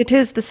too. It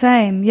is the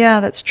same. Yeah,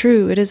 that's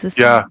true. It is the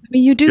same. Yeah.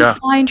 You do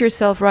find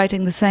yourself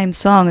writing the same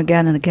song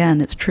again and again.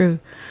 It's true.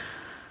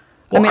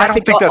 Well, I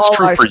don't think that's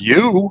true for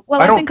you.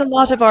 Well, I think a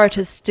lot of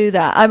artists do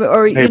that.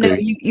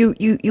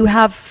 You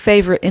have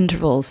favorite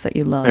intervals that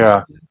you love.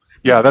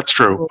 Yeah, that's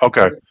true.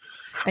 Okay.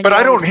 But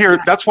I don't hear,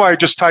 that's why I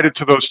just tied it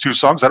to those two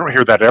songs. I don't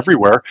hear that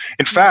everywhere.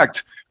 In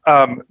fact,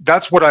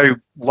 that's what I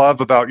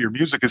love about your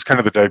music is kind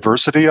of the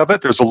diversity of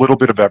it. There's a little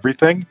bit of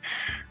everything.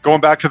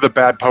 Going back to the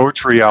Bad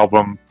Poetry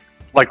album,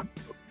 like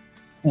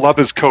Love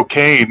is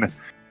Cocaine.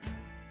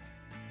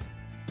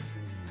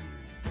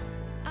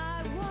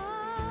 I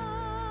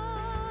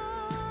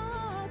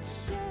watch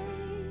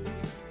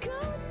shades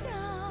go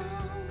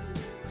down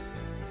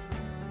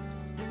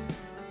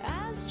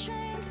as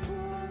trains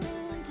pull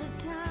into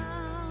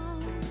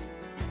town.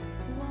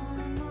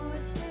 One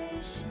more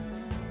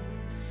station,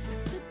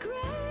 the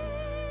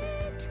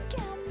great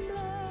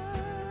gambler.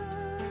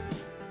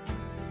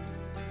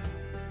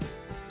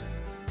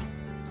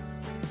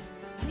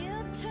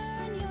 He'll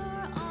turn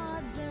your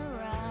odds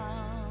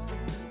around.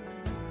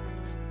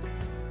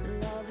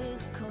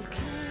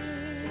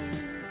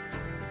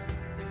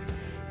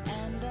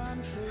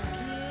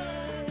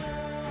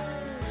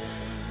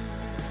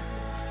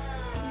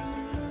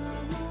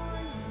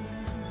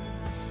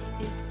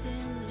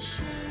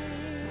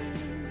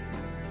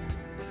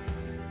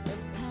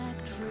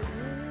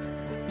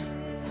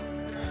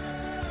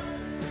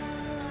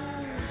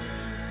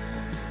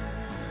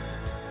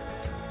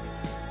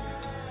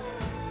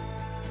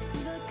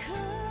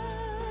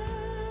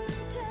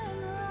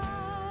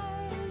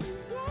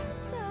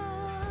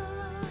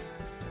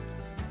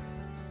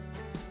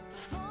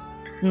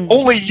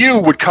 Only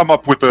you would come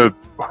up with a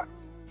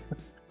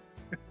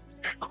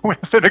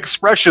with an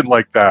expression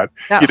like that.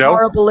 That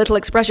horrible little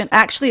expression.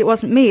 Actually, it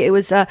wasn't me. It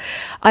was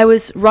I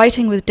was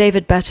writing with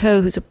David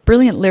Bateau, who's a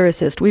brilliant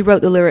lyricist. We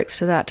wrote the lyrics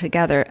to that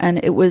together,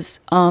 and it was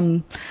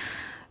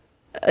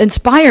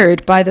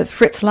inspired by the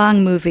Fritz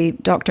Lang movie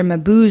Dr.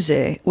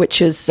 Mabuse,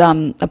 which is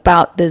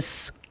about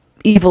this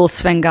evil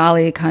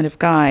Svengali kind of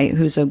guy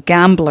who's a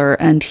gambler,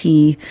 and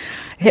he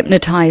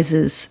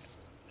hypnotizes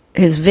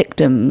his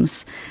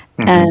victims,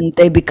 and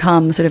they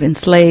become sort of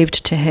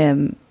enslaved to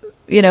him.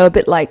 You know, a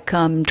bit like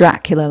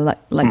Dracula,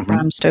 like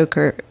Bram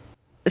Stoker.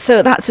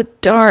 So that's a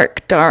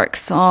dark, dark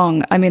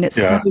song. I mean, it's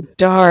so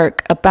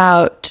dark.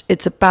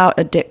 It's about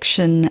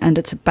addiction, and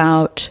it's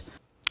about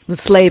the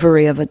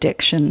slavery of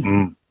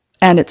addiction,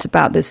 and it's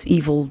about this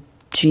evil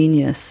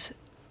genius.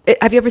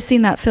 Have you ever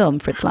seen that film,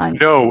 Fritz Lang?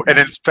 No, and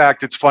in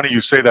fact, it's funny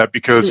you say that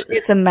because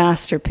it's a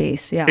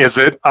masterpiece. Yeah, is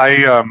it?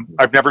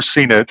 I've never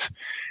seen it,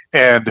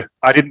 and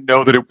I didn't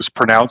know that it was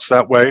pronounced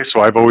that way. So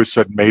I've always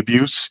said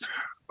Mabuse,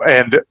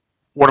 and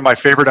one of my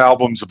favorite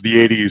albums of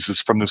the 80s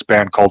is from this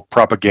band called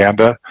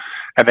Propaganda,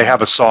 and they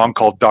have a song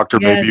called Dr.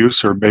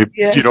 Mabuse, or do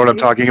you know what I'm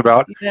talking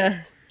about?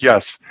 Yeah.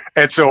 Yes.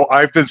 And so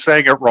I've been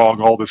saying it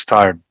wrong all this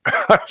time.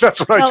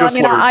 That's what I just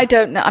learned. I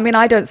don't know. I mean,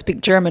 I don't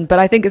speak German, but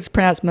I think it's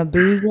pronounced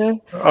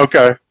Mabuse.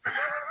 Okay.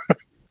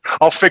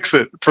 I'll fix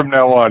it from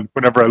now on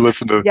whenever I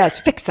listen to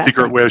fix that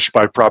Secret Wish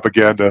by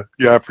Propaganda.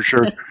 Yeah, for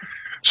sure.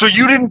 So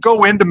you didn't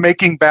go into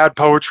making bad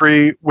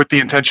poetry with the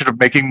intention of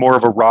making more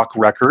of a rock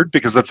record,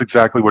 because that's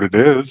exactly what it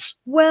is.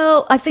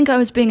 Well, I think I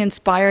was being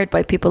inspired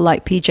by people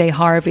like PJ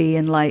Harvey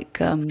and like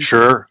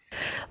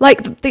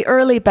like the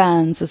early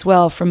bands as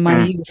well from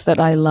my youth that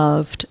I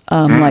loved,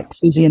 like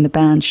Susie and the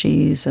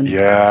Banshees and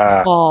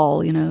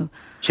Fall, you know.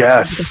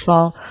 Yes.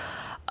 Fall.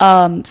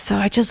 So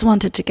I just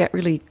wanted to get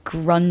really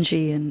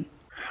grungy and.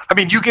 I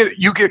mean, you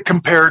get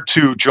compared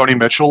to Joni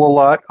Mitchell a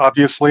lot,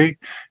 obviously,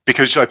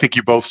 because I think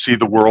you both see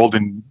the world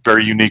in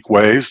very unique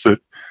ways that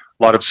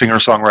a lot of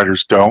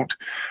singer-songwriters don't.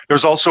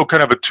 There's also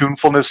kind of a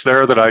tunefulness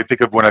there that I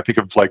think of when I think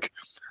of like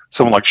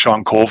someone like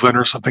Sean Colvin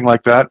or something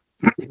like that.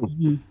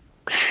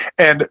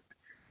 And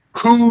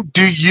who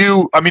do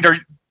you? I mean,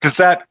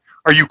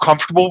 are you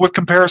comfortable with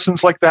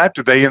comparisons like that?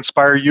 Do they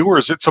inspire you, or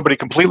is it somebody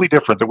completely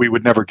different that we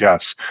would never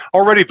guess?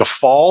 Already, The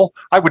Fall,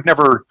 I would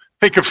never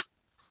think of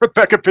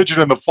Rebecca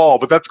Pidgeon in The Fall,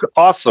 but that's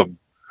awesome.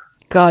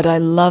 God, I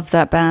love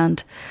that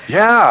band.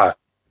 Yeah.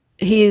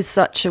 He is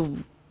such a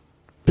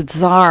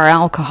bizarre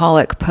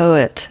alcoholic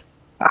poet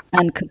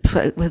and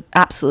with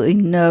absolutely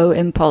no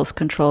impulse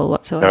control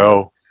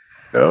whatsoever.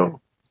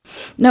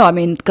 No, I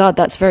mean, God,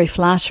 that's very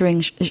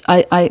flattering.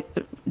 I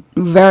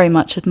very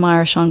much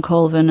admire Sean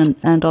Colvin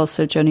and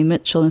also Joni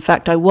Mitchell. In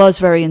fact, I was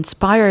very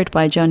inspired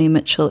by Joni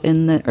Mitchell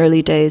in the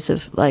early days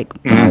of like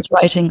when I was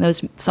writing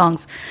those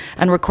songs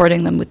and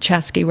recording them with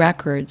Chesky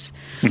Records.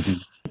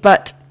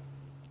 But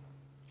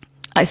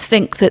I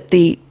think that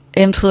the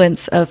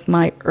influence of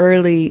my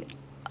early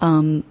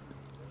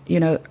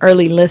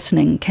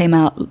listening came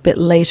out a bit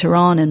later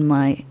on in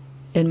my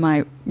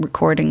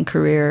recording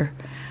career,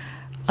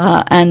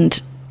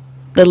 and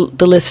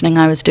the listening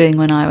I was doing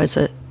when I was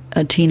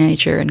a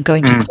teenager and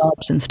going to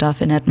clubs and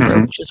stuff in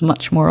Edinburgh, which was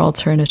much more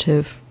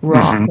alternative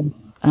rock,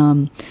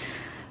 and,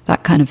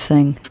 that kind of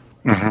thing.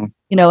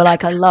 You know,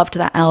 like I loved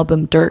that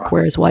album Dirk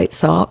Wears White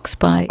Socks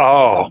by.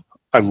 Oh,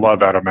 I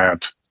love Adam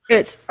Ant.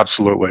 It's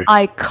absolutely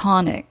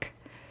iconic.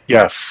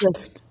 Yes.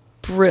 Just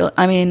brilliant.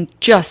 I mean,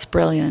 just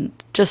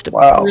brilliant. Just a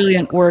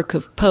brilliant work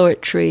of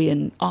poetry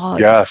and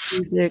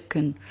music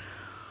and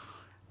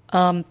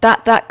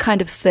that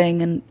kind of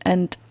thing.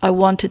 And I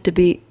wanted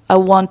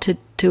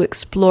to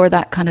explore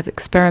that kind of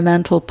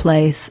experimental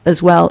place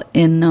as well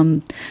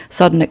in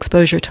Sudden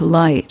Exposure to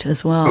Light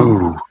as well.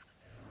 Ooh,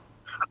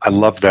 I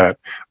love that.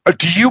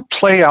 Do you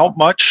play out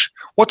much?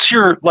 What's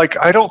your, like,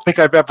 I don't think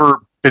I've ever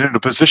been in a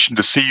position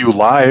to see you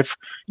live.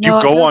 Do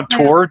you go on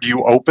tour? Do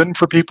you open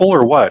for people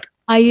or what?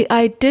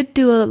 I did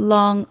do a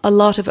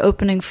lot of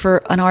opening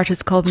for an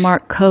artist called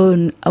Mark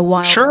Cohn a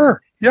while.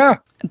 Sure, yeah.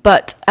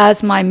 But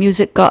as my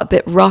music got a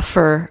bit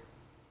rougher,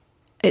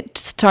 it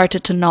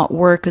started to not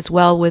work as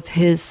well with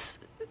his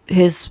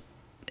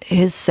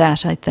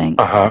set, I think.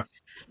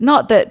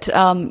 Not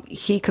that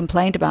he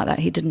complained about that;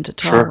 he didn't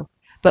at all.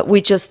 But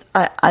we just,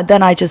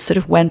 I just sort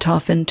of went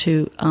off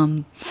into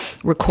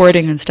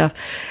recording and stuff.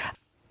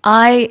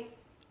 I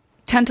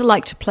tend to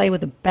like to play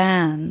with a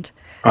band,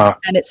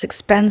 and it's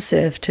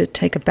expensive to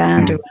take a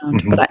band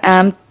around. But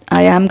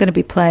I am going to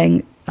be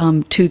playing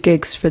 2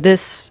 gigs for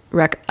this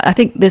record. I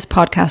think this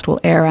podcast will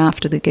air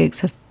after the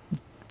gigs have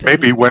been.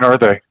 Maybe. When are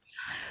they?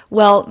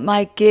 Well,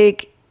 my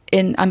gig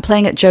I'm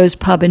playing at Joe's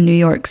Pub in New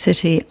York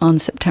City on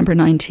September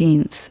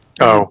 19th.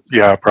 Oh,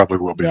 yeah, probably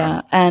will be.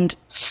 Yeah, and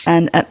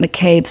at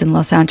McCabe's in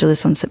Los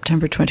Angeles on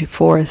September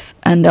 24th,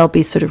 and there'll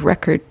be sort of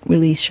record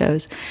release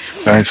shows.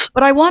 Nice.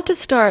 But I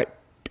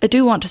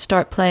do want to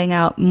start playing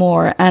out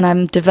more, and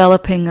I'm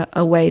developing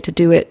a way to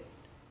do it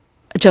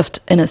just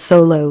in a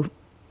solo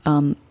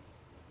way,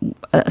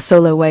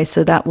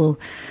 so that will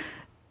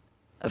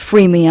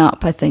free me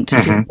up, I think,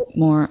 to do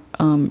more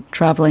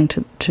traveling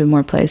to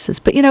more places.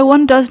 But,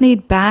 one does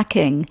need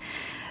backing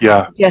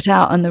Yeah. to get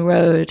out on the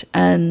road.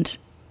 And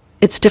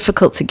it's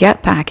difficult to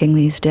get backing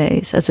these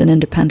days as an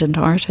independent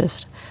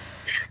artist.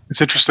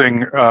 It's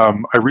interesting.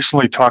 I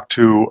recently talked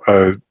to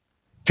a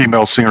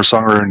female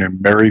singer-songwriter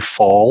named Mary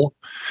Fall.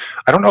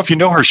 I don't know if you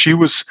know her. She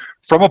was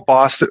from a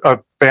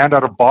band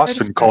out of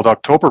Boston called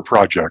October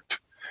Project.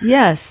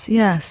 Yes.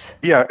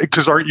 Yeah,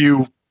 because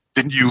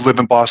didn't you live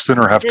in Boston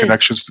or have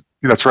connections?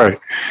 That's right.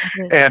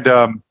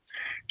 And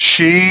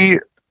she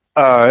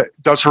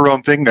does her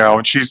own thing now,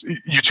 and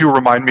you two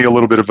remind me a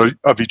little bit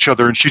of each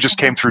other. And she just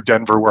came through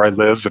Denver, where I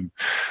live, and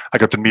I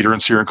got to meet her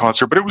and see her in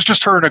concert. But it was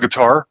just her and a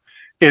guitar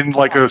in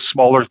like a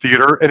smaller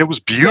theater, and it was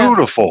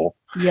beautiful.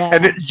 Yeah.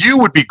 And you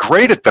would be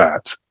great at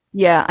that.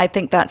 Yeah, I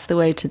think that's the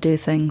way to do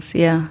things.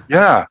 Yeah.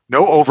 Yeah,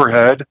 no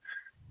overhead.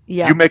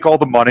 Yeah. You make all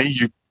the money.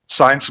 You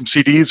sign some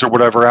CDs or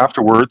whatever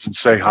afterwards and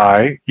say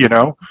hi,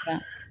 Yeah.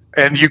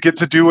 and you get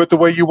to do it the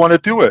way you want to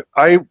do it.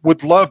 I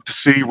would love to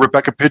see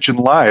Rebecca Pidgeon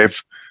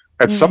live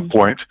at some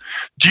point.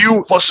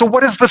 So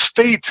what is the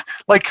fate?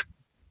 Like,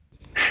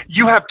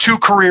 you have two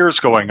careers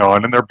going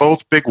on, and they're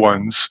both big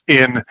ones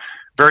in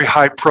very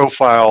high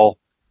profile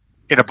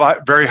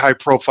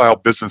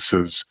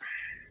businesses.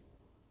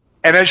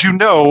 And as you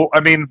know, I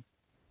mean,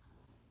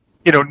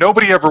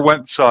 nobody ever went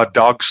and saw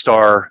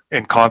Dogstar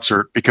in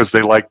concert because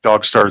they liked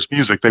Dogstar's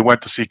music. They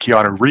went to see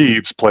Keanu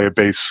Reeves play a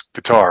bass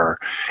guitar.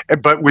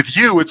 But with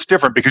you, it's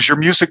different because your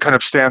music kind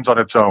of stands on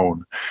its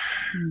own.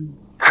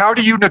 How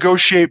do you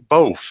negotiate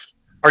both?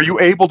 Are you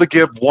able to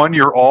give one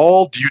your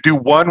all? Do you do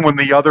one when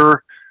the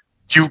other,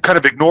 do you kind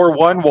of ignore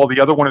one while the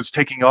other one is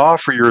taking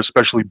off, or you're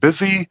especially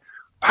busy?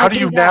 How do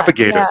you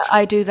navigate it?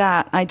 I do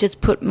that. I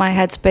just put my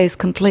headspace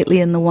completely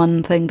in the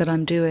one thing that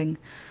I'm doing.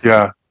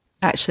 Yeah.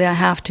 Actually, I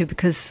have to,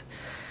 because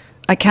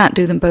I can't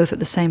do them both at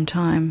the same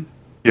time.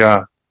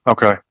 Yeah.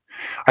 Okay.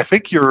 I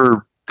think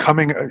your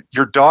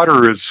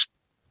daughter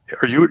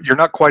you're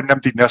not quite an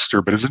empty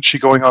nester, but isn't she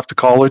going off to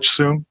college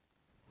soon?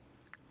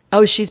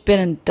 Oh, she's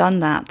been and done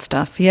that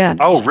stuff. Yeah.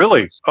 Oh,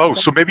 really? Oh,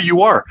 so maybe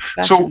you are.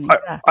 So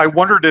yeah. I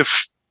wondered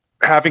if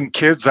having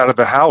kids out of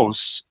the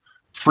house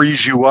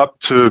frees you up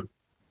to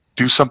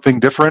do something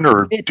different,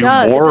 or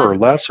more or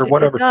less, or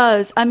whatever. It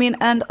does. I mean,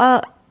 and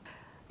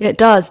it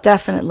does,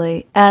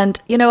 definitely. And,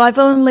 I've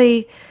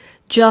only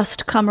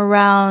just come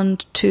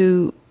around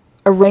to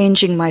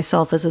arranging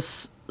myself as a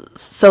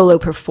solo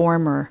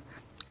performer.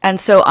 And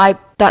so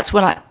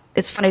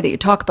it's funny that you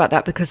talk about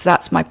that, because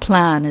that's my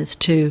plan, is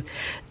to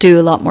do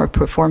a lot more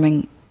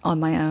performing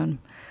on my own.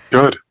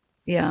 Good.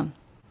 Yeah.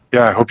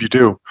 Yeah, I hope you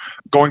do.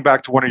 Going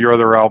back to one of your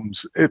other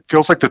albums, it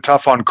feels like the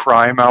Tough on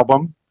Crime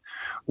album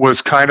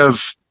was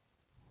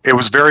it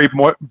was very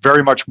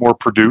much more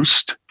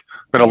produced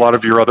than a lot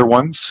of your other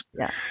ones.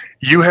 Yeah.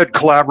 You had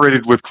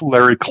collaborated with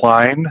Larry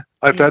Klein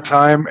at that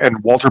time, and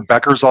Walter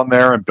Becker's on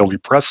there, and Billy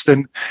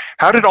Preston.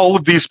 How did all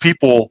of these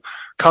people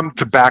come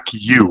to back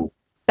you?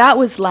 That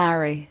was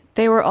Larry.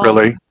 They were all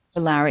really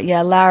for Larry.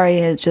 Yeah,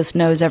 Larry just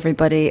knows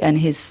everybody, and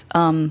he's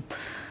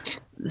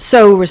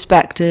so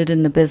respected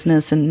in the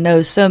business and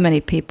knows so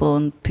many people,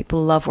 and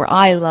people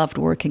I loved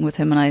working with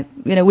him, and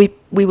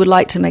we would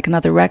like to make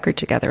another record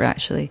together,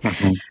 actually.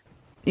 Mm-hmm.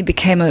 He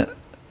became a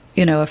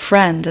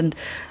friend,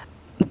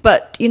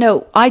 but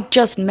I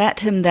just met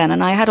him then,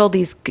 and I had all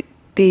these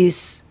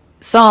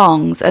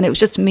songs, and it was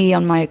just me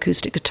on my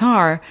acoustic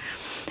guitar,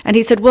 and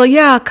he said, well,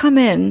 yeah, come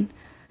in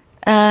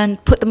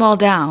and put them all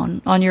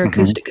down on your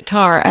acoustic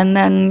guitar, and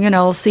then,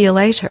 I'll see you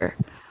later.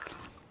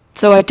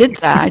 So I did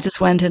that. I just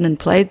went in and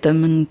played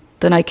them, and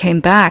then I came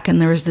back, and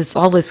there was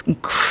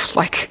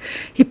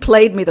he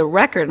played me the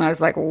record, and I was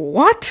like,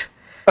 what?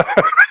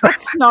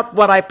 That's not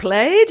what I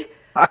played.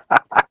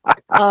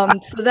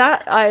 So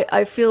that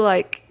I feel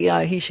like,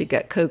 yeah, he should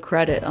get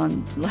co-credit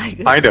on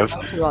kind of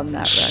on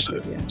that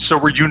record. Yeah. So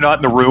were you not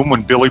in the room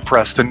when Billy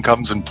Preston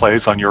comes and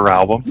plays on your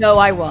album? No,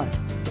 I was.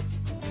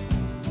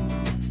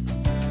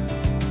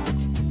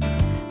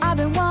 I've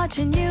been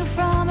watching you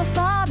from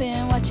afar,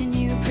 been watching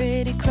you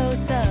pretty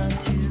close up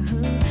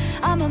too.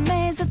 I'm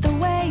amazed at the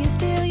way you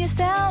steel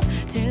yourself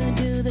to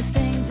do the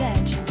things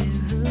that you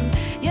do.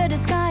 Your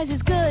disguise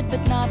is good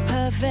but not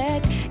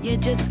perfect. You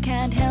just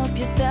can't help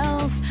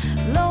yourself.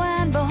 Lo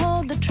and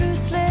behold, the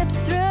truth slips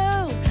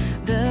through.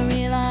 The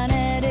real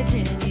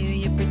unedited you.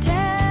 You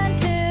pretend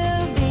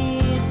to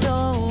be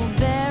so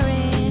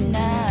very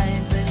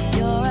nice, but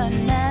you're a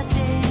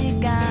nasty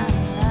guy.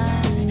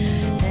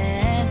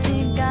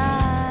 Nasty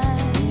guy.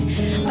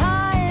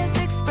 Pious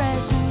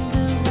expressions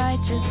of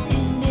righteous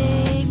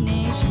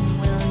indignation.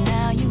 Well,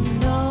 now you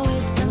know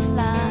it's a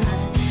lie.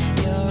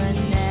 You're a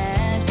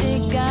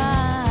nasty guy.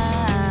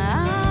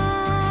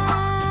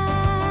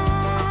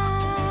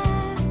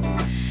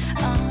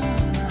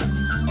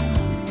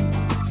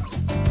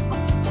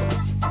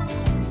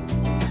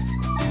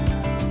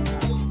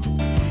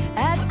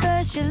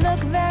 You look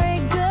very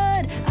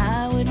good.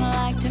 I wouldn't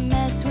like to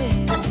mess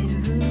with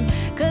you,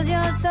 'cause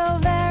you're so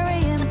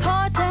very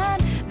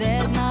important.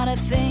 There's not a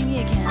thing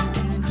you can't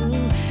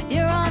do.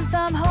 You're on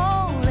some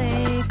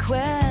holy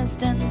quest.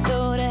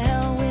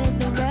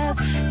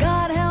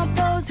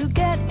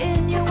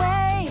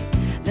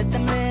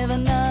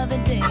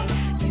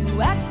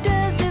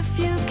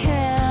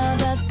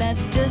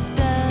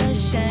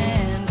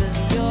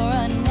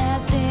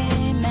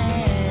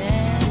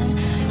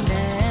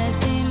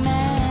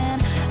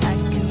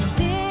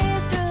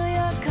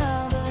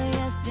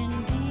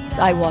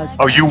 I was.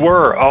 Oh, you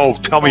were? Oh,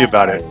 tell me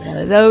about it.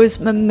 That was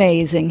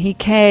amazing. He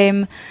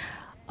came.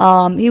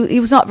 He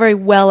was not very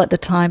well at the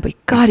time, but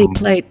God, he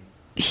played.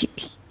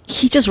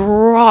 He just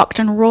rocked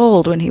and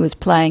rolled when he was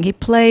playing. He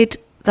played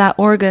that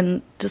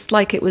organ just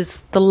like it was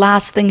the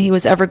last thing he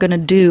was ever going to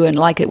do, and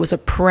like it was a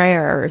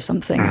prayer or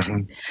something.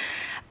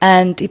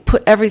 And he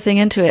put everything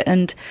into it.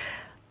 And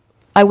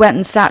I went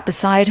and sat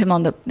beside him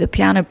on the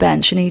piano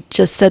bench, and he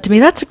just said to me,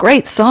 "That's a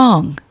great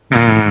song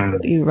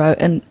that you wrote."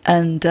 And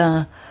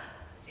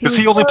Does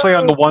he only play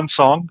on the one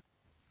song?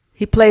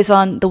 He plays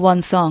on the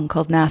one song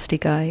called "Nasty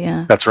Guy."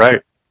 Yeah, that's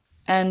right.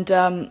 And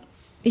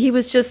he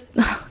was just,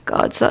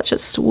 God, such a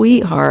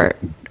sweetheart.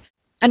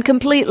 And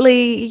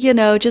completely,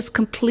 just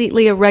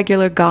completely a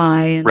regular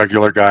guy.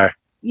 Regular guy.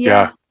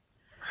 Yeah.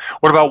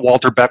 What about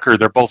Walter Becker?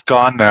 They're both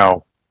gone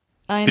now.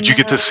 Did you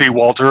get to see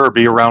Walter or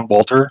be around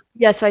Walter?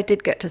 Yes, I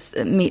did get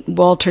to meet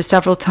Walter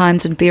several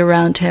times and be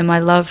around him. I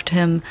loved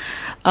him.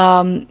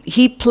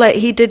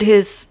 He did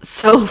his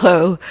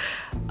solo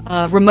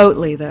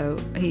remotely, though.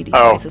 He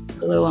does a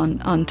solo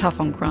on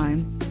Tough on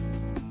Crime.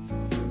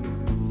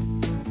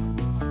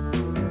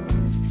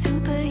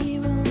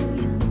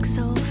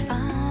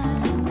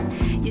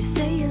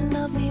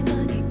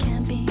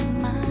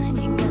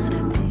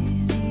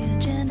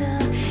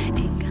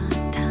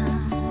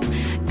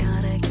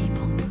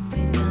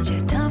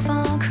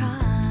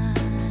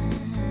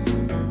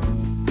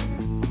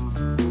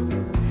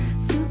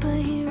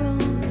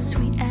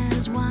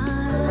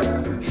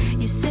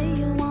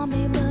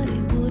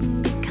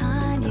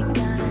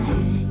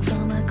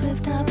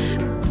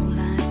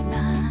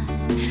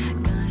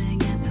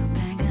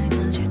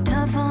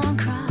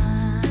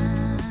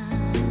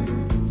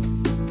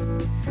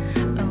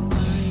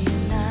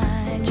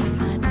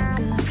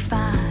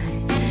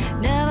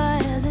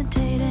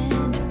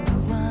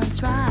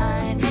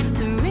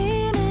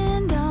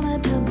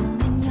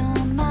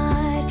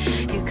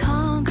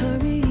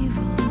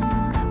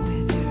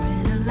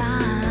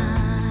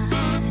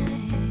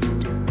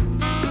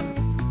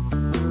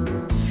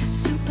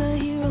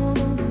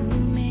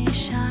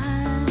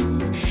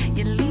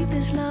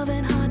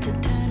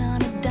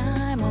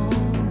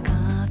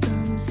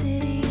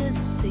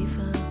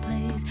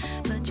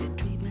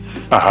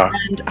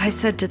 And I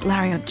said to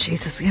Larry, "Oh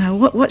Jesus,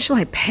 what shall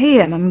I pay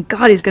him? I mean,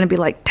 God, he's going to be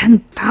like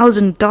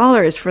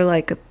 $10,000 for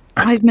like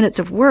 5 minutes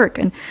of work."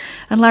 And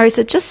Larry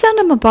said, "Just send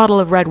him a bottle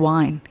of red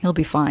wine. He'll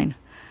be fine."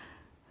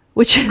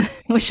 Which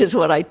is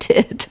what I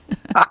did.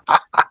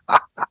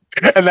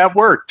 And that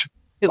worked.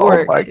 It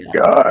worked. Oh my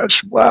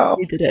gosh! Wow.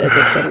 He did it as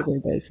a favor,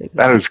 basically.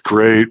 That is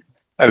great.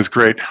 That is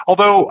great.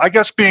 Although I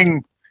guess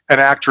being an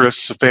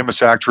actress, a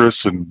famous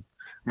actress, and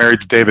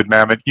married to David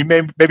Mamet,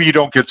 maybe you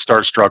don't get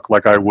starstruck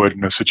like I would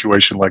in a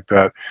situation like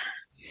that.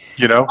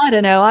 I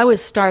don't know. I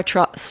was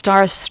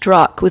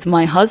starstruck with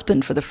my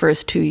husband for the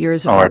first 2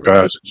 years of our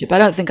relationship. I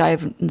don't think I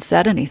even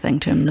said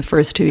anything to him in the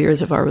first 2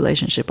 years of our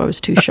relationship. I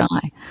was too shy.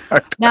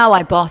 Now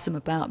I boss him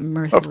about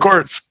mercilessly. Of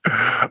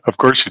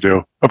course you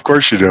do. Of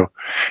course you do.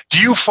 Do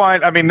you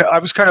find, I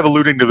was kind of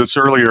alluding to this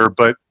earlier,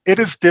 but it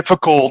is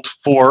difficult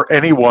for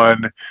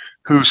anyone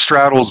who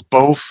straddles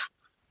both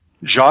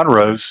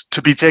genres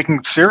to be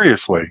taken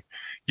seriously.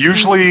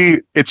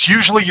 Usually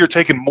you're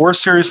taken more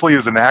seriously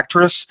as an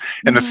actress,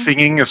 and the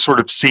singing is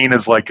sort of seen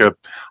as like a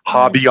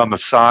hobby on the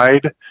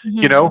side.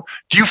 Do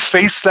you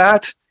face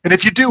that? And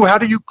if you do, how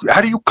do you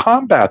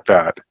combat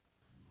that?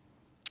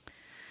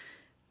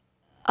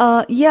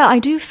 Yeah, I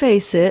do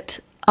face it.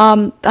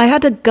 I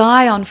had a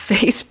guy on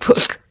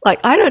Facebook.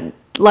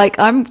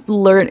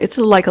 It's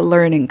like a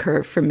learning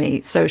curve for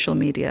me, social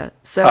media.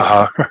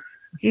 So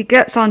he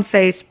gets on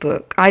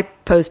Facebook. I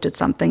posted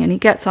something, and he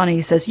gets on and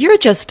he says, "You're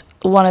just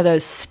one of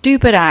those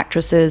stupid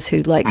actresses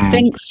who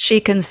thinks she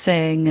can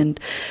sing, and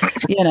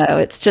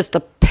it's just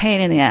a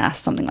pain in the ass,"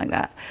 something like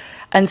that.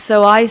 And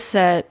so I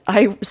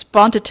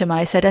responded to him.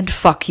 I said, "And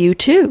fuck you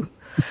too."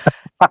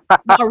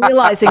 Not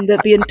realizing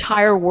that the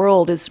entire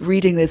world is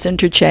reading this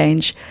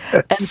interchange.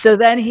 And so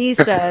then he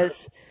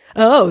says,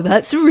 "Oh,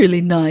 that's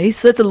really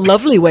nice. That's a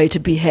lovely way to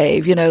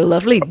behave,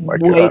 lovely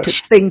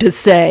thing to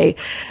say."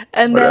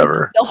 And then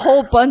a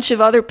whole bunch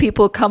of other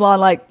people come on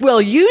like,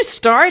 "Well, you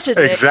started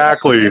it."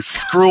 Exactly.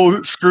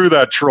 Screw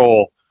that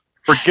troll.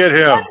 Forget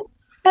him.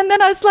 And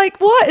then I was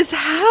like, "What is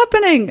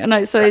happening?" And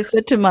I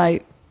said to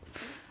my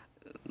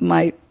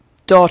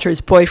daughter's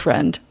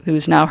boyfriend,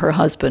 who's now her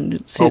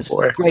husband, who's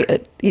great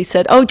at, he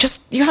said,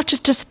 you have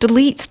to just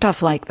delete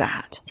stuff like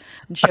that,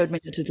 and showed me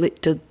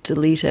to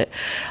delete it.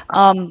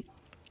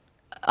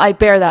 I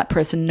bear that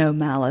person no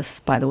malice,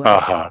 by the way.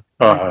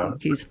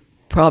 He's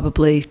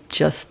probably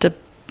just a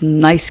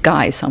nice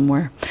guy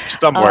somewhere.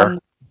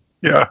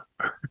 Yeah.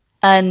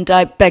 And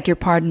I beg your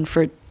pardon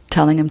for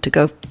telling him to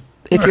go.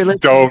 If you're listening,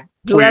 don't,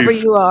 whoever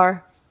please. you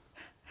are.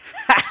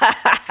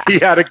 He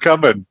had it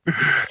coming.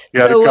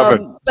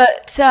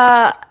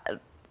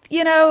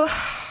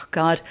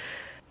 God,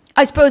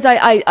 I suppose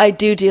I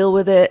do deal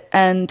with it,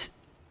 and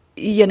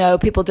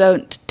people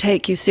don't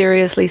take you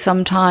seriously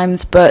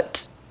sometimes,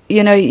 but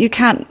you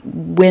can't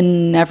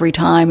win every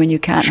time, and you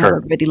can't have Sure.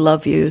 everybody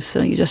love you.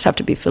 So you just have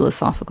to be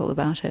philosophical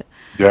about it.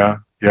 Yeah,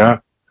 yeah.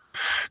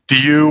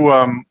 Do you,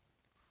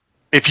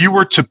 if you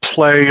were to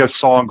play a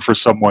song for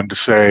someone to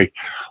say,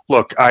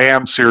 "Look, I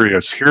am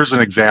serious. Here's an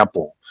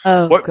example."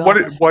 Oh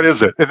God. What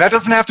is it? And that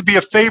doesn't have to be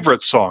a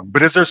favorite song,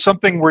 but is there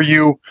something where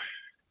you,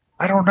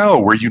 I don't know,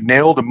 where you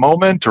nailed a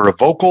moment or a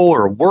vocal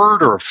or a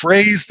word or a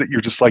phrase that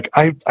you're just like,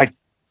 I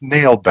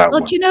nailed that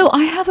Well, one.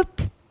 I have a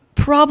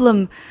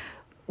problem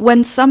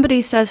when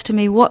somebody says to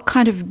me, "What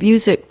kind of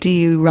music do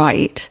you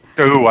write?"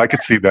 Oh, I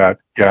could see that.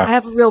 I Yeah.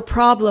 have a real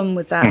problem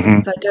with that hmm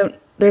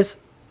because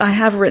I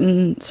have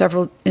written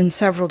several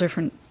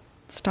different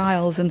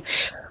styles, and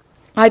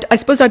I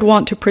suppose I'd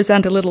want to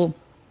present a little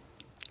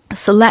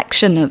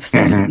selection of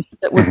hmm things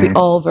that would be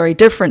all very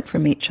different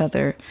from each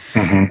other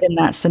hmm in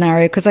that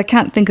scenario, because I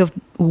can't think of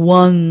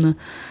one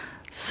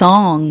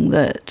song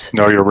that.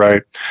 No, you're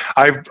right.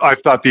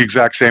 I've thought the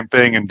exact same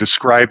thing in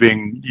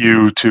describing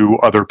you to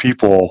other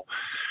people.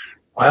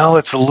 Well,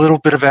 it's a little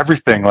bit of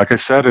everything. Like I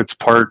said, it's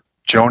part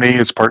Joni,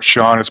 it's part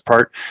Sean, it's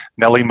part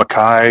Nellie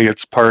Mackay,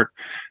 it's part,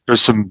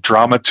 there's some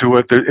drama to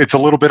it. It's a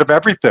little bit of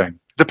everything.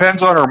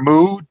 Depends on her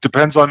mood,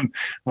 depends on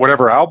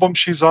whatever album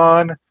she's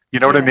on. You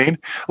know what I Yeah. mean?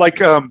 Like,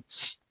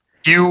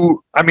 you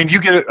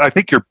get it. I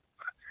think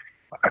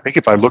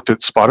if I looked at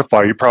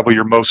Spotify,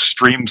 your most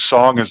streamed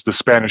song is the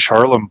Spanish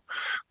Harlem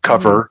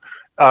cover.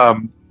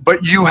 But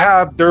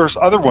there's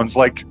other ones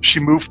like She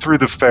Moved Through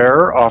the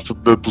Fair off of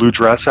the Blue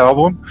Dress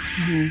album.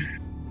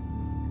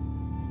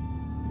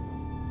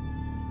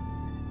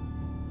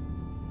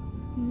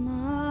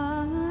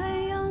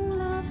 My young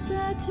love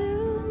said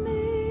to me,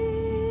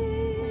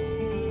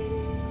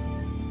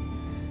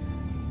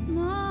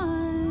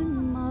 my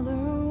mother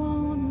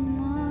won't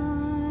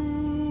mind,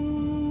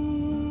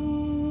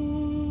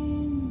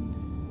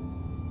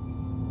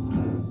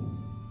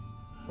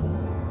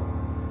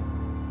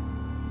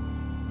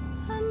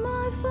 and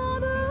my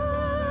father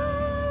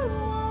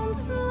won't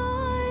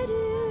slight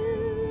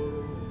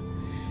you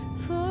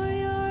for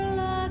your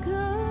lack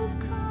of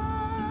kind.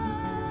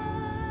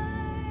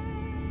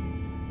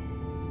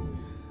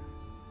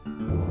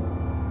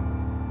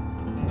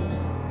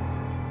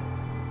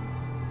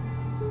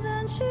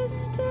 Then she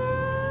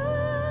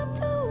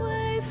stepped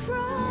away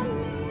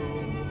from me,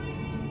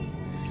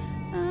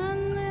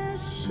 and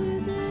this she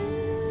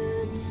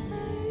did say.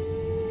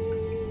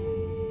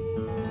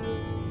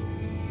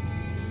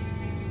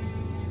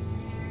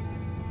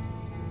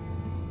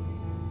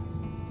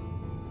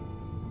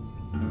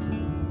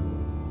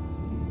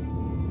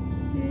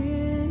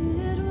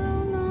 It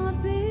will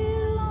not be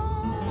long.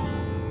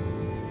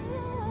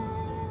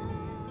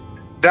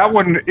 That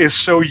one is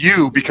so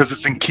you because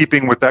it's in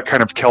keeping with that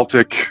kind of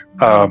Celtic,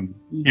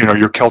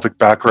 your Celtic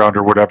background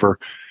or whatever.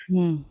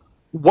 Mm.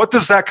 What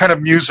does that kind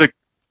of music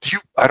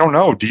I don't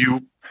know, do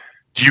you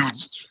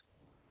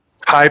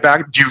tie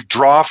back, do you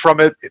draw from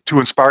it to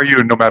inspire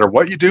you no matter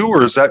what you do,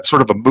 or is that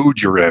sort of a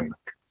mood you're in?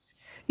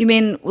 You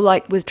mean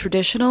like with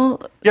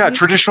traditional? Yeah,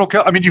 traditional.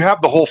 You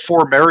have the whole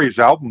Four Marys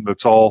album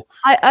that's all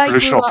I grew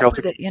traditional up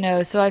Celtic. with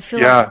it, so I feel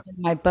Yeah. like it's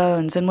in my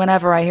bones. And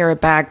whenever I hear a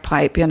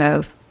bagpipe,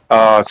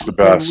 It's the I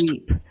best.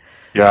 weep.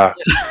 Yeah,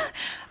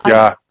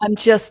 yeah. I'm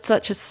just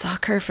such a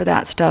sucker for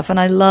that stuff, and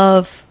I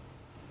love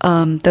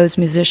those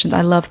musicians.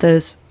 I love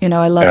those. I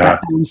love Yeah.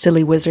 that band,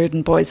 Silly Wizard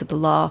and Boys of the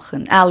Loch.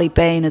 And Ali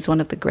Bain is one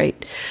of the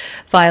great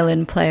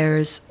violin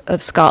players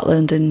of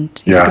Scotland, and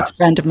he's a Yeah. good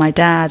friend of my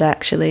dad.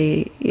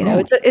 Actually,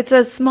 it's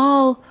a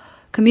small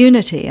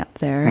community up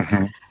there,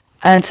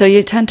 and so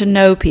you tend to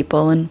know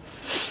people. And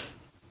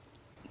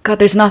God,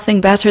 there's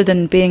nothing better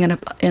than being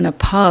in a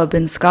pub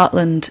in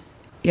Scotland,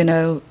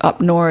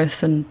 up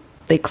north, and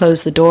they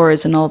close the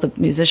doors and all the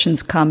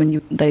musicians come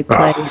and they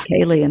play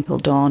Cayley until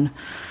dawn.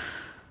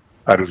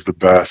 That is the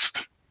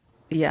best.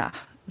 Yeah,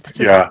 it's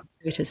just Yeah.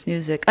 the greatest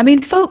music. I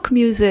mean, folk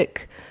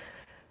music,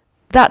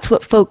 that's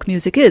what folk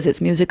music is.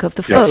 It's music of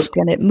the Yes. folk,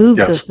 and it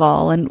moves Yes. us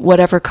all, and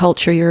whatever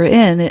culture you're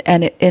in,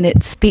 and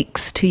it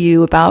speaks to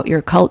you about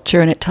your culture,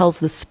 and it tells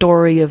the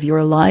story of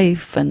your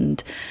life,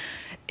 and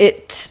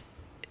it's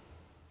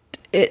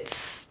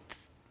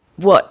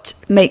what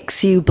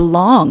makes you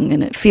belong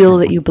and feel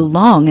that you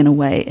belong in a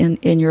way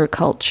in your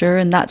culture,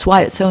 and that's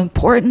why it's so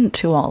important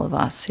to all of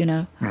us.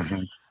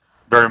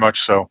 Very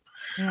much so.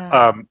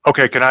 Yeah.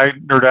 Okay, can I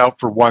nerd out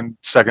for 1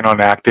 second on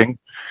acting?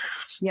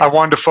 Yeah. I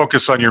wanted to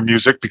focus on your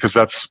music because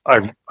that's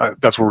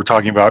what we're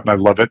talking about, and I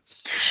love it.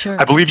 Sure.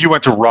 I believe you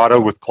went to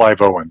RADA with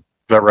Clive Owen.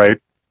 Is that right?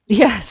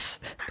 Yes.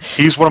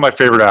 He's one of my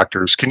favorite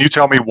actors. Can you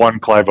tell me one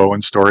Clive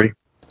Owen story?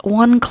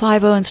 One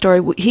Clive Owen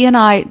story. He and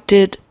I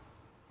did,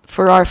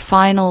 for our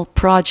final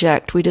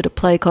project, we did a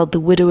play called The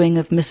Widowing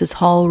of Mrs.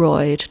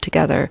 Holroyd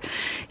together.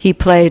 He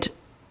played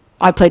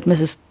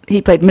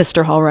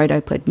Mr. Holroyd, I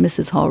played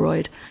Mrs.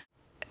 Holroyd.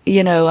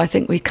 I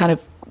think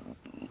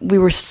we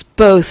were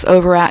both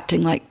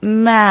overacting like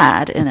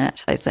mad in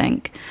it, I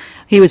think.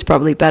 He was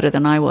probably better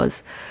than I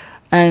was.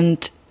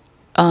 And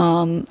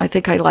I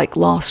think I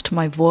lost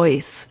my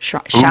voice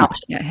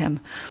shouting at him.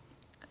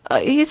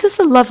 he's just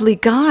a lovely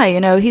guy.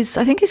 I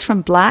think he's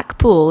from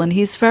Blackpool, and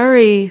he's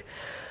very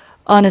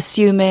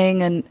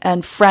unassuming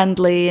and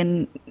friendly.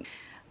 And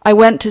I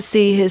went to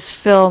see his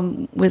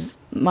film with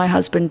my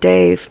husband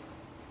Dave.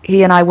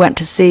 He and I went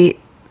to see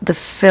the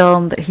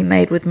film that he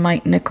made with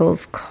Mike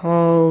Nichols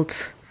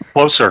called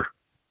Closer.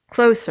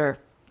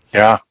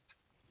 Yeah.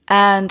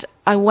 And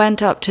I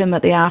went up to him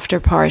at the after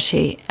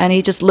party, and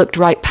he just looked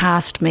right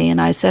past me,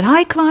 and I said,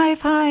 "Hi,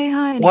 Clive, hi."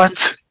 And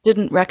What? he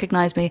didn't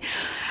recognize me,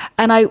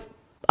 and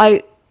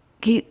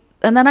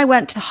and then I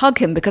went to hug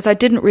him because I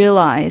didn't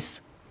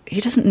realize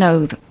he doesn't know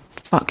who the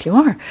fuck you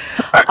are.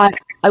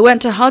 I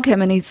went to hug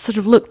him, and he sort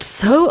of looked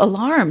so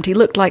alarmed. He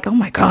looked like, oh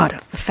my God,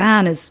 a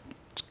fan is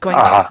going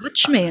to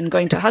touch me and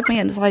going to hug me.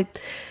 And I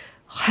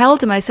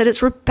held him. I said,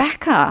 "It's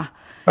Rebecca,"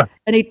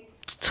 and he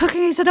took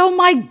me. He said, "Oh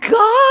my God,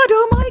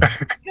 oh my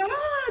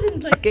God,"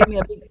 and like gave me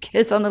a big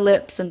kiss on the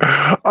lips. And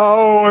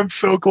oh, I'm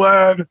so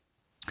glad.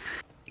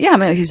 yeah, I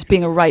mean, he was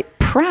being a right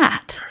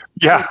prat.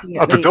 Yeah,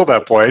 up until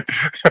that point.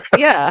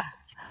 Yeah.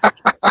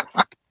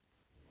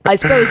 I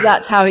suppose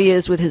that's how he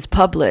is with his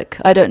public.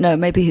 I don't know.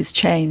 Maybe he's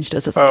changed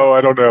as a star. Oh,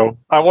 I don't know.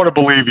 I want to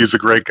believe he's a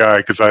great guy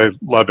because I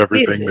love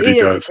everything that he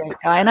does. A great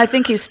guy. And I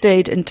think he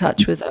stayed in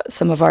touch with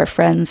some of our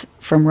friends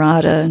from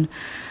RADA. And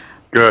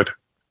good.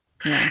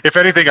 Yeah. If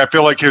anything, I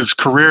feel like his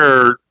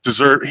career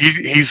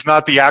he's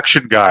not the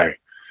action guy.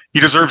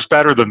 He deserves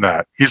better than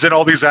that. He's in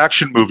all these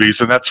action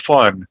movies, and that's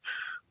fun.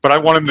 But I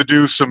want him to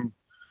do some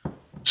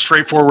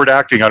straightforward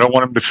acting. I don't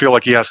want him to feel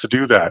like he has to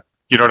do that.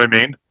 You know what I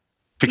mean?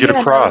 To get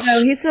across.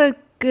 No, he's a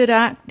good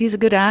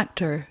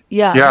actor.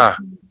 Yeah. Yeah. He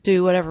can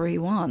do whatever he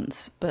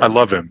wants. But I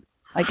love him.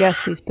 I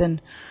guess he's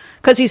been,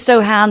 because he's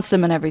so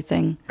handsome and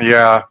everything.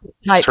 Yeah.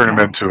 Turn him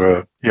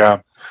into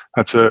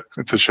it's a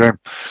shame.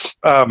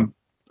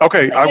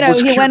 Okay.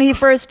 When he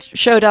first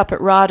showed up at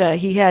RADA,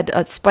 he had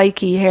a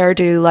spiky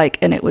hairdo,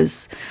 and it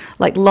was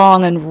like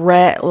long and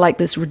red, like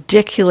this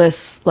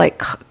ridiculous, like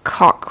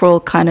cockerel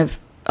kind of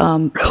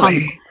pump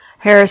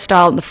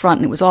hairstyle in the front,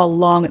 and it was all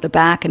long at the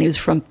back. And he was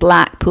from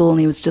Blackpool, and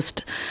he was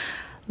just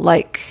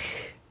like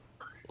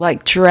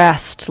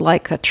dressed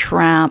like a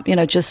tramp,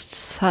 just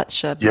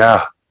such a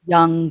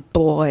young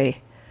boy.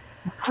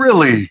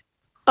 Really?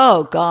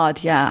 Oh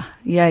God, yeah,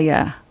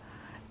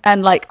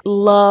 and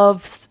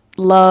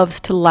loves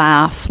to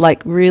laugh,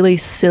 like really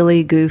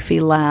silly, goofy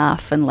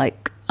laugh, and I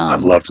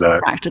love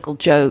that. Practical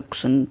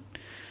jokes, and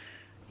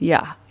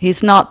yeah,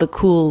 he's not the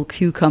cool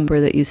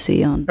cucumber that you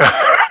see on.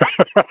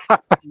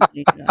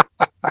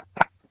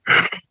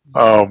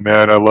 Oh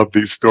man, I love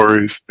these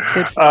stories.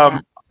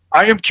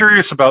 I am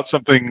curious about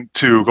something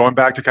too, going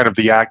back to kind of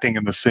the acting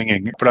and the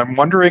singing, but I'm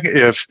wondering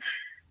if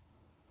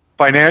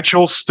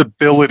financial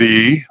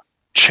stability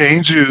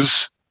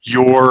changes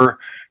your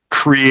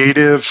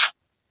creative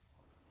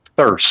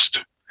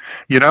thirst.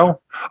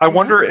 I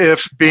wonder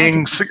if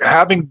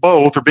having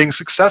both, or being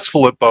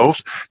successful at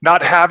both,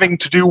 not having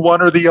to do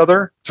one or the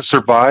other to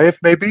survive,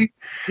 maybe.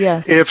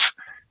 Yes.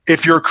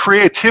 If your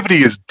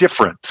creativity is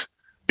different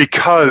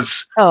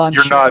because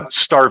you're not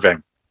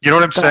starving. You know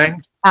what I'm saying?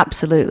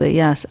 Absolutely.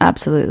 Yes,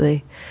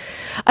 absolutely.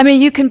 I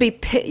mean,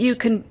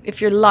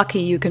 if you're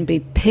lucky, you can be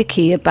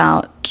picky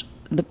about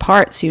the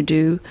parts you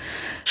do.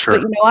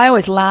 Sure. But, I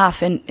always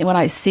laugh when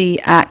I see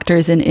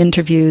actors in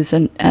interviews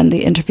and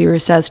the interviewer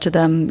says to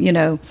them,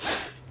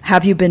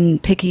 have you been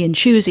picky and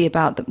choosy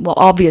about them? Well,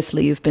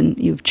 obviously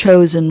you've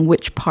chosen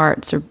which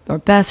parts are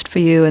best for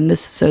you, and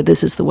this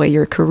is the way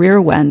your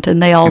career went.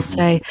 And they all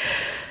say,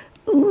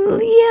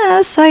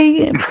 yes,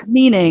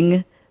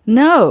 meaning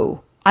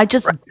no. I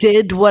just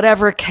did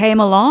whatever came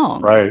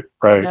along. Right.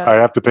 I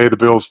have to pay the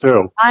bills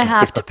too. I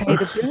have to pay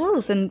the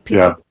bills, and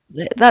people.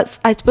 Yeah.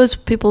 I suppose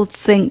people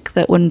think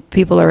that when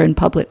people are in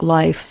public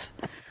life,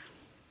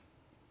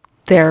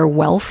 they're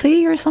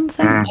wealthy or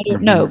something. Mm-hmm. I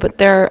don't know, but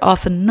they're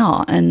often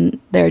not,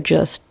 and they're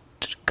just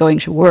going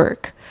to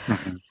work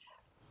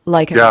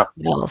like everyone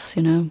else.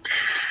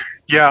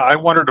 Yeah, I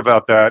wondered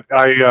about that.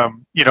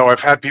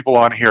 I've had people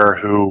on here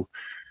who.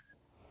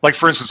 Like,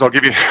 for instance, I'll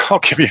give you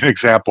an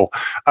example.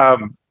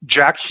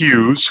 Jack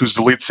Hughes, who's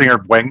the lead singer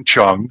of Wang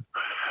Chung,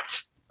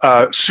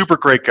 super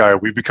great guy.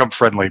 We've become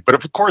friendly. But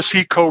of course,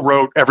 he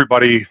co-wrote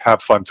Everybody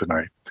Have Fun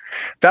Tonight.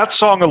 That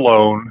song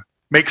alone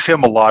makes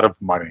him a lot of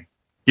money.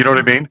 You know what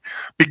I mean?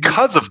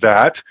 Because of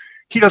that,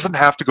 he doesn't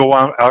have to go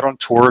out on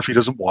tour if he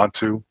doesn't want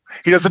to.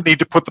 He doesn't need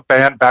to put the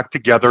band back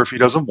together if he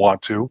doesn't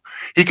want to.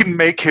 He can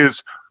make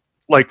his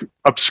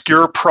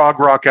obscure prog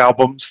rock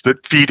albums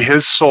that feed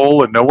his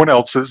soul and no one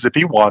else's if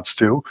he wants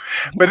to.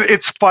 But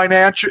it's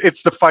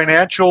the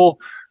financial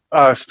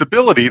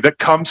stability that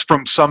comes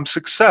from some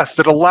success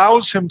that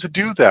allows him to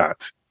do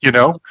that,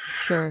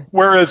 Sure.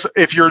 Whereas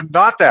if you're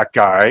not that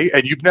guy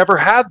and you've never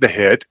had the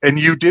hit, and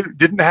you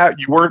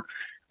weren't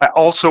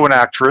also an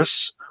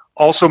actress,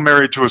 also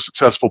married to a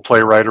successful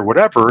playwright or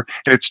whatever,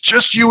 and it's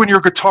just you and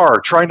your guitar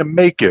trying to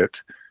make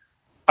it,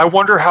 I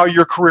wonder how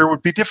your career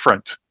would be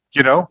different,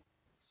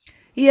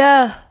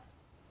 Yeah,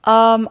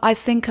 I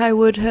think I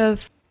would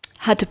have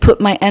had to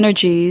put my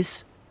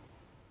energies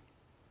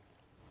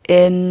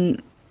in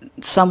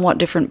somewhat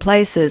different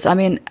places. I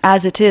mean,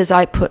 as it is,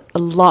 I put a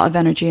lot of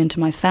energy into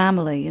my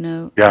family, you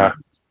know. Yeah.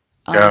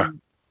 Yeah.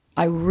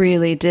 I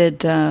really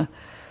did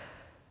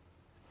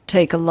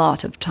take a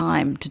lot of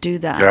time to do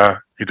that. Yeah,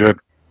 you did.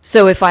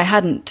 So if I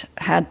hadn't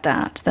had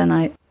that, then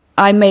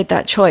I made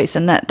that choice,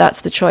 and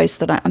that's the choice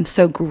that I'm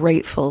so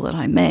grateful that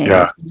I made.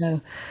 Yeah. You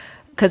know,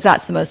 because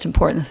that's the most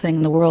important thing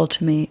in the world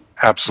to me.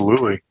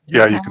 Absolutely.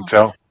 Yeah, you can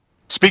tell.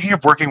 Speaking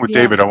of working with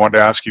David, I wanted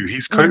to ask you,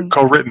 he's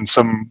co-written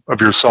some of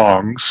your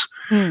songs.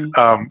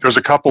 There's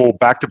a couple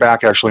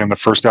back-to-back, actually, on the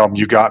first album,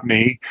 You Got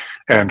Me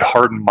and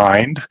Heart and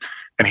Mind.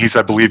 And he's,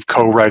 I believe,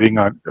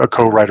 a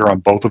co-writer on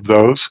both of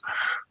those.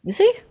 Is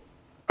he?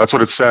 That's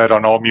what it said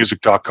on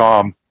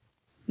allmusic.com.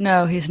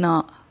 No, he's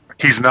not.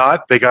 He's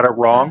not? They got it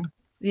wrong?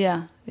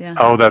 Yeah, yeah.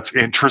 Oh, that's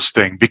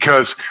interesting,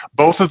 because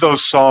both of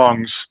those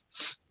songs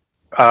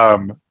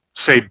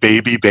say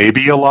baby,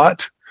 baby a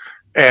lot.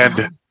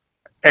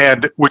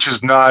 And which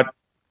is not,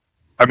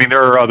 I mean,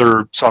 there are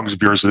other songs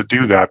of yours that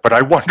do that, but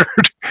I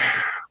wondered,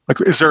 like,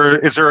 is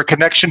there a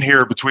connection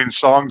here between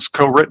songs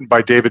co-written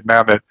by David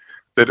Mamet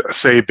that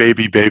say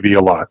baby, baby a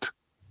lot?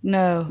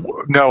 No,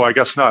 I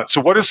guess not. So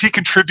what does he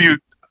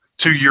contribute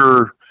to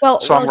your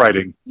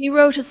songwriting? He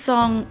wrote a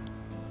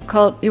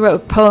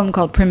poem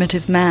called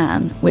Primitive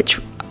Man, which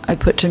I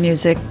put to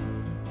music.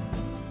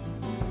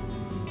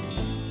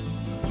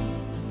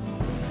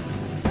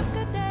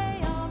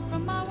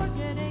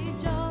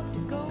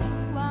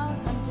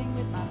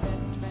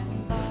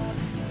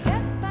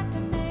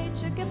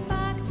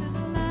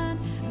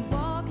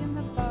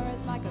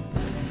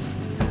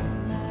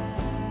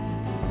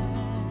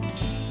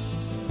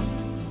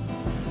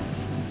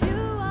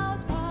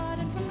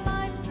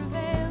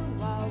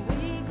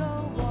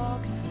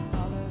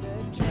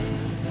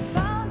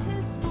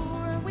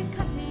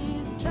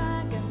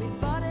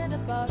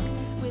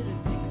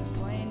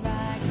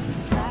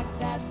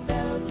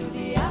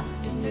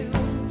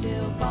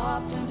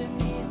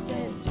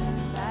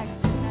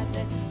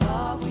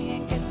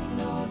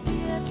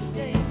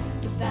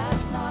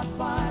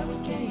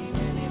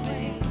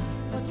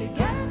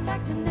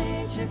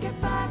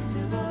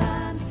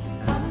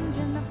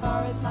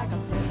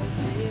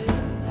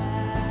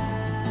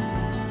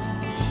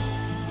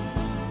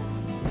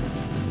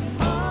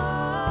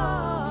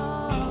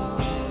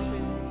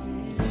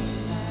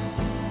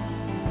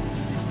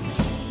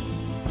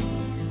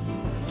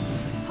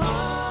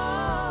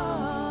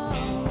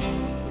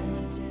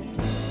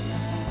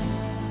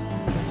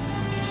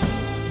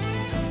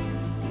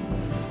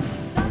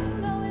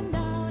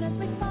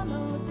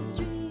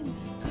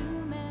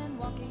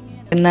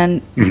 And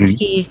then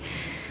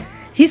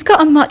he's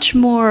got a much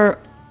more,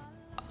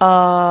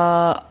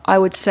 I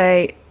would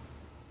say,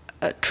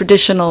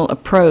 traditional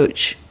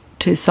approach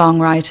to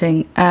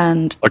songwriting,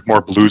 and like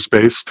more blues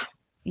based.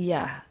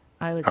 Yeah,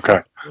 I would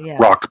say. So, yeah.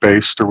 Rock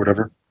based or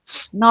whatever.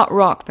 Not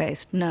rock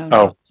based. No.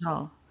 Oh.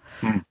 Not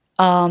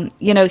at all.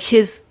 You know,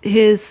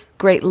 his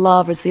great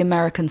love is the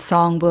American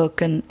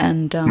Songbook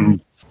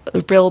and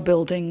Brill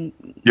building.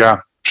 Yeah,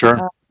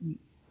 sure.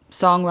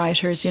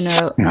 Songwriters, you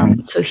know,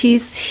 so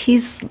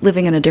he's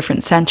living in a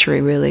different century,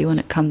 really, when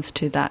it comes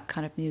to that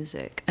kind of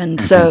music. And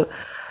so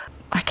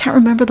I can't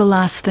remember the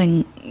last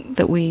thing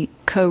that we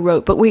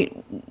co-wrote, but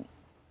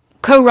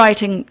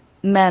co-writing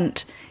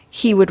meant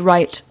he would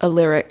write a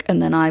lyric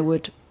and then I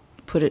would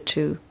put it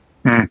to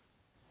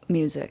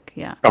music.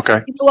 Yeah.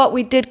 Okay. You know what?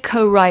 We did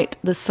co-write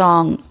the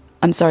song.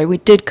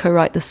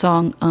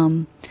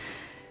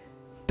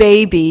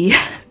 Baby,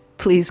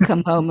 Please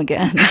Come Home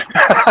Again.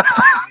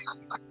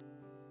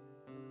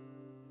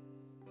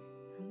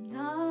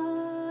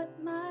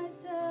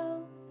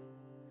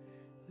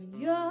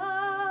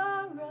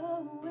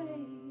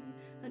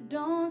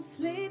 Don't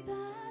sleep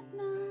at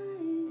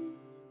night.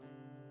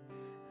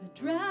 I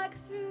drag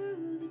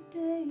through the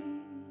day.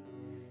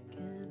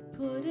 Can't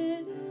put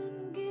it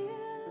in gear.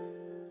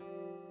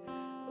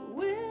 I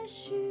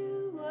wish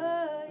you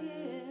were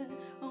here.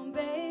 Oh,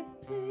 baby,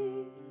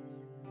 please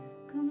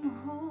come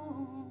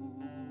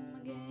home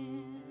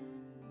again.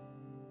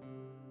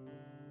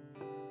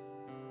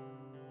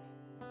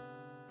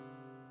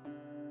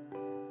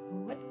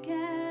 What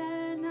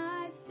can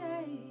I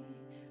say?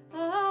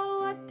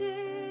 Oh, what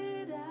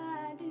did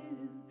I do?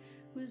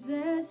 Was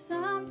there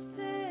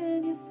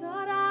something you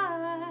thought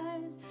I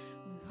was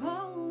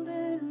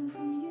withholding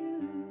from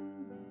you?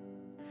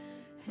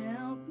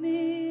 Help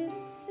me to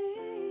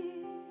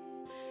see,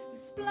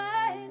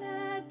 explain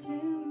it to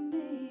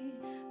me.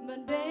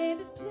 But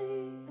baby,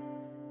 please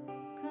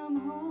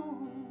come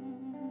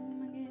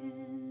home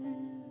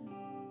again.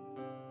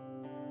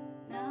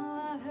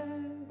 Now I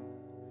heard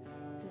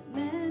that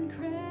men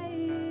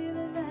crave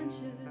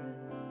adventure,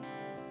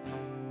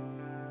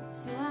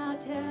 so I'll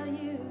tell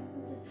you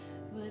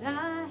what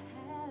I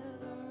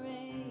have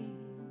arranged.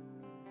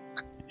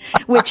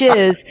 Which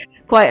is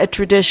quite a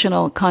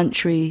traditional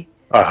country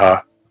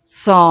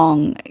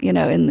song, you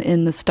know,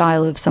 in the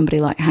style of somebody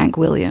like Hank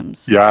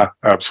Williams. Yeah,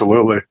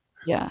 absolutely.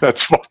 Yeah.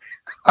 That's funny.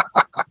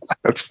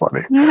 That's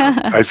funny.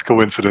 Nice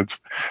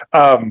coincidence.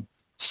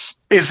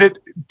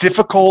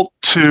 difficult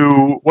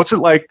to, what's it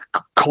like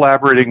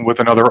collaborating with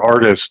another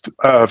artist?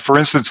 For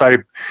instance, I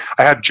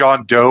had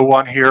John Doe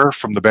on here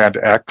from the band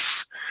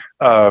X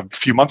a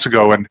few months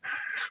ago, and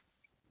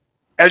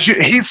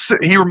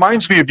he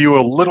reminds me of you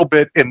a little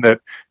bit in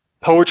that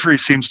poetry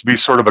seems to be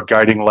sort of a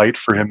guiding light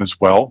for him as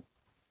well.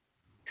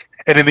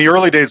 And in the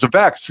early days of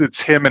X,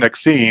 it's him and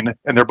Exene,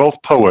 and they're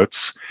both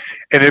poets.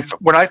 And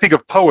when I think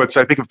of poets,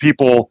 I think of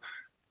people,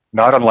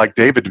 not unlike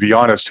David, to be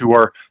honest, who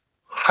are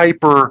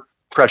hyper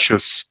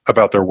precious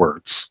about their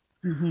words,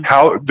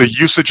 how the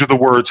usage of the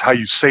words, how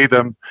you say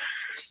them.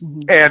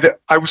 And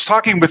I was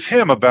talking with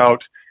him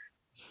about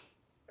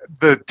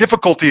the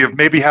difficulty of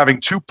maybe having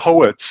two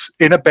poets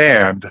in a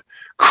band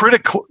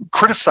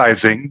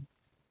criticizing,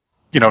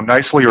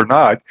 nicely or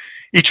not,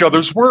 each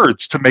other's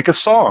words to make a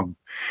song.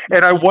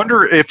 And I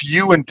wonder if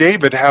you and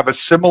David have a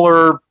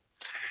similar,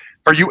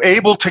 are you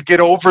able to get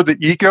over the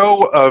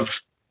ego of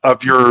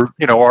your,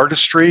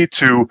 artistry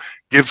to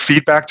give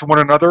feedback to one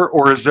another,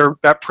 or is there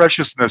that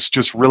preciousness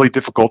just really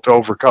difficult to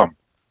overcome?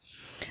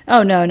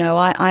 Oh, no.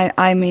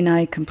 I mean,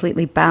 I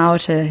completely bow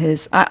to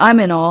his, I'm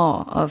in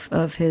awe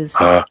of his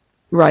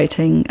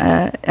writing,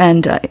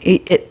 and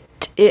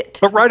it.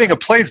 But writing a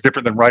play is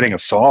different than writing a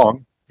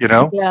song.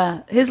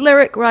 Yeah, his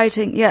lyric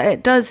writing,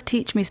 it does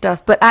teach me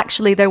stuff. But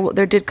actually,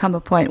 there did come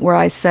a point where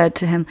I said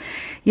to him,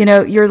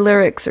 your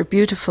lyrics are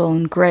beautiful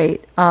and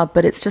great,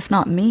 but it's just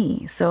not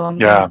me. So I'm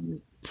going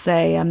to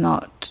say I'm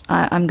not.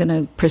 I'm going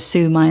to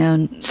pursue my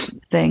own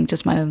thing,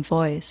 just my own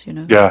voice.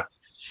 Yeah.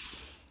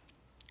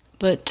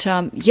 But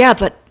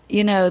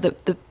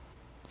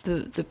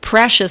the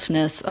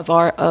preciousness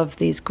of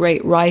these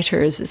great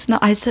writers. It's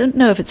not. I don't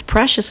know if it's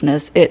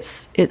preciousness.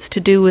 It's to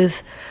do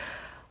with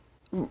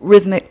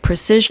rhythmic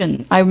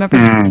precision. I remember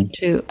speaking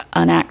to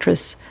an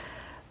actress,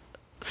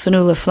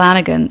 Fionnuala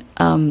Flanagan.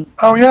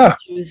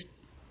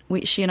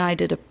 She and I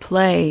did a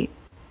play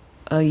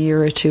a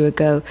year or two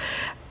ago,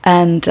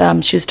 and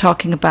she was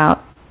talking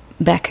about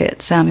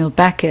Samuel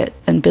Beckett,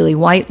 and Billy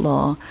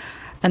Whitelaw,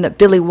 and that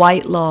Billy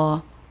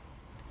Whitelaw,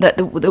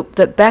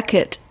 that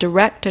Beckett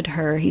directed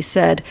her. He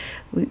said,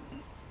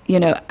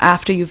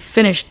 after you've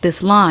finished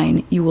this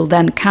line, you will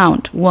then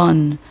count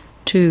 1,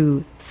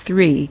 2,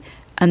 3.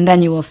 And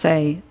then you will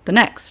say the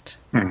next.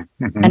 And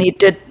he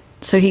did,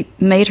 so he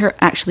made her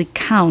actually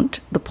count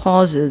the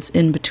pauses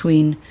in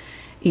between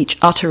each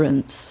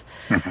utterance.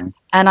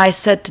 And I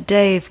said to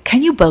Dave,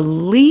 can you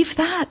believe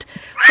that?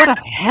 What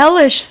a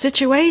hellish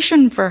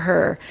situation for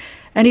her.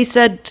 And he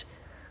said,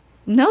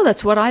 no,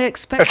 that's what I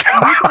expect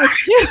from you guys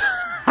too.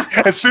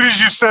 As soon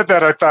as you said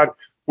that, I thought,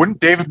 wouldn't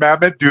David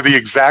Mamet do the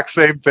exact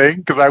same thing?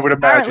 Because I would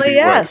imagine he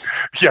would.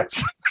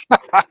 Yes.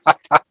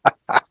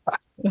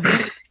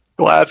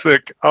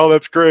 Classic. Oh,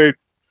 that's great.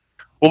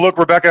 Well, look,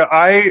 Rebecca,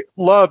 I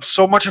love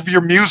so much of your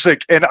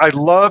music, and I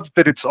love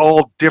that it's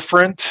all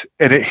different,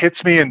 and it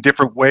hits me in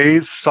different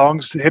ways.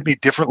 Songs hit me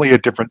differently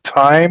at different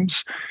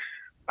times.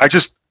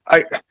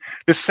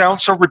 This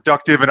sounds so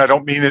reductive, and I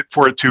don't mean it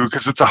for it to,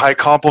 because it's a high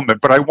compliment,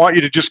 but I want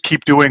you to just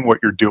keep doing what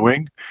you're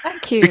doing.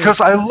 Thank you.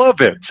 Because I love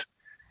it.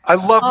 I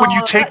love when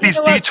you take these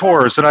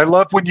detours, and I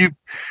love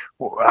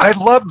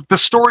the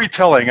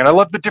storytelling, and I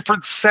love the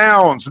different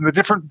sounds and the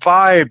different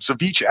vibes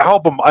of each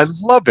album. I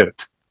love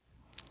it.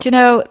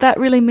 That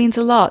really means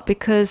a lot,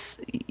 because,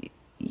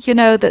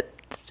 that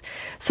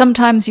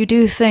sometimes you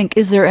do think,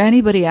 is there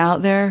anybody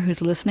out there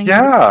who's listening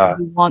to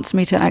who wants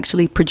me to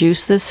actually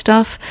produce this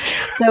stuff?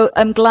 So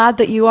I'm glad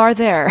that you are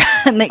there.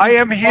 And that I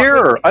am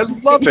here. I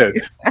love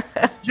it.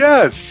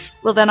 Yes.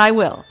 Well, then I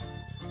will.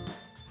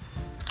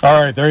 All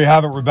right, there you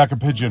have it, Rebecca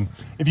Pidgeon.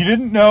 If you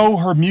didn't know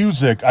her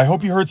music, I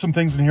hope you heard some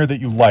things in here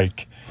that you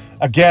like.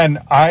 Again,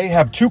 I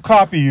have 2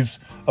 copies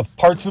of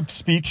Parts of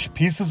Speech,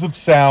 Pieces of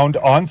Sound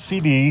on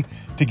CD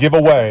to give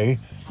away.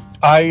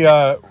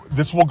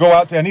 This will go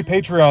out to any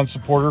Patreon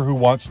supporter who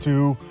wants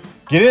to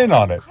get in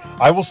on it.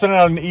 I will send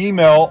out an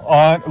email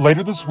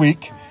later this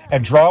week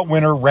and draw a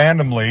winner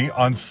randomly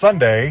on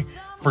Sunday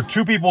for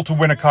 2 people to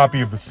win a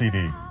copy of the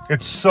CD.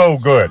 It's so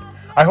good.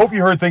 I hope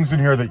you heard things in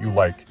here that you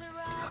like.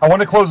 I want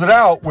to close it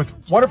out with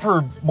one of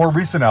her more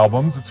recent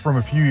albums. It's from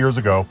a few years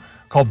ago,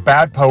 called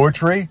Bad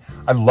Poetry.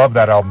 I love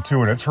that album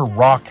too, and it's her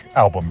rock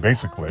album,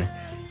 basically.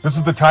 This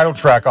is the title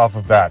track off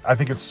of that. I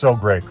think it's so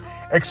great.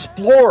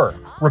 Explore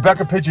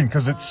Rebecca Pidgeon,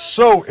 because it's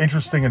so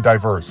interesting and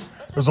diverse.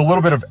 There's a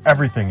little bit of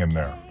everything in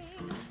there.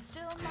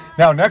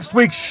 Now, next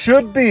week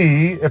should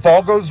be, if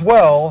all goes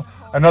well,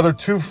 another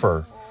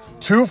twofer.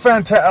 2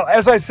 fantastic,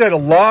 as I said, a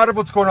lot of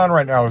what's going on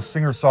right now is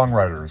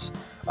singer-songwriters.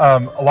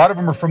 A lot of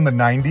them are from the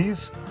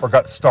 90s, or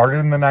got started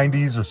in the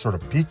 90s, or sort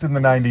of peaked in the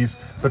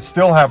 90s, but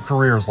still have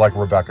careers like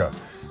Rebecca.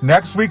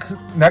 Next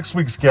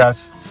week's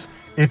guests,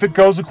 if it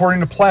goes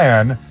according to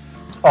plan,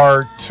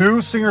 are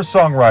 2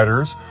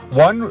 singer-songwriters.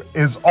 One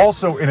is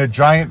also in a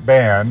giant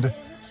band.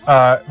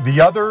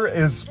 The other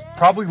is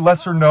probably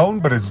lesser known,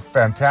 but is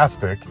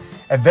fantastic.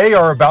 And they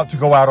are about to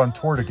go out on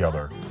tour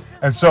together.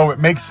 And so it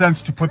makes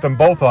sense to put them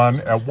both on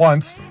at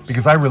once,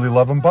 because I really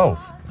love them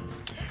both.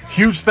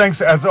 Huge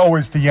thanks, as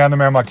always, to Jan the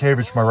Man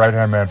Makevich, my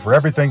right-hand man, for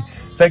everything.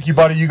 Thank you,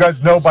 buddy. You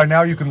guys know by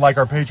now you can like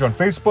our page on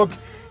Facebook.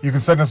 You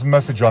can send us a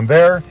message on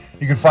there.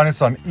 You can find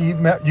us on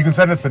email. You can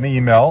send us an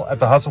email at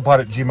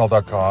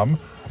thehustlepod@gmail.com,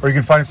 or you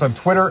can find us on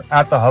Twitter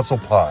at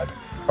thehustlepod.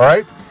 All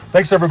right?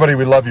 Thanks, everybody.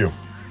 We love you.